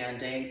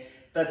understanding,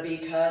 but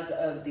because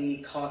of the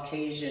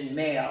Caucasian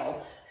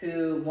male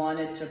who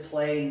wanted to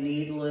play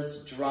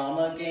needless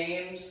drama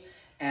games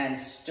and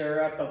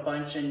stir up a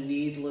bunch of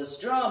needless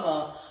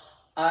drama,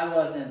 I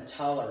wasn't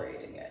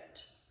tolerating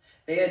it.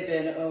 They had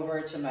been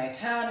over to my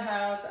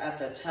townhouse at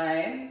the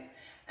time,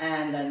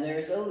 and then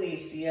there's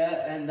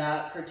Alicia and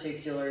that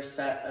particular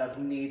set of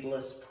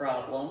needless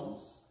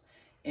problems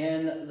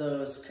in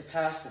those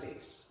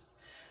capacities.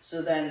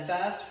 So then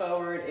fast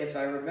forward, if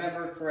I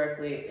remember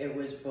correctly, it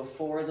was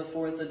before the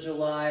 4th of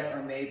July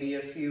or maybe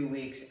a few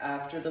weeks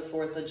after the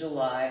 4th of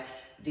July,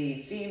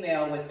 the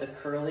female with the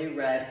curly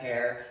red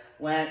hair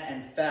went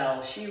and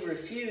fell. She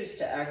refused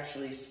to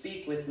actually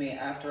speak with me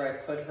after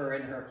I put her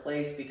in her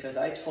place because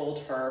I told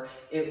her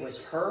it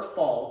was her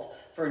fault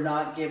for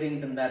not giving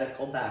the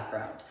medical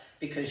background,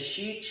 because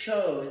she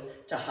chose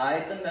to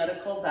hide the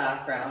medical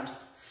background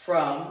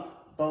from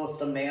both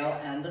the male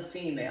and the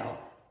female.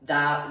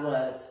 That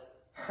was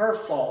her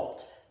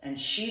fault, and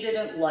she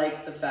didn't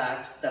like the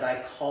fact that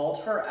I called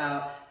her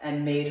out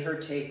and made her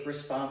take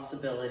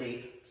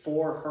responsibility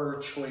for her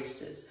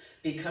choices,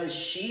 because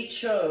she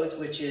chose,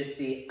 which is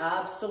the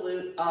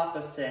absolute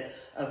opposite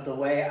of the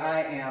way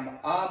I am,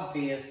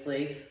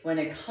 obviously, when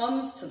it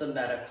comes to the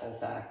medical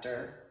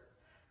factor.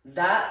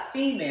 That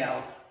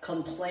female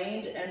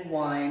complained and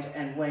whined,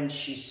 and when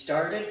she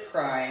started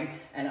crying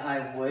and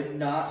I would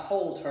not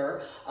hold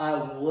her, I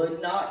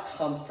would not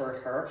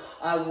comfort her,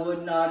 I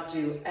would not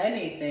do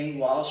anything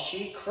while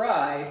she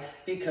cried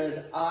because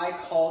I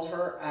called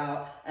her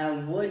out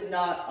and would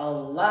not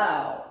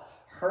allow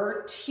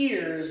her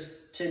tears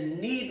to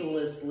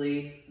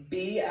needlessly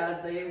be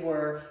as they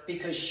were,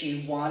 because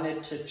she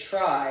wanted to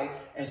try,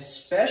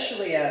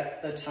 especially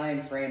at the time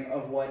frame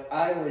of what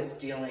I was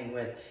dealing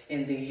with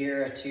in the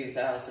year of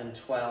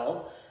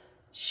 2012.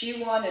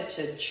 She wanted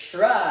to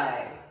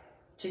try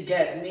to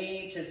get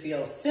me to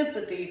feel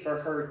sympathy for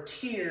her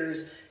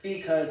tears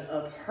because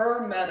of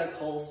her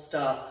medical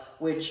stuff,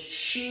 which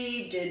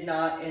she did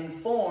not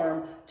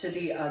inform to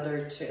the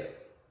other 2.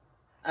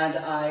 And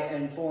I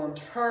informed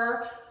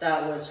her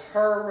that was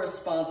her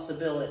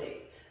responsibility.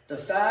 The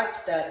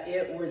fact that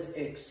it was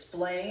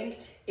explained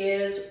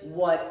is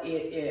what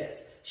it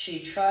is. She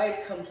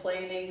tried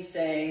complaining,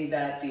 saying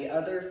that the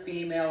other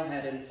female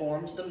had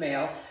informed the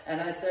male,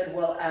 and I said,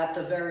 well, at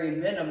the very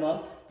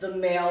minimum, the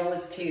male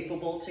was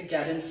capable to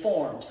get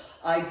informed.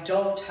 I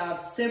don't have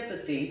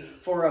sympathy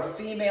for a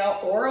female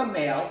or a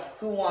male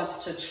who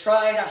wants to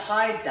try to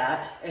hide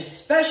that,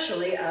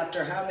 especially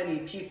after how many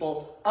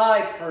people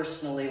I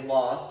personally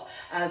lost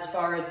as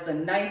far as the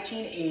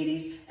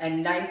 1980s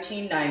and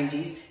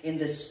 1990s in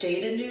the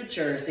state of New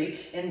Jersey,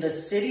 in the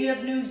city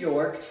of New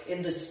York,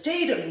 in the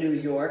state of New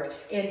York,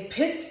 in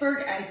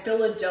Pittsburgh and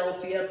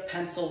Philadelphia,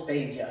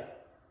 Pennsylvania.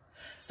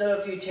 So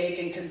if you take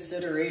in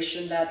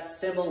consideration that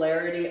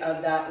similarity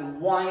of that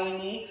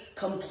whiny,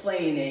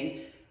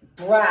 complaining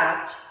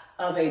brat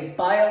of a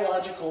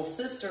biological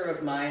sister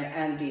of mine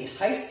and the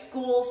high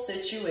school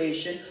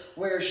situation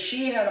where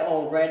she had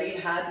already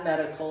had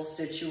medical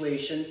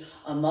situations,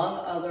 among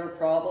other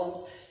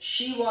problems.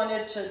 She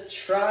wanted to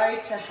try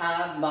to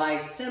have my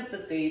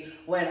sympathy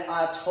when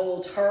I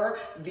told her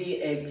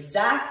the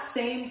exact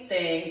same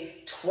thing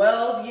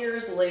 12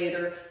 years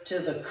later to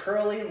the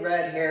curly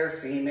red hair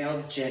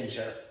female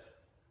Ginger.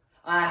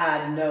 I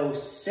had no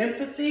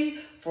sympathy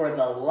for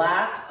the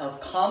lack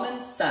of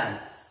common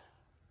sense.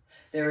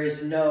 There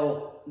is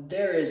no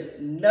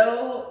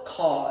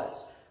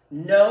cause,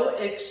 no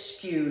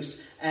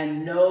excuse,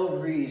 and no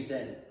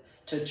reason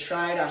to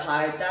try to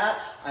hide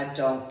that. I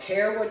don't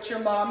care what your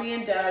mommy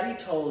and daddy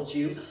told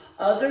you.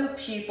 Other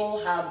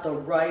people have the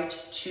right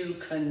to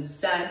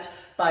consent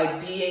by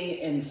being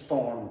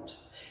informed.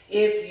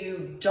 If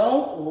you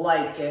don't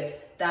like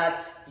it,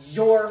 that's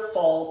your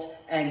fault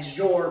and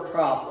your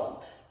problem.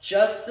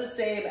 Just the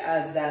same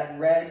as that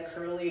red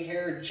curly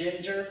haired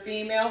ginger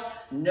female,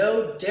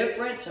 no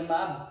different to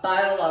my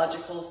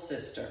biological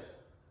sister.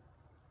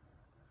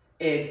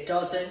 It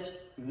doesn't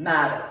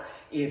matter.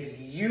 If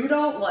you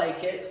don't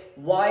like it,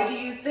 why do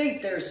you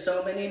think there's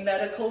so many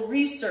medical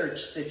research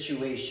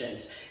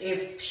situations?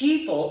 If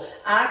people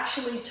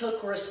actually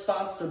took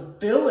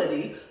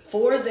responsibility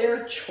for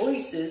their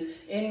choices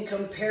in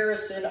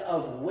comparison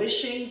of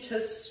wishing to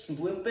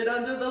sweep it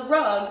under the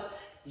rug,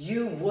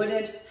 you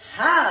wouldn't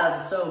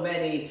have so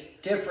many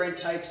different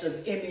types of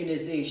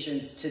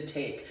immunizations to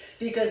take.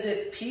 Because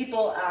if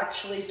people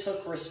actually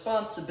took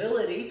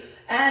responsibility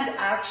and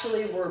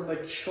actually were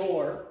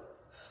mature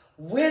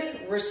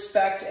with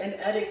respect and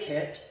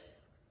etiquette,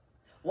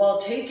 while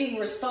taking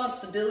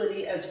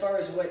responsibility as far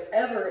as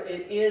whatever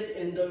it is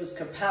in those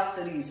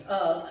capacities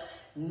of,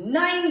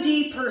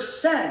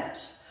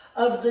 90%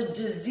 of the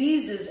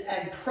diseases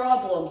and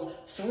problems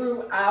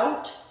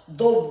throughout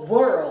the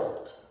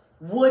world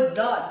would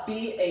not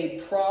be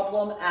a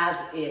problem as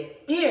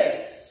it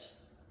is.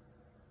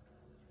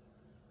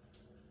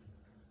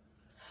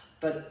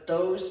 But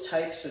those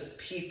types of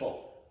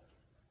people,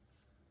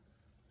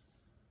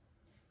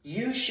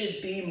 you should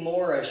be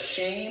more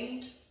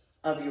ashamed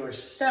of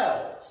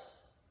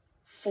yourselves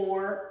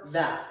for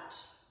that.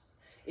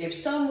 If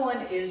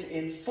someone is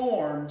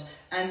informed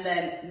and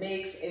then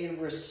makes a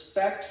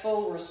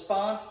respectful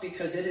response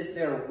because it is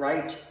their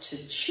right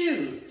to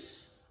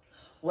choose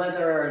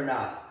whether or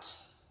not.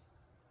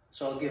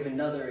 So I'll give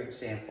another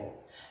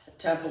example. A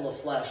Temple of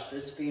Flesh,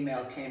 this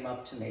female came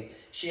up to me.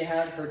 She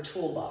had her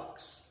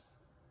toolbox.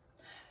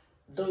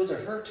 Those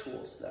are her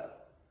tools though.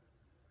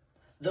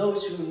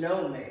 Those who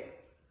know me,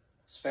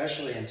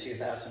 especially in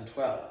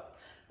 2012,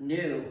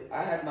 knew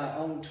I had my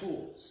own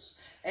tools.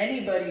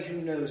 Anybody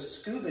who knows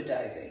scuba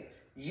diving,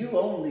 you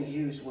only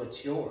use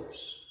what's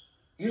yours.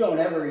 You don't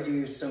ever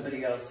use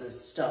somebody else's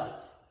stuff.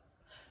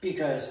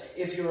 Because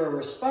if you're a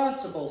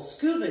responsible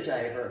scuba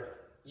diver,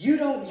 you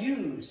don't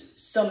use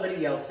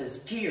somebody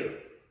else's gear.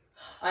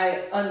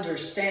 I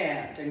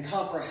understand and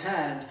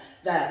comprehend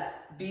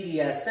that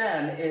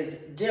BDSM is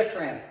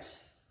different.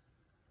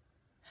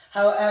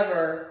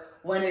 However,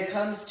 when it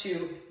comes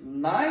to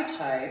my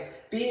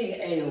type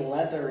being a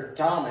leather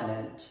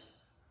dominant,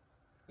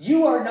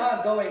 you are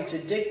not going to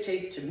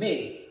dictate to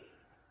me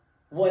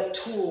what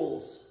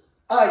tools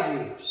I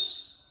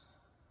use.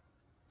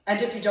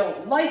 And if you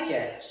don't like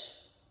it,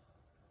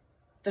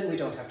 then we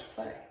don't have to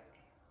play.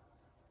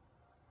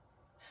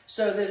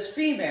 So this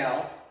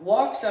female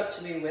walks up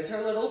to me with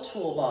her little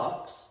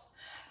toolbox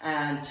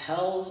and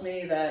tells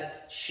me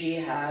that she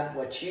had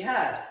what she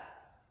had.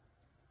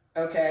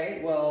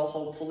 Okay, well,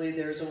 hopefully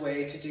there's a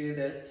way to do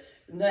this.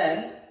 And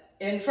then,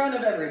 in front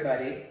of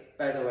everybody,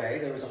 by the way,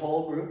 there was a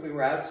whole group, we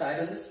were outside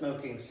in the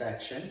smoking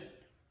section,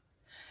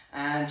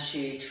 and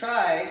she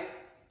tried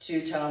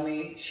to tell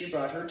me she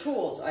brought her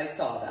tools. I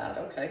saw that,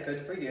 okay,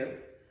 good for you.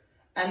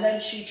 And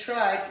then she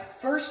tried,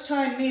 first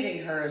time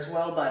meeting her as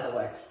well, by the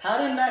way,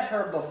 hadn't met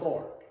her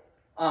before.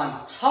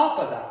 On top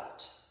of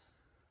that,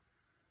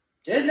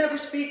 did never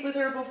speak with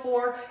her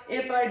before.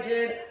 If I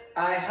did,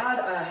 I had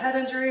a head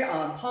injury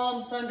on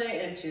Palm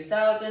Sunday in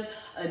 2000.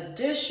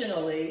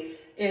 Additionally,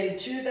 in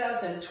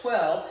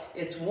 2012,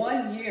 it's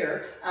 1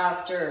 year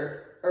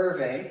after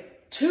Irving,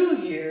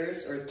 2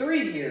 years or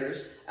 3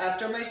 years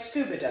after my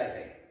scuba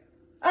diving.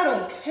 I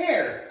don't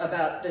care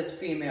about this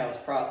female's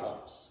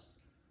problems,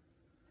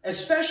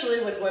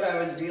 especially with what I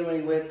was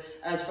dealing with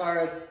as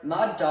far as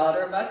my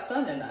daughter, my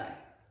son, and I.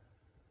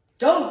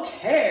 Don't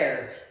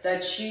care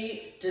that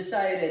she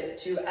decided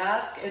to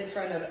ask in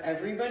front of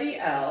everybody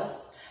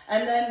else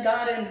and then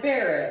got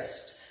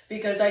embarrassed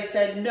because I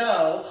said,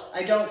 no,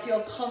 I don't feel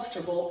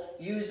comfortable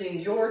using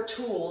your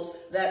tools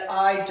that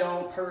I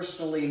don't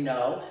personally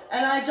know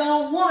and I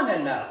don't want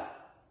to know.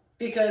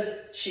 Because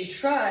she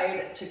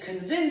tried to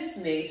convince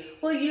me,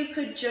 well, you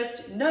could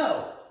just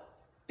know.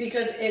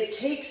 Because it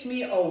takes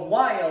me a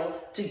while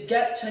to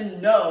get to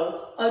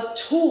know a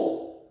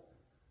tool.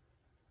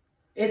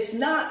 It's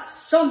not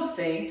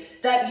something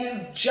that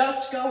you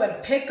just go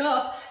and pick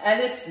up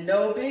and it's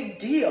no big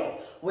deal.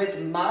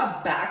 With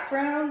my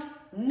background,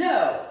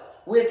 no.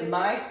 with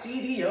my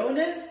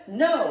CDO-ness?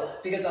 No,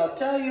 because I'll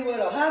tell you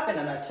what'll happen,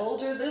 and I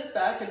told her this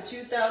back in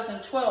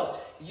 2012.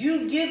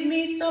 You give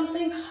me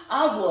something,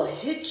 I will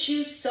hit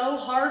you so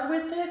hard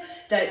with it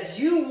that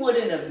you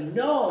wouldn't have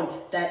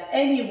known that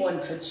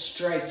anyone could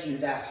strike you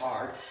that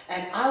hard.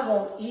 And I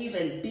won't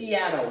even be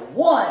at a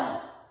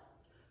 1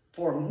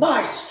 for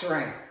my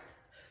strength.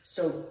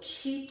 So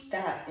keep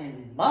that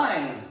in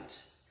mind.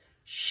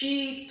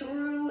 She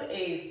threw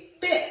a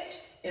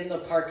fit in the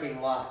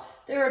parking lot.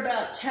 There were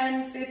about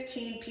 10,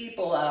 15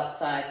 people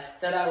outside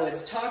that I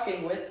was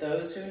talking with,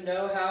 those who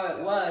know how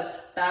it was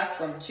back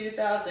from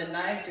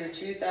 2009 through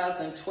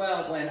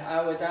 2012 when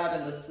I was out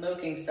in the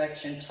smoking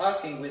section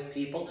talking with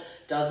people.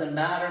 Doesn't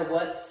matter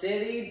what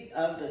city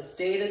of the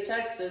state of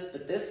Texas,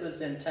 but this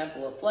was in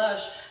Temple of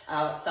Flesh,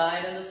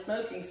 outside in the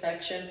smoking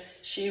section.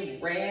 She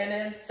ran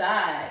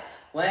inside,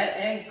 went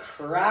and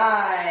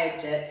cried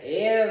to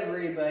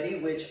everybody,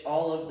 which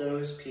all of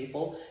those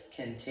people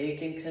can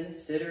take in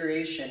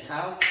consideration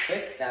how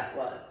quick that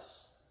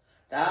was.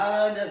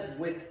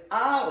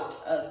 Without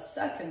a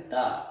second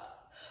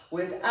thought,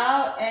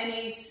 without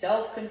any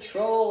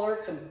self-control or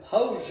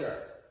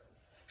composure.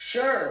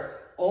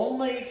 Sure,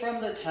 only from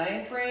the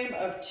time frame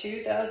of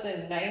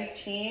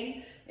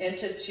 2019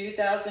 into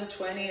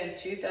 2020 and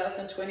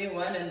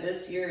 2021 and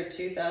this year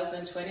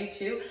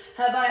 2022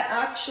 have I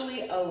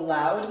actually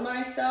allowed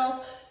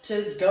myself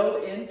to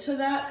go into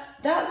that.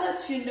 That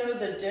lets you know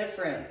the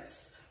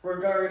difference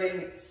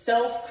regarding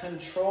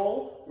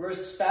self-control,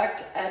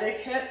 respect,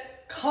 etiquette,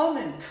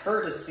 common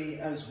courtesy,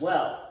 as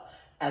well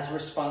as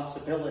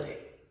responsibility.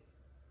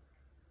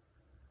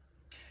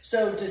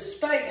 So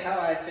despite how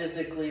I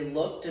physically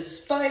looked,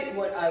 despite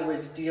what I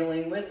was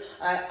dealing with,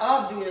 I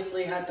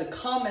obviously had the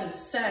common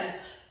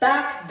sense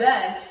back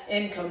then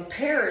in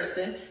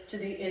comparison to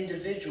the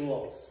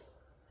individuals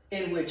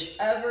in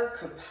whichever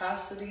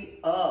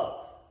capacity of,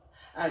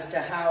 as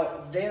to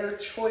how their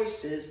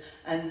choices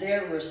and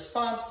their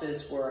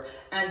responses were.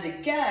 And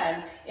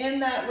again,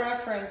 in that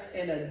reference,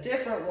 in a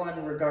different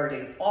one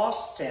regarding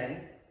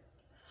Austin,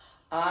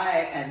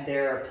 and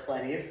there are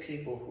plenty of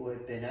people who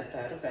had been at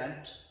that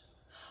event,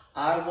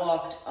 I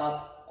walked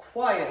up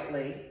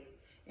quietly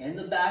in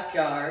the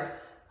backyard,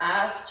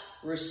 asked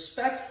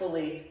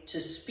respectfully to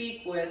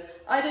speak with.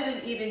 I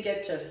didn't even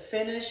get to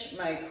finish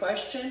my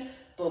question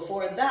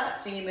before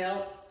that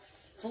female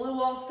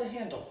flew off the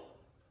handle.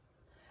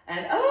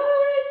 And,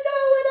 oh, it's so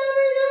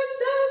whatever, you're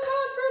so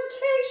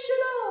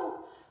confrontational.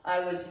 I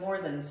was more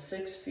than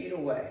 6 feet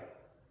away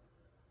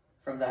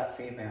from that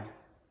female.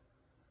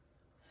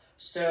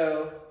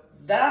 So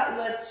that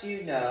lets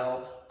you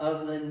know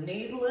of the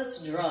needless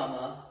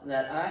drama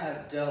that I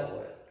have dealt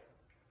with.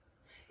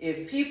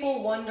 If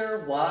people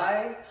wonder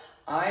why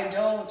I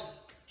don't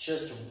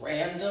just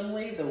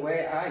randomly the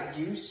way I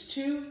used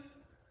to,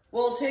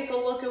 well, take a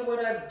look at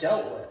what I've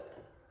dealt with.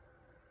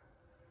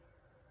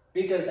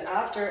 Because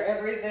after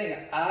everything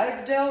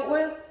I've dealt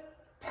with,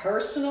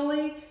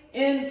 personally,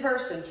 in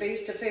person,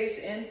 face-to-face,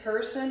 in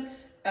person,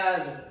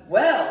 as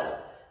well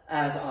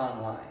as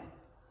online,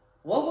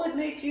 what would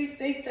make you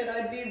think that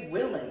I'd be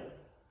willing?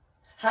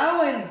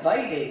 How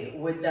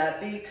inviting would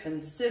that be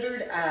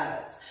considered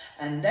as?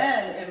 And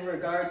then, in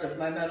regards of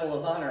my Medal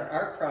of Honor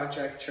art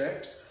project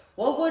trips,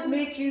 what would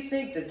make you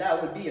think that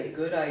that would be a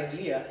good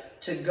idea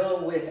to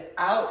go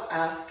without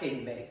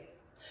asking me?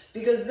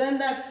 Because then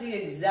that's the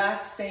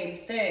exact same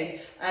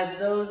thing as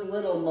those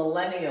little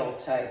millennial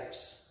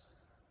types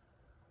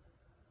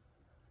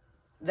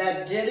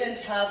that didn't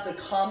have the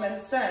common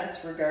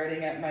sense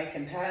regarding at Mike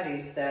and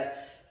Patty's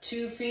that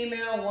 2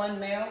 female, 1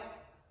 male.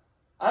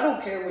 I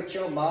don't care what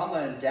your mama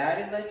and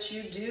daddy let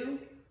you do.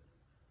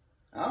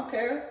 I don't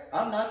care.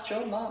 I'm not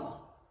your mama.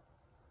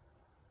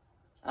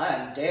 I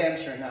am damn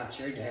sure not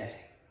your daddy.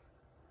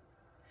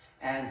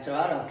 And so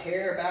I don't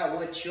care about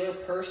what your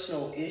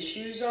personal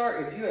issues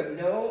are. If you have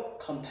no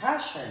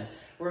compassion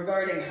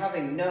regarding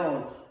having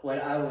known what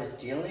I was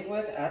dealing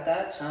with at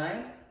that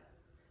time,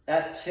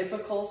 that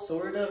typical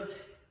sort of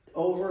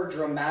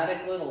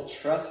over-dramatic little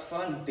trust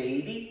fund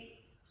baby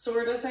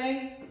sort of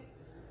thing,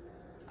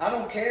 I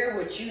don't care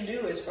what you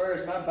do as far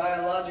as my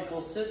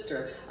biological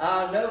sister.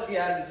 I don't know if you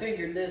haven't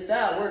figured this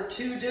out. We're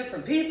 2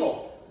 different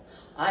people.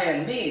 I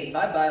am me.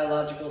 My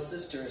biological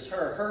sister is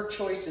her. Her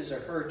choices are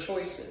her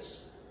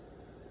choices.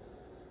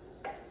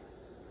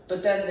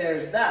 But then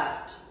there's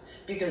that,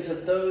 because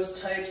of those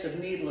types of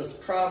needless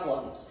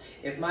problems.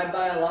 If my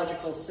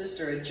biological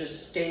sister had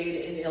just stayed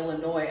in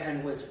Illinois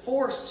and was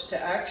forced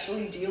to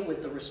actually deal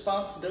with the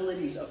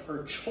responsibilities of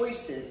her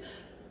choices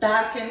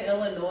back in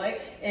Illinois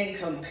in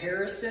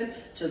comparison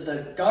to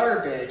the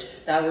garbage,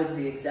 that was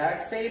the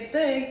exact same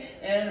thing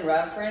in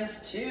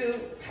reference to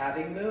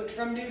having moved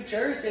from New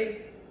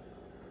Jersey.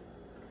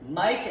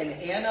 Mike and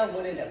Anna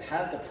wouldn't have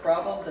had the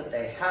problems that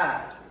they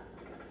had.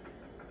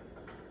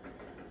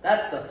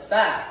 That's the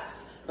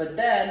facts. But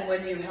then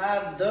when you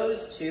have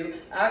those 2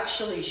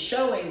 actually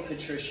showing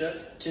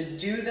Patricia to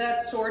do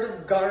that sort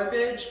of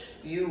garbage,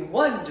 you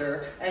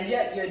wonder, and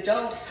yet you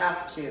don't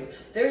have to.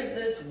 There's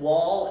this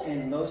wall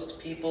in most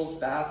people's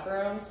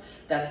bathrooms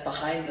that's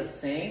behind the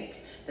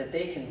sink, that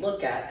they can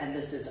look at, and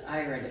this is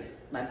irony.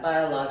 My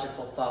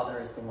biological father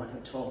is the one who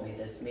told me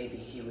this. Maybe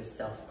he was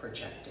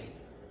self-projecting.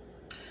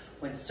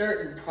 When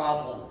certain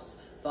problems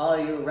follow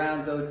you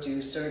around, go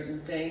do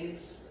certain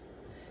things,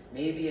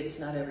 maybe it's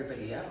not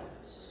everybody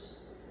else.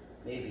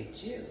 Maybe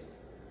it's you.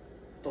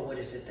 But what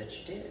is it that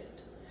you did?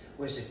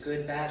 Was it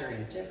good, bad, or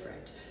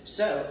indifferent?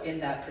 So in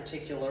that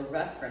particular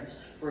reference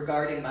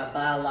regarding my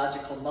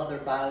biological mother,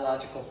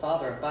 biological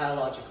father, and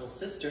biological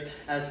sister,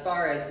 as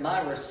far as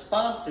my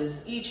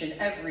responses each and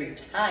every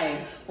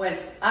time when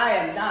I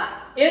am not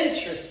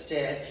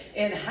interested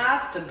in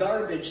half the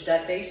garbage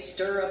that they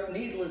stir up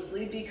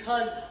needlessly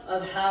because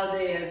of how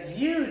they have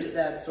viewed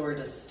that sort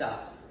of stuff.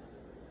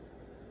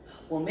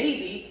 Well,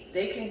 maybe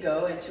they can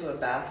go into a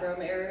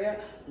bathroom area,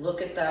 look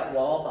at that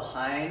wall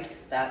behind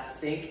that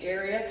sink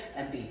area,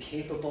 and be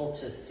capable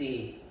to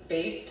see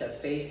face to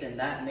face in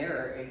that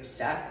mirror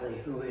exactly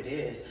who it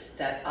is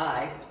that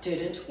I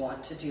didn't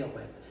want to deal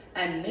with.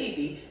 And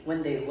maybe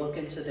when they look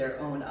into their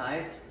own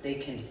eyes, they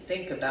can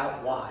think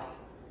about why.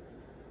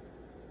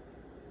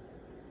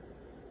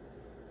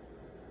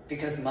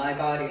 Because my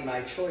body,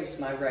 my choice,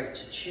 my right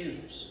to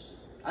choose.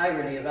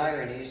 Irony of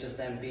ironies of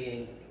them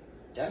being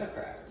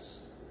Democrats.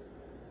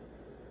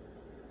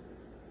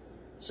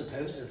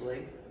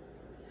 Supposedly.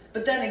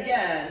 But then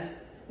again,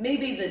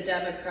 maybe the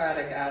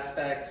Democratic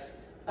aspects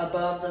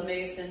above the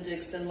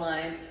Mason-Dixon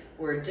line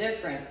were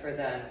different for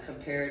them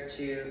compared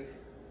to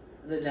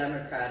the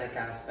Democratic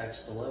aspects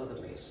below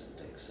the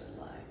Mason-Dixon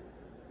line.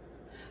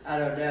 I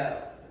don't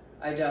know.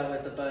 I dealt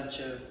with a bunch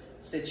of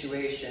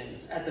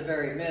situations, at the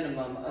very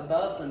minimum,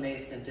 above the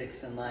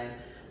Mason-Dixon line.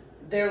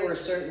 There were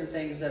certain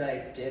things that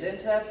I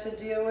didn't have to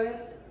deal with,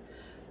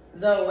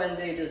 though when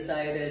they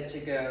decided to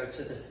go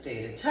to the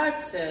state of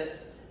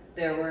Texas,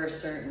 there were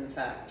certain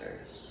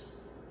factors.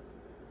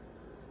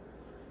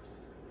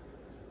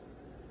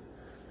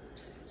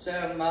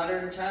 So,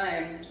 modern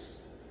times.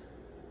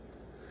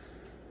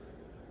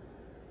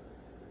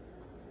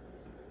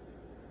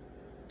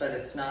 But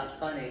it's not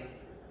funny.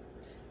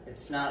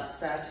 It's not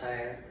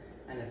satire,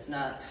 and it's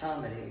not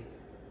comedy,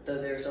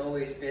 though there's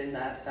always been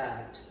that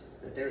fact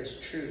that there is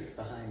truth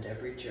behind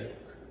every joke.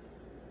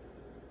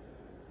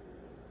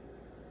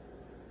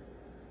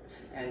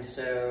 And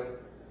so,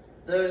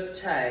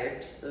 those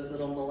types, those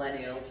little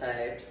millennial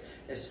types,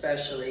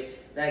 especially,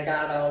 that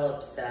got all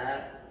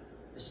upset,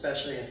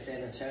 especially in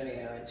San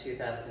Antonio in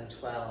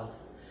 2012.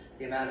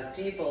 The amount of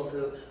people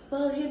who,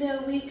 well, you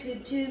know, we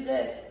could do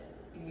this.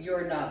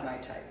 You're not my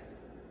type.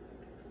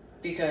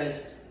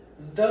 Because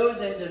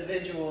those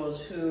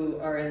individuals who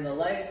are in the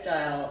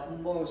lifestyle,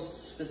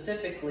 most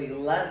specifically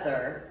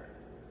leather,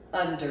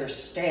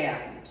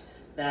 understand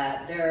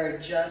that there are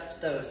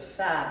just those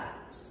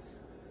facts.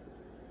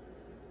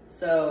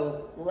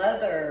 So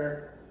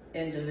leather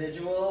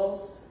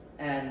individuals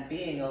and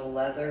being a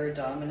leather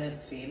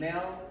dominant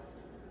female,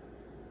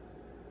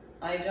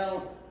 I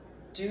don't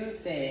do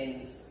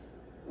things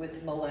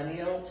with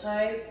millennial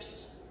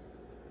types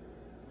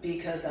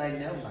because I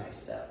know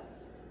myself.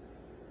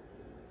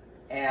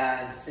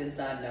 And since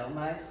I know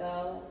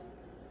myself,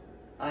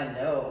 I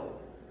know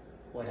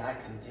what I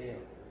can do.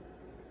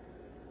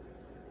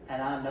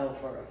 And I know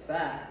for a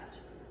fact,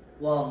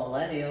 while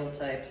millennial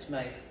types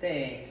might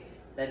think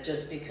that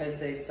just because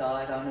they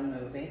saw it on a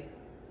movie,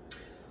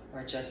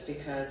 or just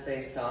because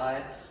they saw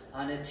it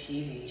on a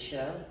TV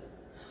show,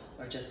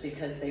 or just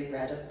because they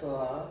read a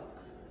book,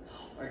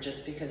 or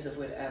just because of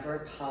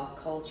whatever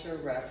pop culture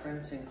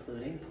reference,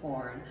 including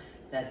porn,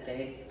 that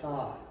they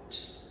thought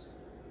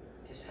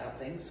is how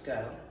things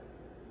go.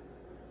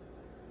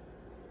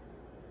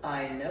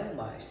 I know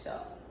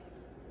myself.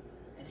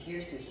 And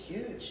here's a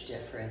huge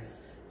difference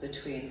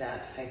between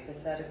that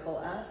hypothetical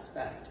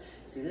aspect.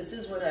 See, this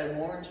is what I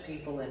warned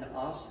people in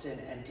Austin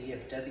and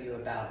DFW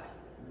about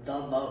the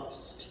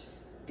most.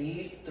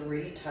 These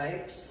three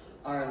types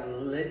are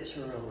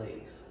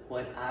literally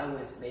what I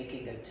was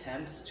making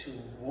attempts to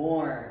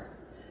warn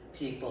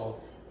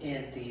people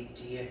in the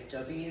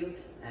DFW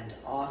and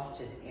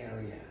Austin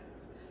area.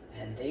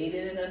 And they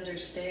didn't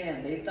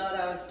understand. They thought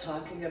I was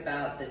talking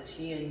about the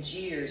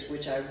TNGers,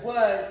 which I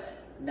was,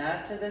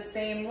 not to the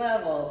same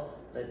level,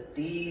 but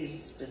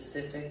these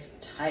specific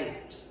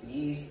types,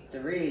 these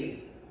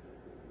three.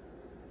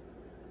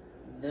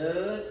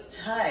 Those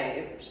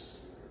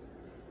types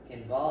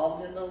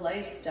involved in the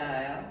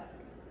lifestyle.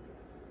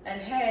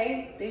 And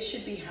hey, they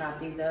should be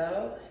happy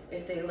though,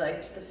 if they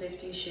liked the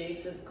 50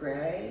 Shades of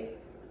Grey.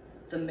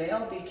 The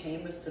male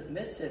became a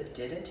submissive,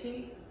 didn't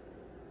he?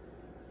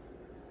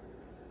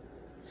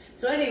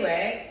 So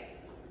anyway,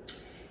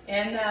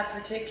 in that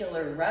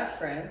particular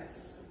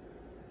reference,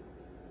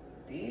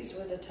 these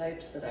were the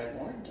types that I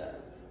warned of.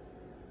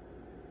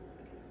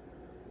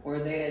 Where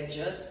they had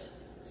just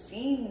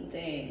seen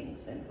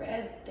things and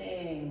read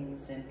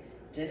things and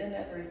didn't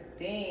ever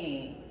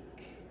think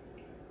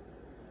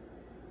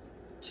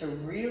to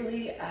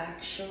really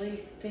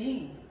actually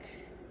think.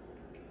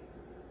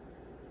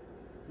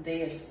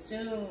 They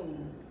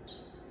assumed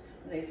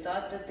They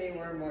thought that they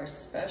were more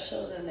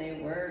special than they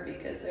were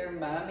because their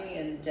mommy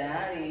and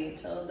daddy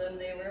told them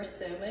they were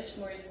so much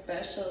more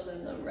special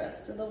than the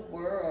rest of the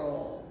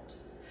world.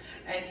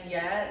 And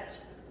yet,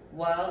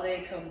 while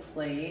they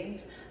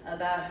complained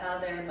about how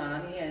their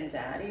mommy and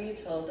daddy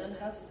told them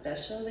how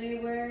special they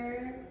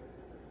were,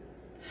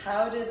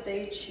 how did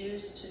they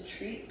choose to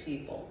treat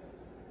people?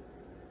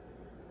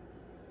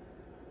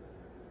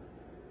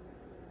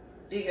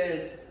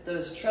 Because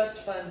those trust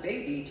fund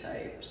baby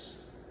types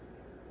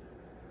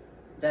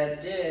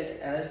that did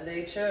as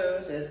they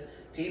chose, as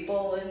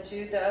people in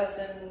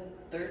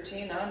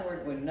 2013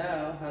 onward would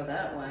know how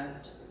that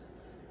went,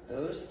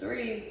 those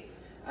three,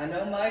 I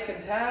know Mike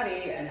and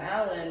Patty and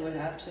Alan would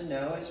have to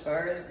know as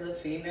far as the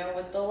female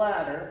with the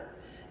ladder,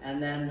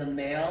 and then the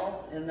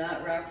male in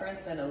that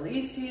reference, and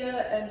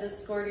Alicia and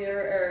Discordia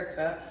or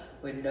Erica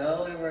would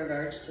know in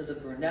regards to the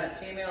brunette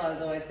female,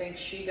 although I think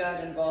she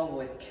got involved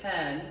with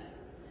Ken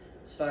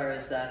as far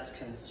as that's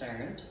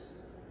concerned.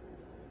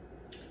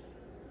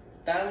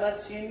 That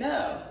lets you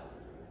know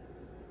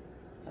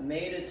I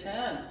made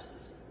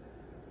attempts,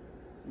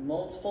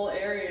 multiple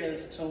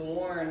areas to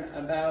warn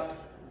about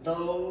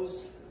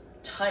those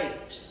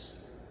types.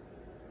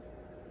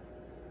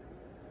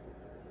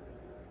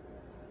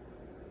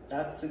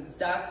 That's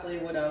exactly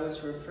what I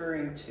was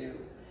referring to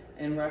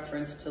in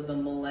reference to the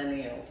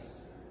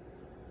millennials.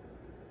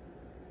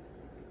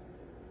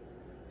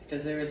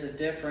 Because there is a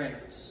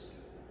difference.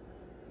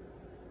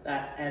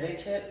 That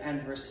etiquette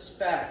and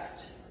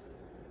respect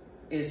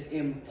is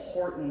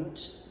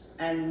important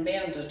and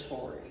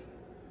mandatory.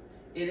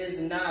 It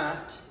is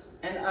not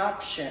an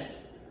option.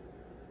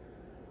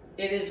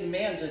 It is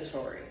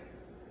mandatory.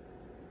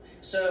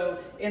 So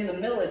in the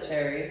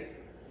military,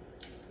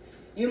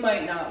 you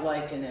might not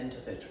like an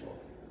individual,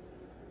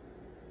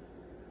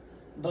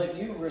 but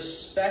you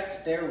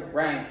respect their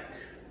rank.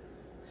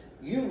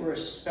 You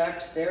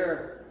respect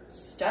their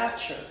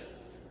stature.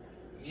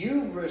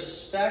 You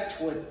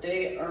respect what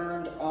they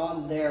earned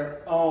on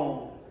their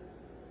own,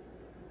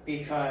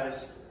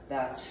 because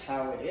that's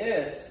how it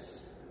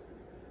is.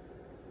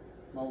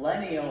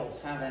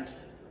 Millennials haven't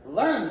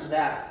learned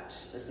that.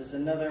 This is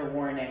another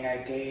warning I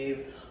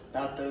gave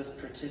about those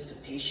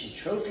participation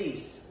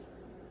trophies,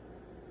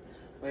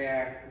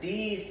 where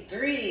these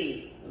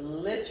three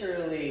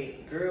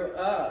literally grew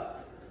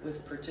up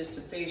with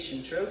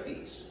participation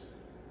trophies.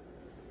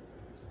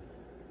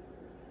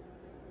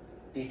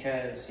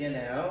 Because, you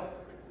know,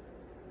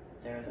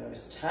 they're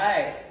those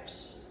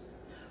types.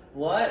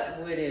 What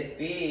would it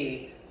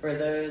be for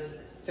those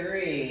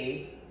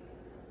three?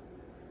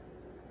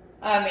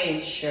 I mean,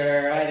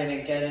 sure, I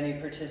didn't get any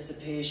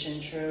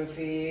participation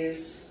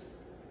trophies.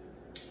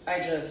 I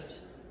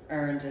just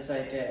earned as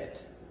I did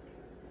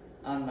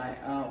on my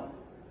own.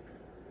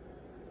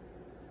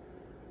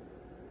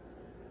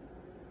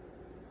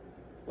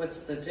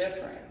 What's the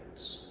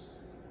difference?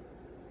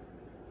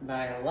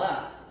 By a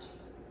lot.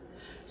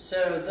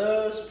 So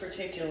those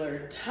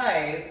particular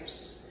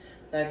types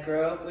that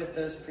grow up with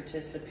those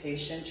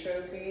participation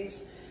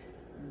trophies,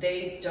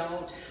 they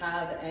don't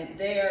have, and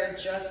they are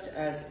just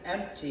as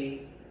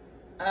empty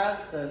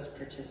as those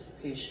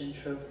participation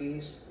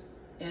trophies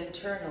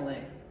internally.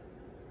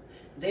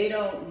 They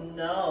don't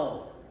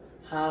know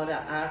how to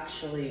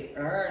actually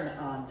earn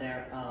on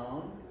their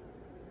own,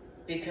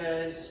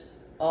 because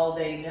all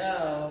they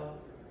know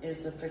is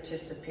the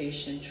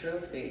participation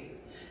trophy.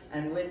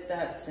 And with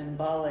that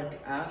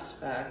symbolic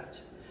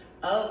aspect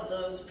of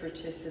those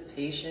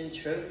participation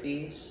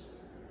trophies,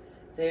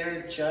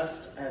 they're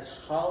just as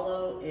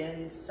hollow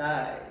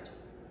inside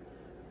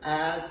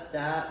as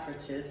that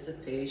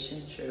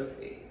participation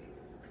trophy.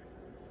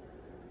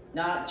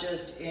 Not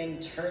just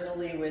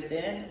internally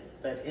within,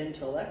 but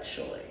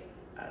intellectually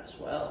as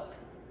well.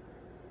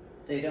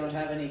 They don't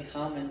have any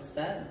common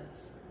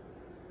sense.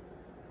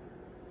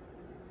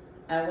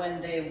 And when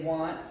they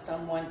want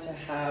someone to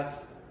have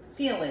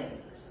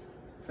feelings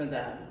for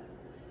them,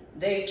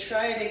 they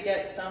try to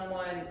get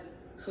someone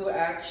who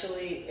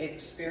actually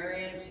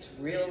experienced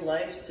real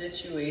life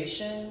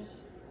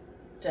situations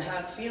to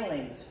have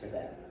feelings for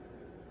them.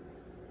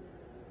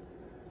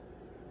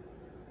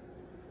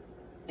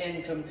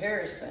 In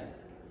comparison.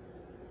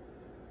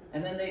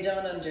 And then they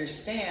don't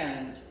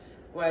understand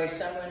why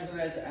someone who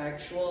has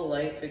actual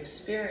life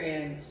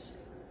experience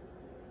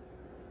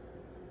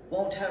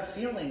won't have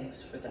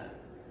feelings for them.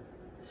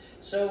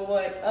 So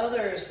what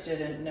others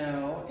didn't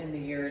know in the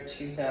year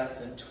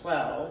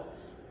 2012,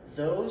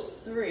 those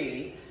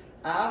three,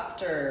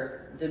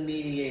 after the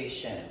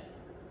mediation,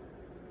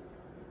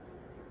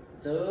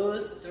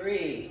 those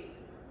three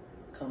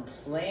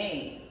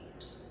complained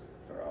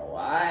for a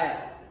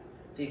while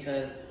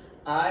because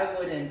I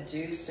wouldn't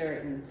do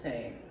certain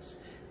things.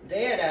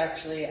 They had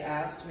actually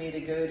asked me to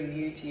go to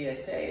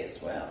UTSA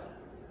as well.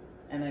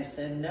 And I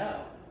said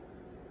no,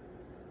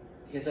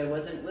 because I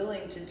wasn't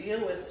willing to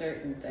deal with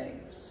certain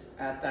things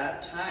at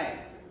that time,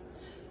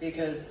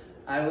 because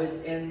I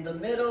was in the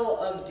middle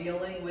of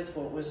dealing with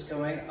what was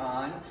going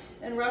on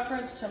in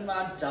reference to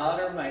my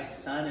daughter, my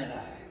son, and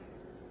I.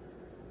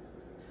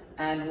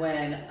 And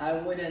when I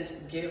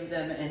wouldn't give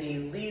them any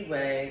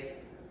leeway,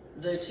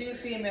 the two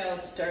females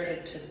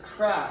started to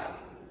cry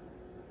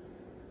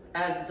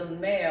as the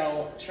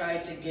male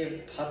tried to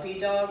give puppy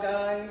dog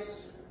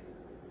eyes,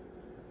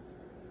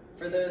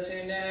 for those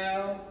who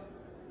know.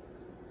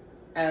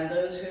 And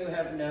those who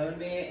have known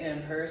me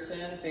in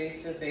person,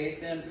 face to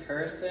face in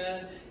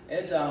person,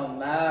 it don't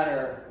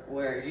matter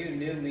where you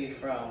knew me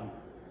from.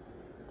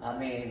 I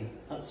mean,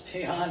 let's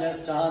be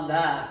honest on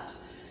that.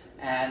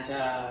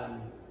 And,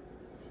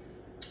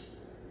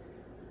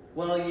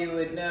 well, you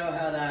would know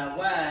how that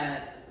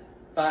went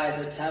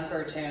by the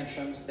temper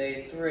tantrums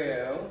they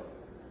threw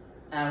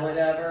and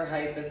whatever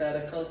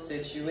hypothetical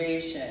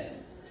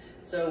situations.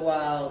 So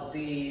while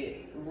the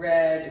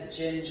red,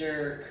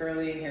 ginger,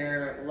 curly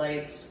hair,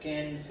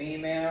 light-skinned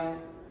female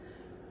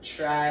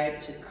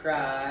tried to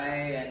cry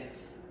and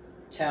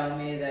tell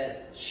me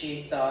that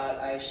she thought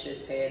I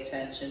should pay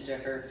attention to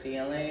her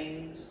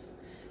feelings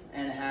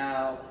and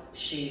how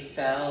she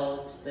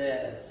felt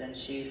this and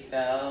she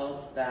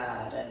felt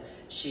that and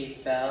she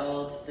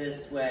felt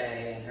this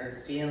way and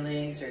her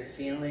feelings, her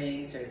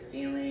feelings, her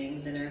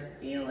feelings, and her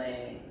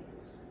feelings.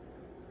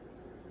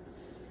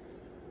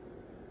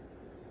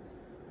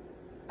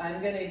 I'm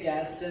going to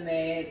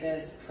guesstimate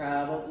this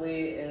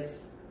probably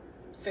is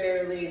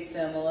fairly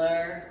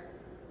similar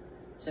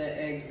to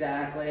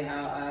exactly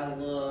how I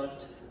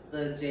looked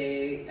the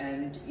day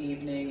and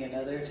evening and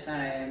other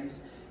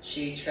times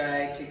she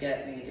tried to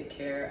get me to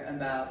care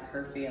about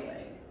her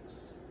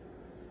feelings.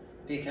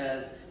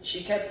 Because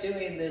she kept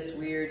doing this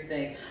weird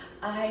thing.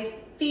 I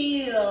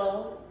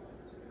feel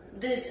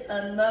this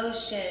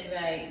emotion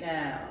right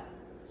now.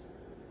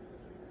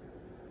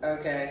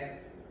 Okay.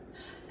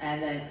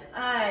 And then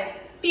I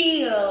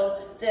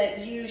feel that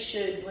you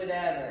should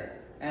whatever.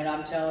 And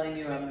I'm telling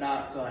you, I'm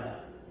not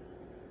gonna.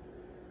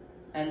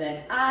 And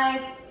then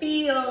I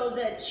feel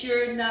that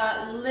you're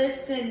not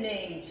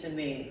listening to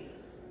me.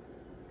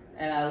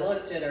 And I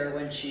looked at her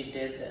when she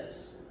did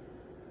this.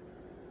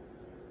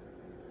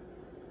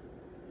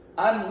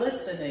 I'm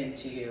listening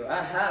to you.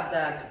 I have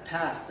that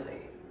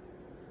capacity.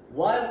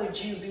 Why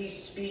would you be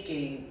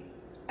speaking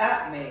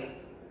at me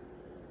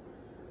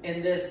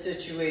in this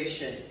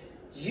situation?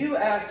 You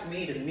asked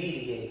me to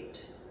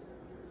mediate.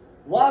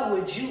 Why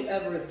would you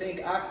ever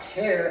think I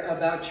care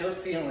about your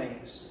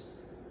feelings?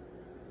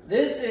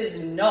 This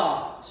is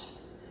not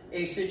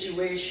a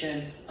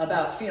situation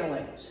about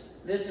feelings.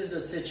 This is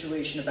a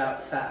situation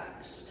about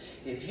facts.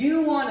 If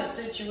you want a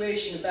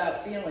situation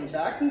about feelings,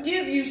 I can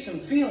give you some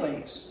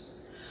feelings.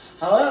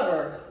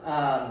 However,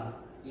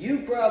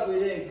 you probably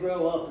didn't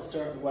grow up a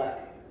certain way.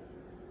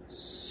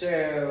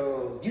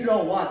 So you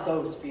don't want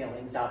those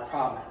feelings, I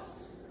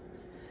promise.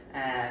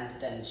 And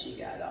then she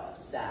got all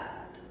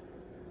sad.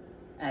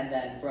 And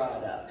then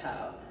brought up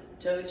how,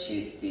 don't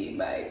you see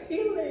my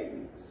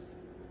feelings?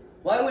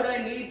 Why would I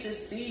need to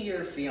see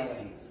your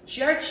feelings?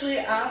 She actually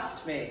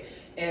asked me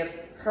if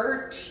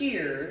her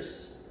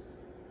tears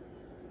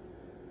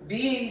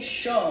being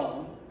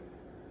shown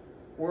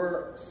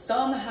were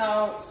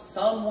somehow,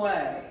 some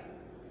way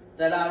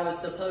that I was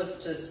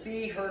supposed to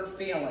see her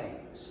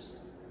feelings.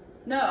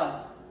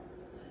 No,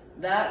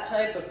 that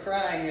type of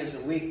crying is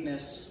a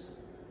weakness.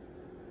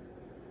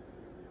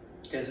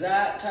 Because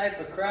that type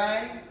of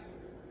crying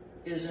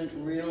isn't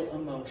real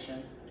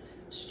emotion.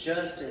 It's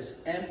just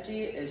as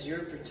empty as your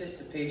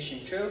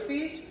participation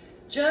trophies,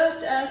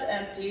 just as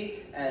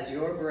empty as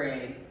your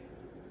brain.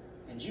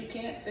 And you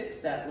can't fix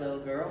that, little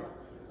girl,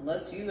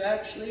 unless you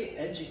actually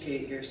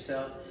educate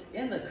yourself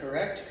in the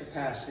correct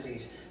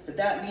capacities. But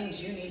that means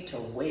you need to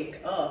wake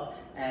up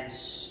and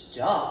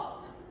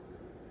stop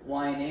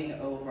whining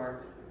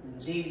over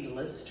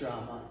needless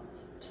drama.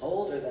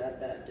 Told her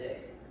that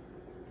day.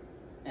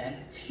 And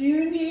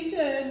you need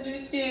to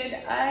understand,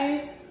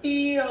 I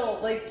feel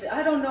like,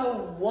 I don't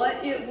know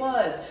what it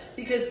was,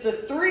 because the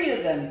three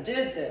of them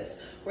did this,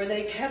 where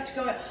they kept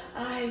going,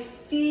 I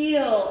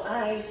feel.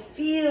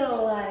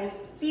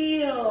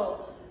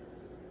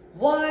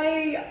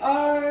 Why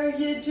are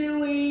you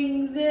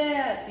doing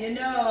this? You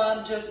know,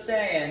 I'm just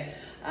saying,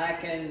 I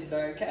can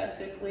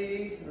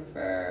sarcastically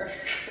refer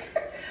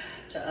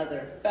to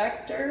other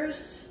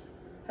factors.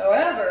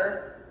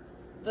 However,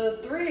 the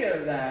three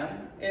of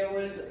them,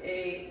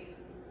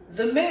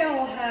 the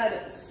male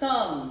had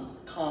some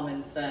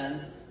common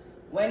sense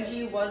when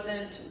he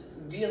wasn't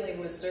dealing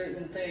with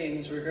certain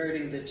things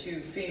regarding the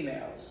two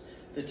females.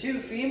 The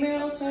two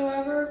females,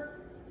 however,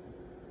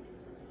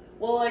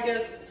 well, I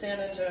guess San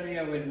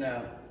Antonio would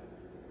know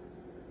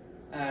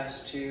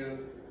as to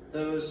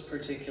those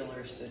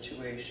particular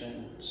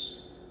situations.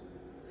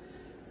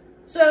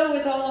 So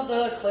with all of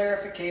the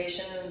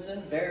clarifications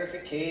and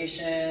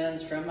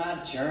verifications from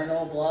my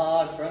journal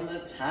blog from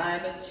the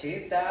time of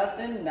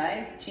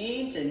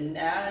 2019 to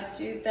now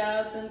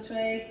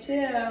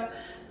 2022,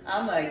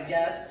 I'm a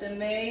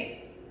guesstimate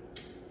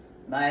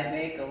might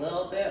make a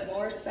little bit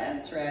more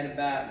sense right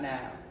about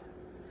now.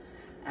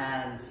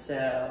 And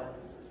so,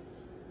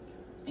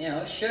 you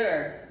know,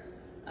 sure,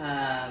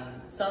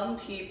 some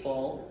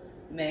people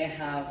may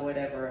have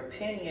whatever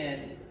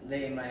opinion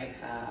they might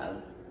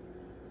have,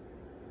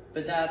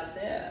 But that's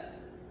it.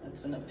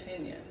 That's an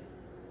opinion.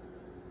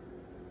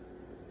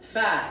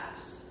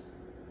 Facts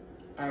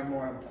are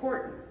more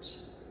important.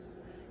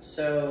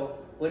 So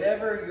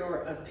whatever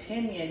your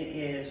opinion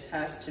is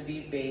has to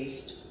be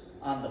based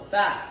on the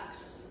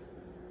facts.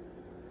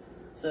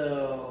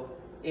 So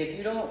if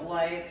you don't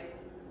like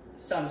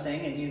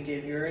something and you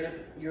give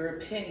your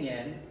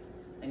opinion,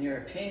 and your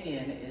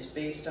opinion is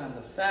based on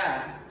the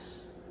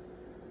facts,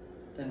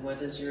 then what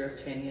does your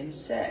opinion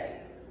say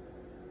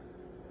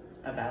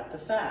about the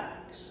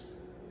facts?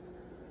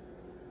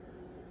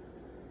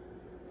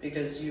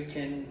 Because you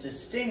can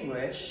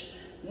distinguish,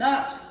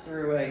 not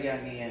through a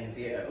Jungian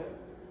view,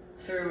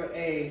 through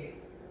a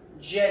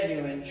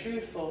genuine,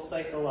 truthful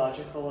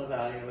psychological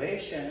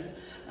evaluation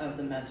of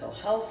the mental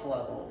health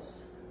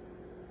levels.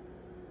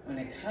 When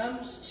it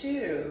comes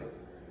to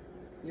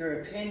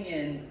your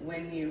opinion,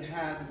 when you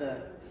have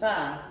the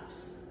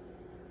facts,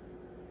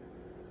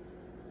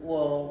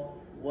 well,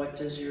 what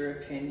does your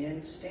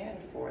opinion stand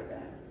for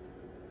then?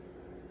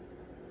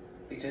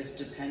 Because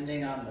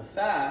depending on the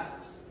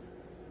facts,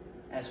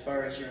 as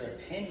far as your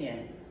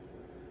opinion,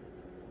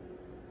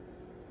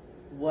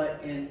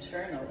 what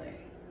internally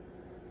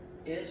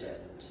is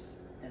it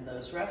in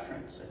those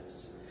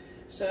references?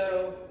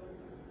 So,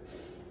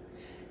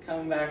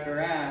 coming back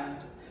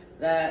around,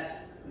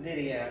 that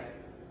video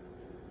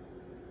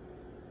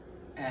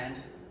and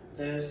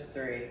those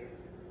three,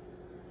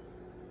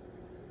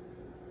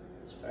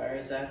 as far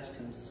as that's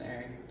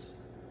concerned,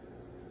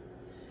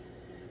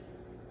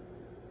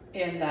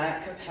 in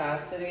that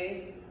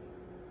capacity,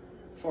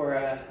 for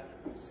a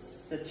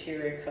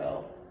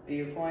satirical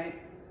viewpoint,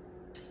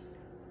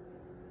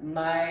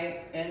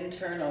 my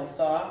internal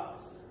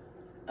thoughts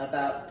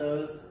about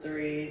those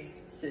three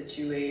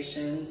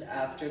situations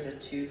after the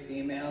two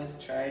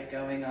females tried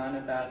going on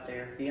about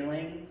their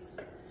feelings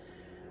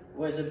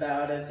was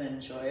about as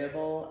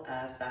enjoyable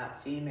as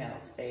that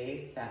female's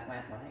face that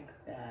went like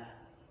that.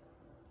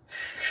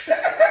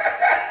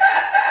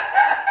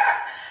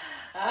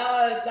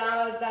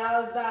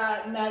 that was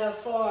that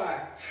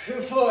metaphor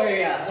for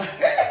you.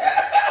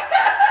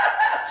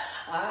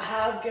 I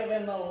have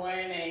given the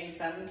warning.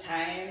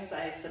 Sometimes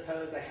I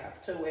suppose I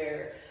have to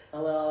wear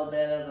a little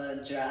bit of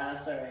a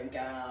dress or a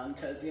gown,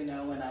 because, you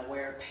know, when I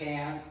wear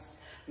pants,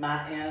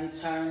 my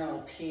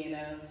internal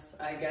penis,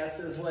 I guess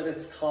is what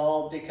it's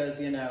called,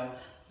 because, you know,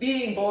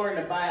 being born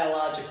a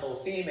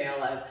biological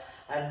female,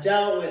 I've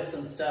dealt with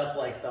some stuff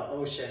like the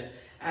ocean.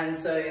 And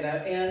so, you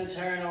know,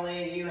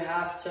 internally you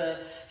have to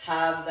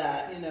have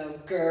that, you know,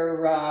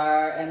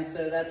 grrr. And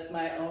so that's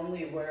my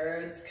only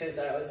words, because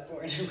I was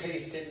born and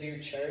raised in New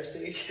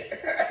Jersey.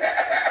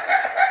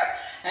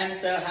 And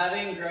so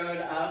having grown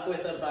up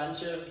with a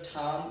bunch of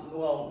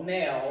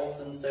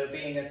males, and so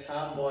being a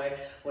tomboy,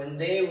 when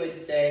they would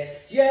say,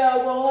 yeah,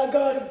 well, I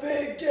got a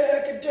big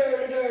dick, and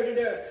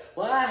da-da-da-da-da.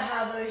 Well, I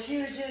have a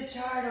huge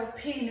internal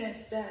penis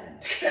then.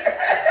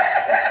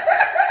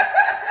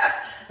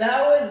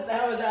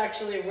 That was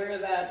actually where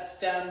that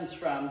stems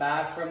from,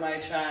 back from my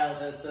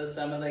childhood. So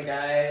some of the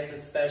guys,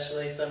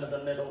 especially some of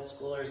the middle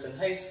schoolers and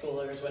high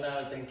schoolers when I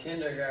was in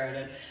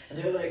kindergarten, and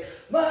they're like,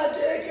 my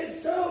dick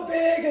is so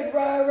big and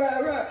rah, rah,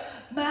 rah.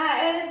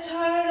 My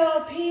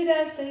internal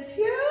penis is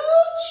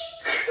huge.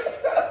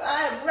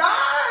 I'm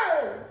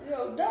rah.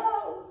 You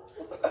know.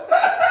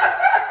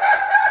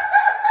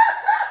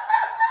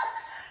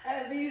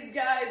 And these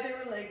guys, they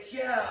were like,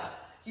 yeah.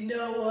 You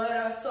know what?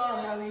 I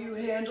saw how you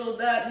handled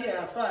that.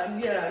 Yeah, fine.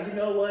 Yeah, you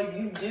know what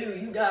you do?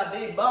 You got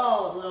big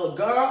balls, little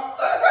girl.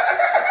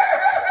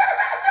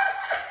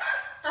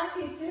 I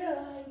do.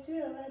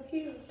 I'm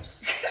huge.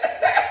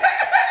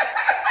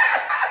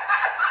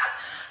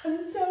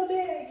 I'm so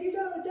big, you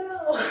don't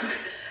know.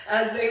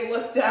 As they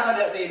looked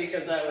down at me,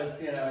 because I was,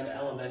 you know, in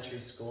elementary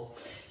school.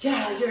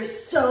 Yeah, you're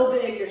so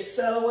big. You're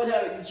so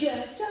whatever.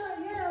 Yes,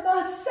 I am.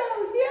 I'm so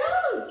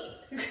huge.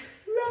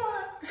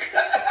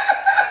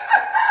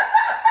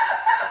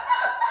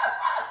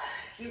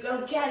 You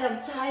go get him,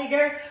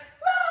 tiger.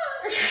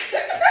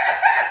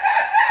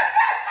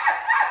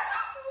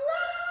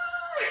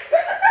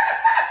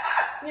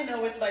 You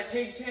know, with my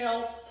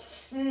pigtails.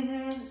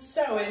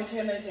 So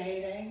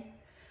intimidating.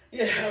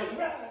 You know,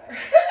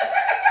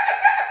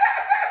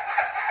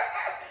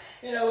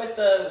 you know, with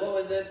the, what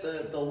was it,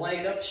 the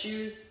light up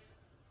shoes?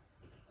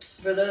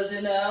 For those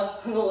who know,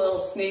 the little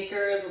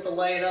sneakers with the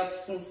light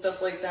ups and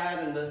stuff like that,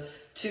 and the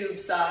tube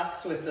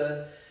socks with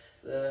the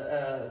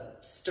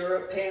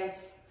stirrup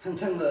pants. And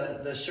then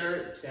the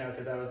shirt, you know,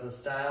 because that was the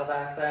style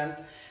back then.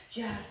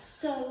 Yeah,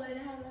 so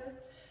whatever.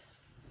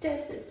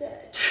 This is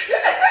it.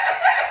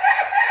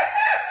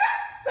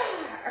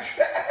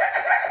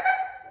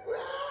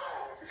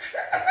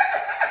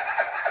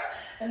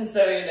 And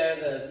so, you know,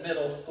 the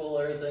middle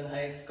schoolers and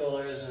high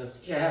schoolers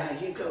just, yeah,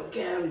 you go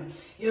get him.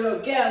 You go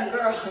get him,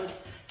 girls.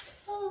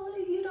 Oh,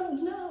 you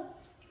don't know.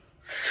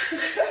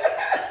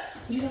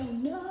 You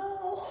don't know.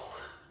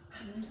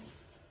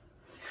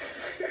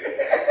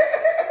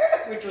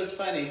 Which was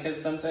funny,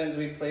 because sometimes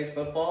we played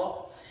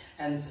football,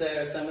 and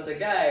so some of the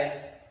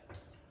guys,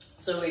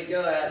 so we'd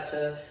go out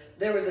to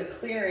there was a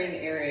clearing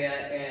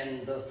area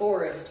in the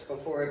forest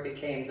before it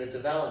became the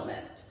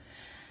development.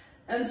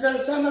 And so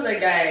some of the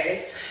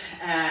guys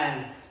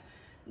and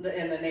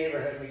in the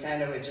neighborhood, we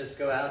kind of would just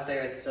go out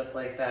there and stuff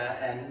like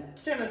that. And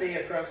Timothy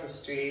across the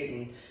street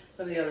and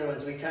some of the other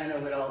ones, we kind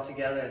of would all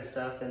together and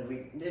stuff. And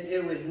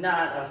it was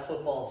not a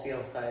football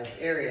field sized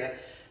area.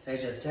 They're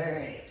just, all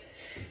right,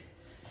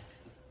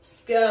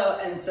 let's go.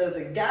 And so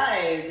the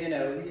guys, you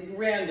know,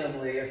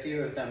 randomly, a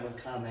few of them would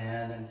come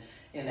in and,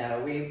 you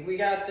know, we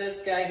got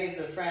this guy, he's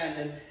a friend,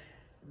 and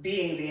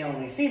being the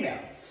only female.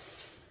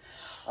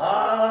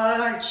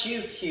 Oh, aren't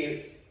you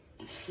cute?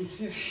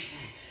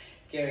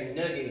 Giving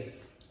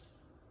noogies.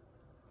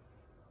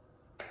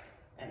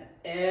 And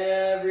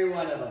every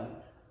one of them,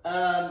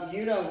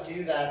 you don't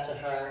do that to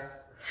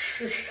her.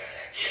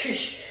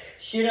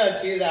 You don't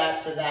do that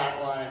to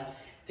that one.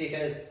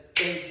 Because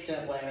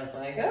instantly I was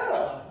like,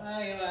 oh,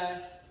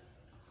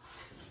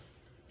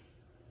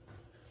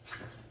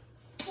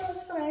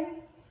 it's fine.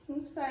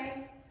 It's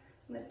fine.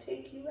 I'm going to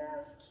take you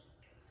out.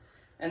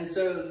 And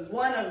so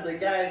one of the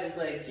guys was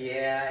like,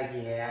 yeah.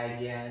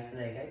 It's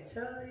like, I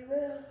totally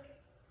will.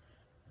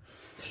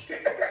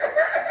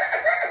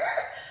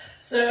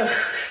 So,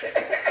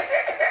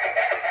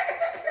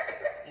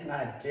 and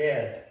I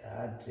did.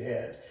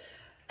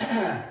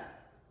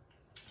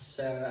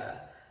 So,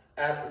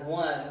 at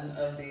one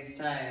of these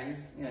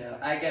times, you know,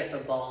 I get the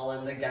ball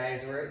and the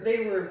guys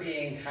they were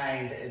being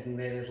kind,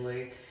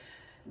 admittedly.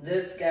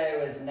 This guy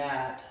was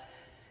not.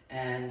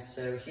 And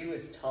so he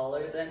was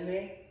taller than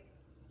me.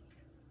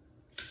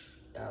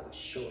 I was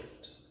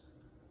short.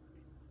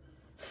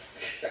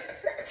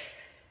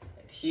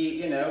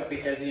 He, you know,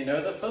 because you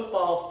know the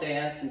football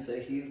stance, and so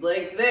he's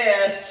like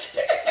this.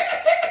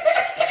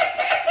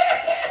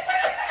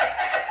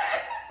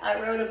 I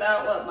wrote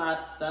about what my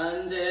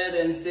son did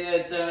in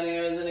San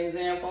Antonio as an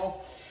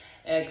example,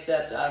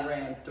 except I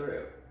ran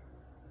through.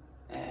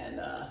 And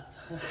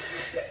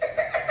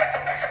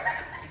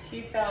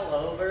he fell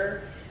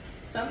over.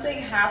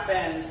 Something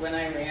happened when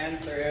I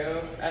ran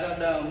through. I don't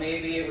know,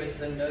 maybe it was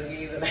the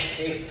noogie that I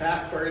gave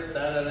backwards.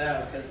 I don't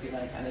know, because, you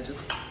know, I kind of just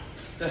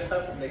stood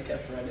up and they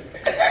kept running.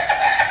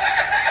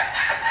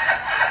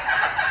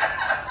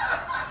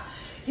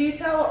 He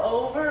fell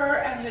over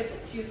and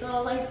he was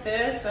all like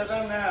this. I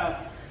don't know.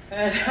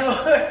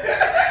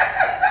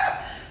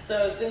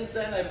 So since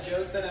then I've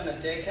joked that I'm a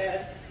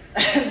dickhead.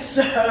 And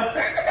so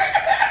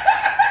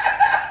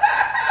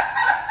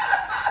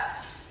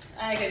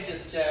I could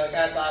just joke.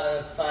 I thought it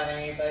was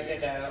funny, but you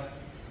know,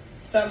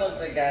 some of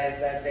the guys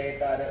that day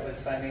thought it was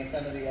funny.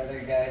 Some of the other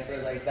guys were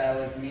like, that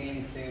was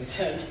mean,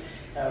 Susan.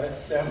 That was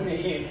so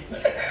mean.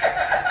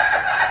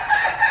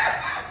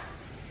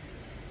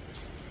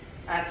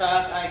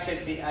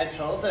 I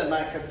told them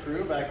I could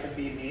prove I could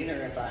be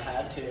meaner if I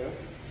had to.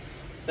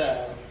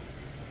 So,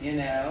 you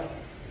know.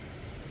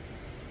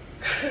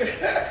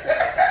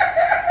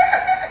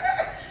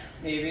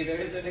 Maybe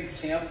there's an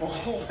example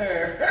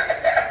where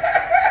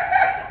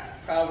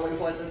probably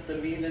wasn't the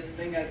meanest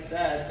thing I've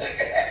said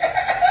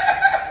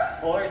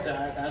or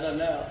done, I don't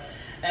know.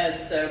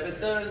 And so,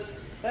 but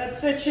that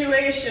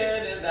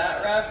situation and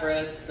that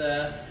reference,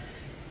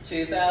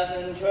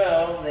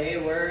 2012, they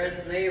were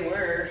as they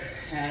were,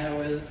 and it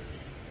was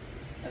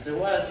as it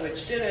was,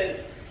 which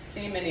didn't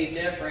seem any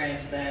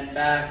different than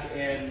back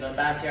in the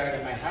backyard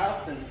of my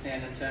house in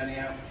San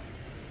Antonio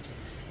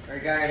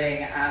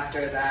regarding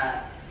after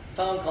that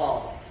phone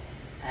call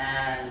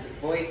and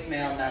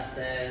voicemail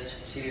message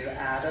to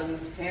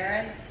Adam's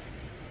parents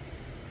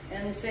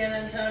in San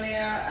Antonio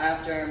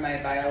after my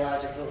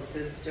biological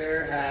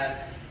sister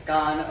had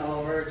gone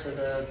over to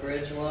the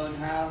bridge loan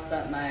house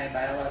that my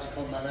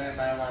biological mother and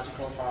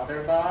biological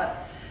father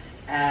bought.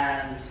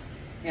 And,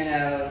 you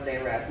know, they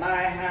were at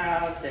my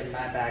house in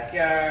my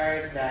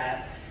backyard,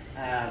 that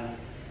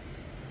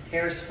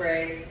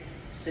hairspray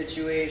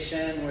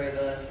situation where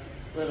the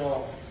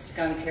little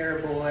skunk hair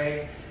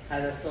boy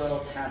had this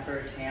little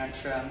temper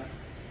tantrum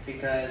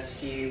because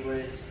he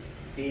was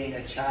being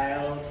a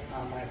child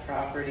on my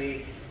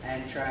property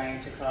and trying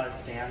to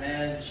cause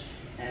damage.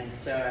 And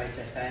so I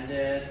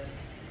defended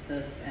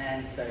this,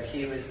 and so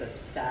he was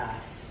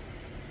upset,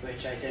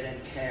 which I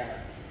didn't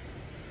care,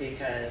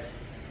 because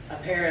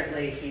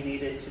apparently he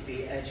needed to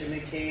be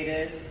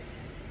educated,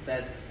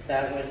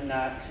 that was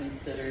not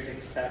considered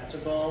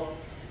acceptable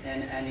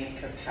in any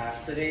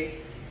capacity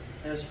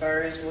as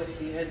far as what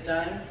he had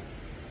done.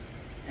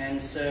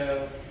 And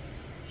so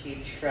he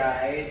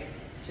tried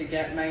to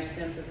get my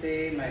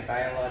sympathy. My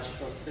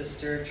biological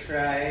sister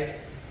tried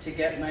to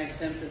get my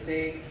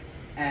sympathy.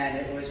 And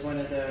it was one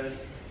of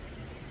those,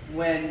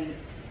 when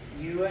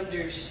you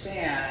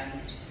understand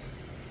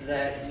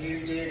that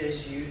you did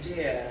as you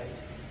did,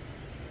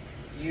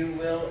 you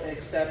will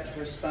accept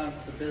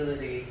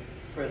responsibility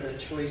for the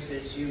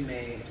choices you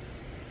made.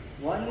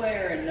 One way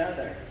or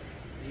another,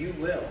 you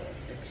will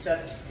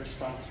accept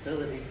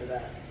responsibility for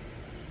that.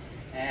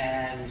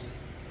 And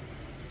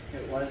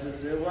it was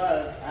as it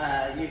was.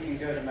 You can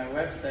go to my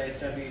website,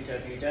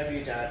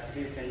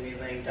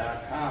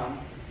 www.susanmealing.com.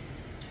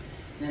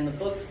 And in the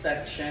books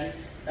section,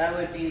 That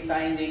would be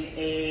finding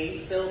a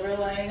silver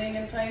lining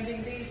and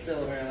finding the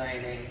silver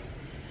lining.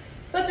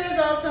 But there's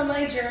also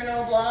my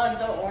journal blog,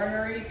 The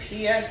Ornery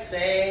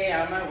PSA,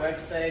 on my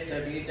website,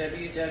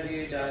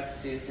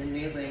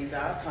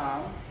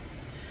 www.susanneeling.com.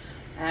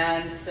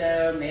 And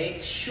so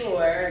make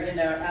sure,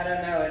 I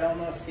don't know, it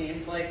almost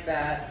seems like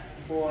that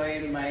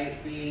boy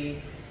might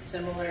be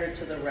similar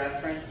to the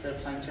reference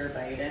of Hunter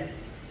Biden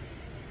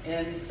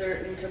in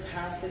certain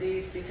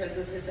capacities because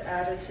of his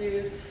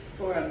attitude.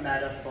 For a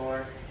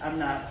metaphor, I'm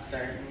not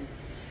certain.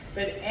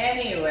 But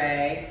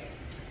anyway,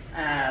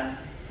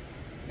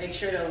 make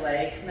sure to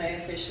like my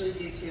official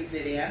YouTube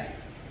video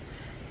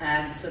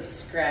and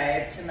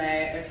subscribe to my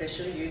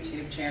official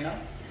YouTube channel,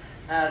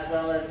 as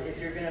well as if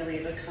you're going to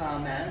leave a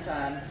comment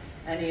on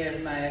any of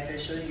my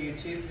official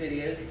YouTube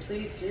videos,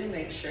 please do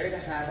make sure to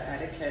have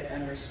etiquette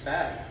and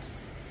respect,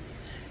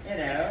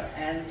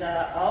 and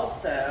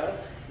also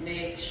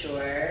make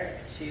sure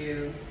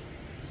to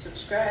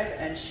subscribe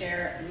and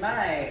share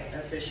my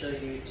official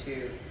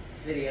YouTube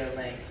video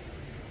links,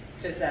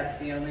 because that's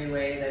the only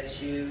way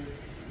that you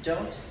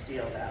don't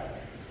steal valor.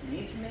 You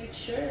need to make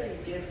sure you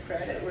give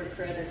credit where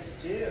credit's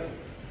due,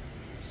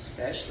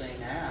 especially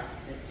now.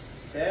 It's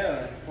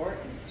so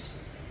important.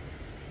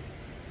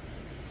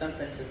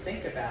 Something to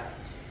think about,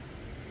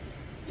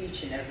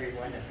 each and every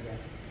one of you.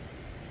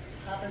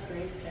 Have a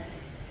great day.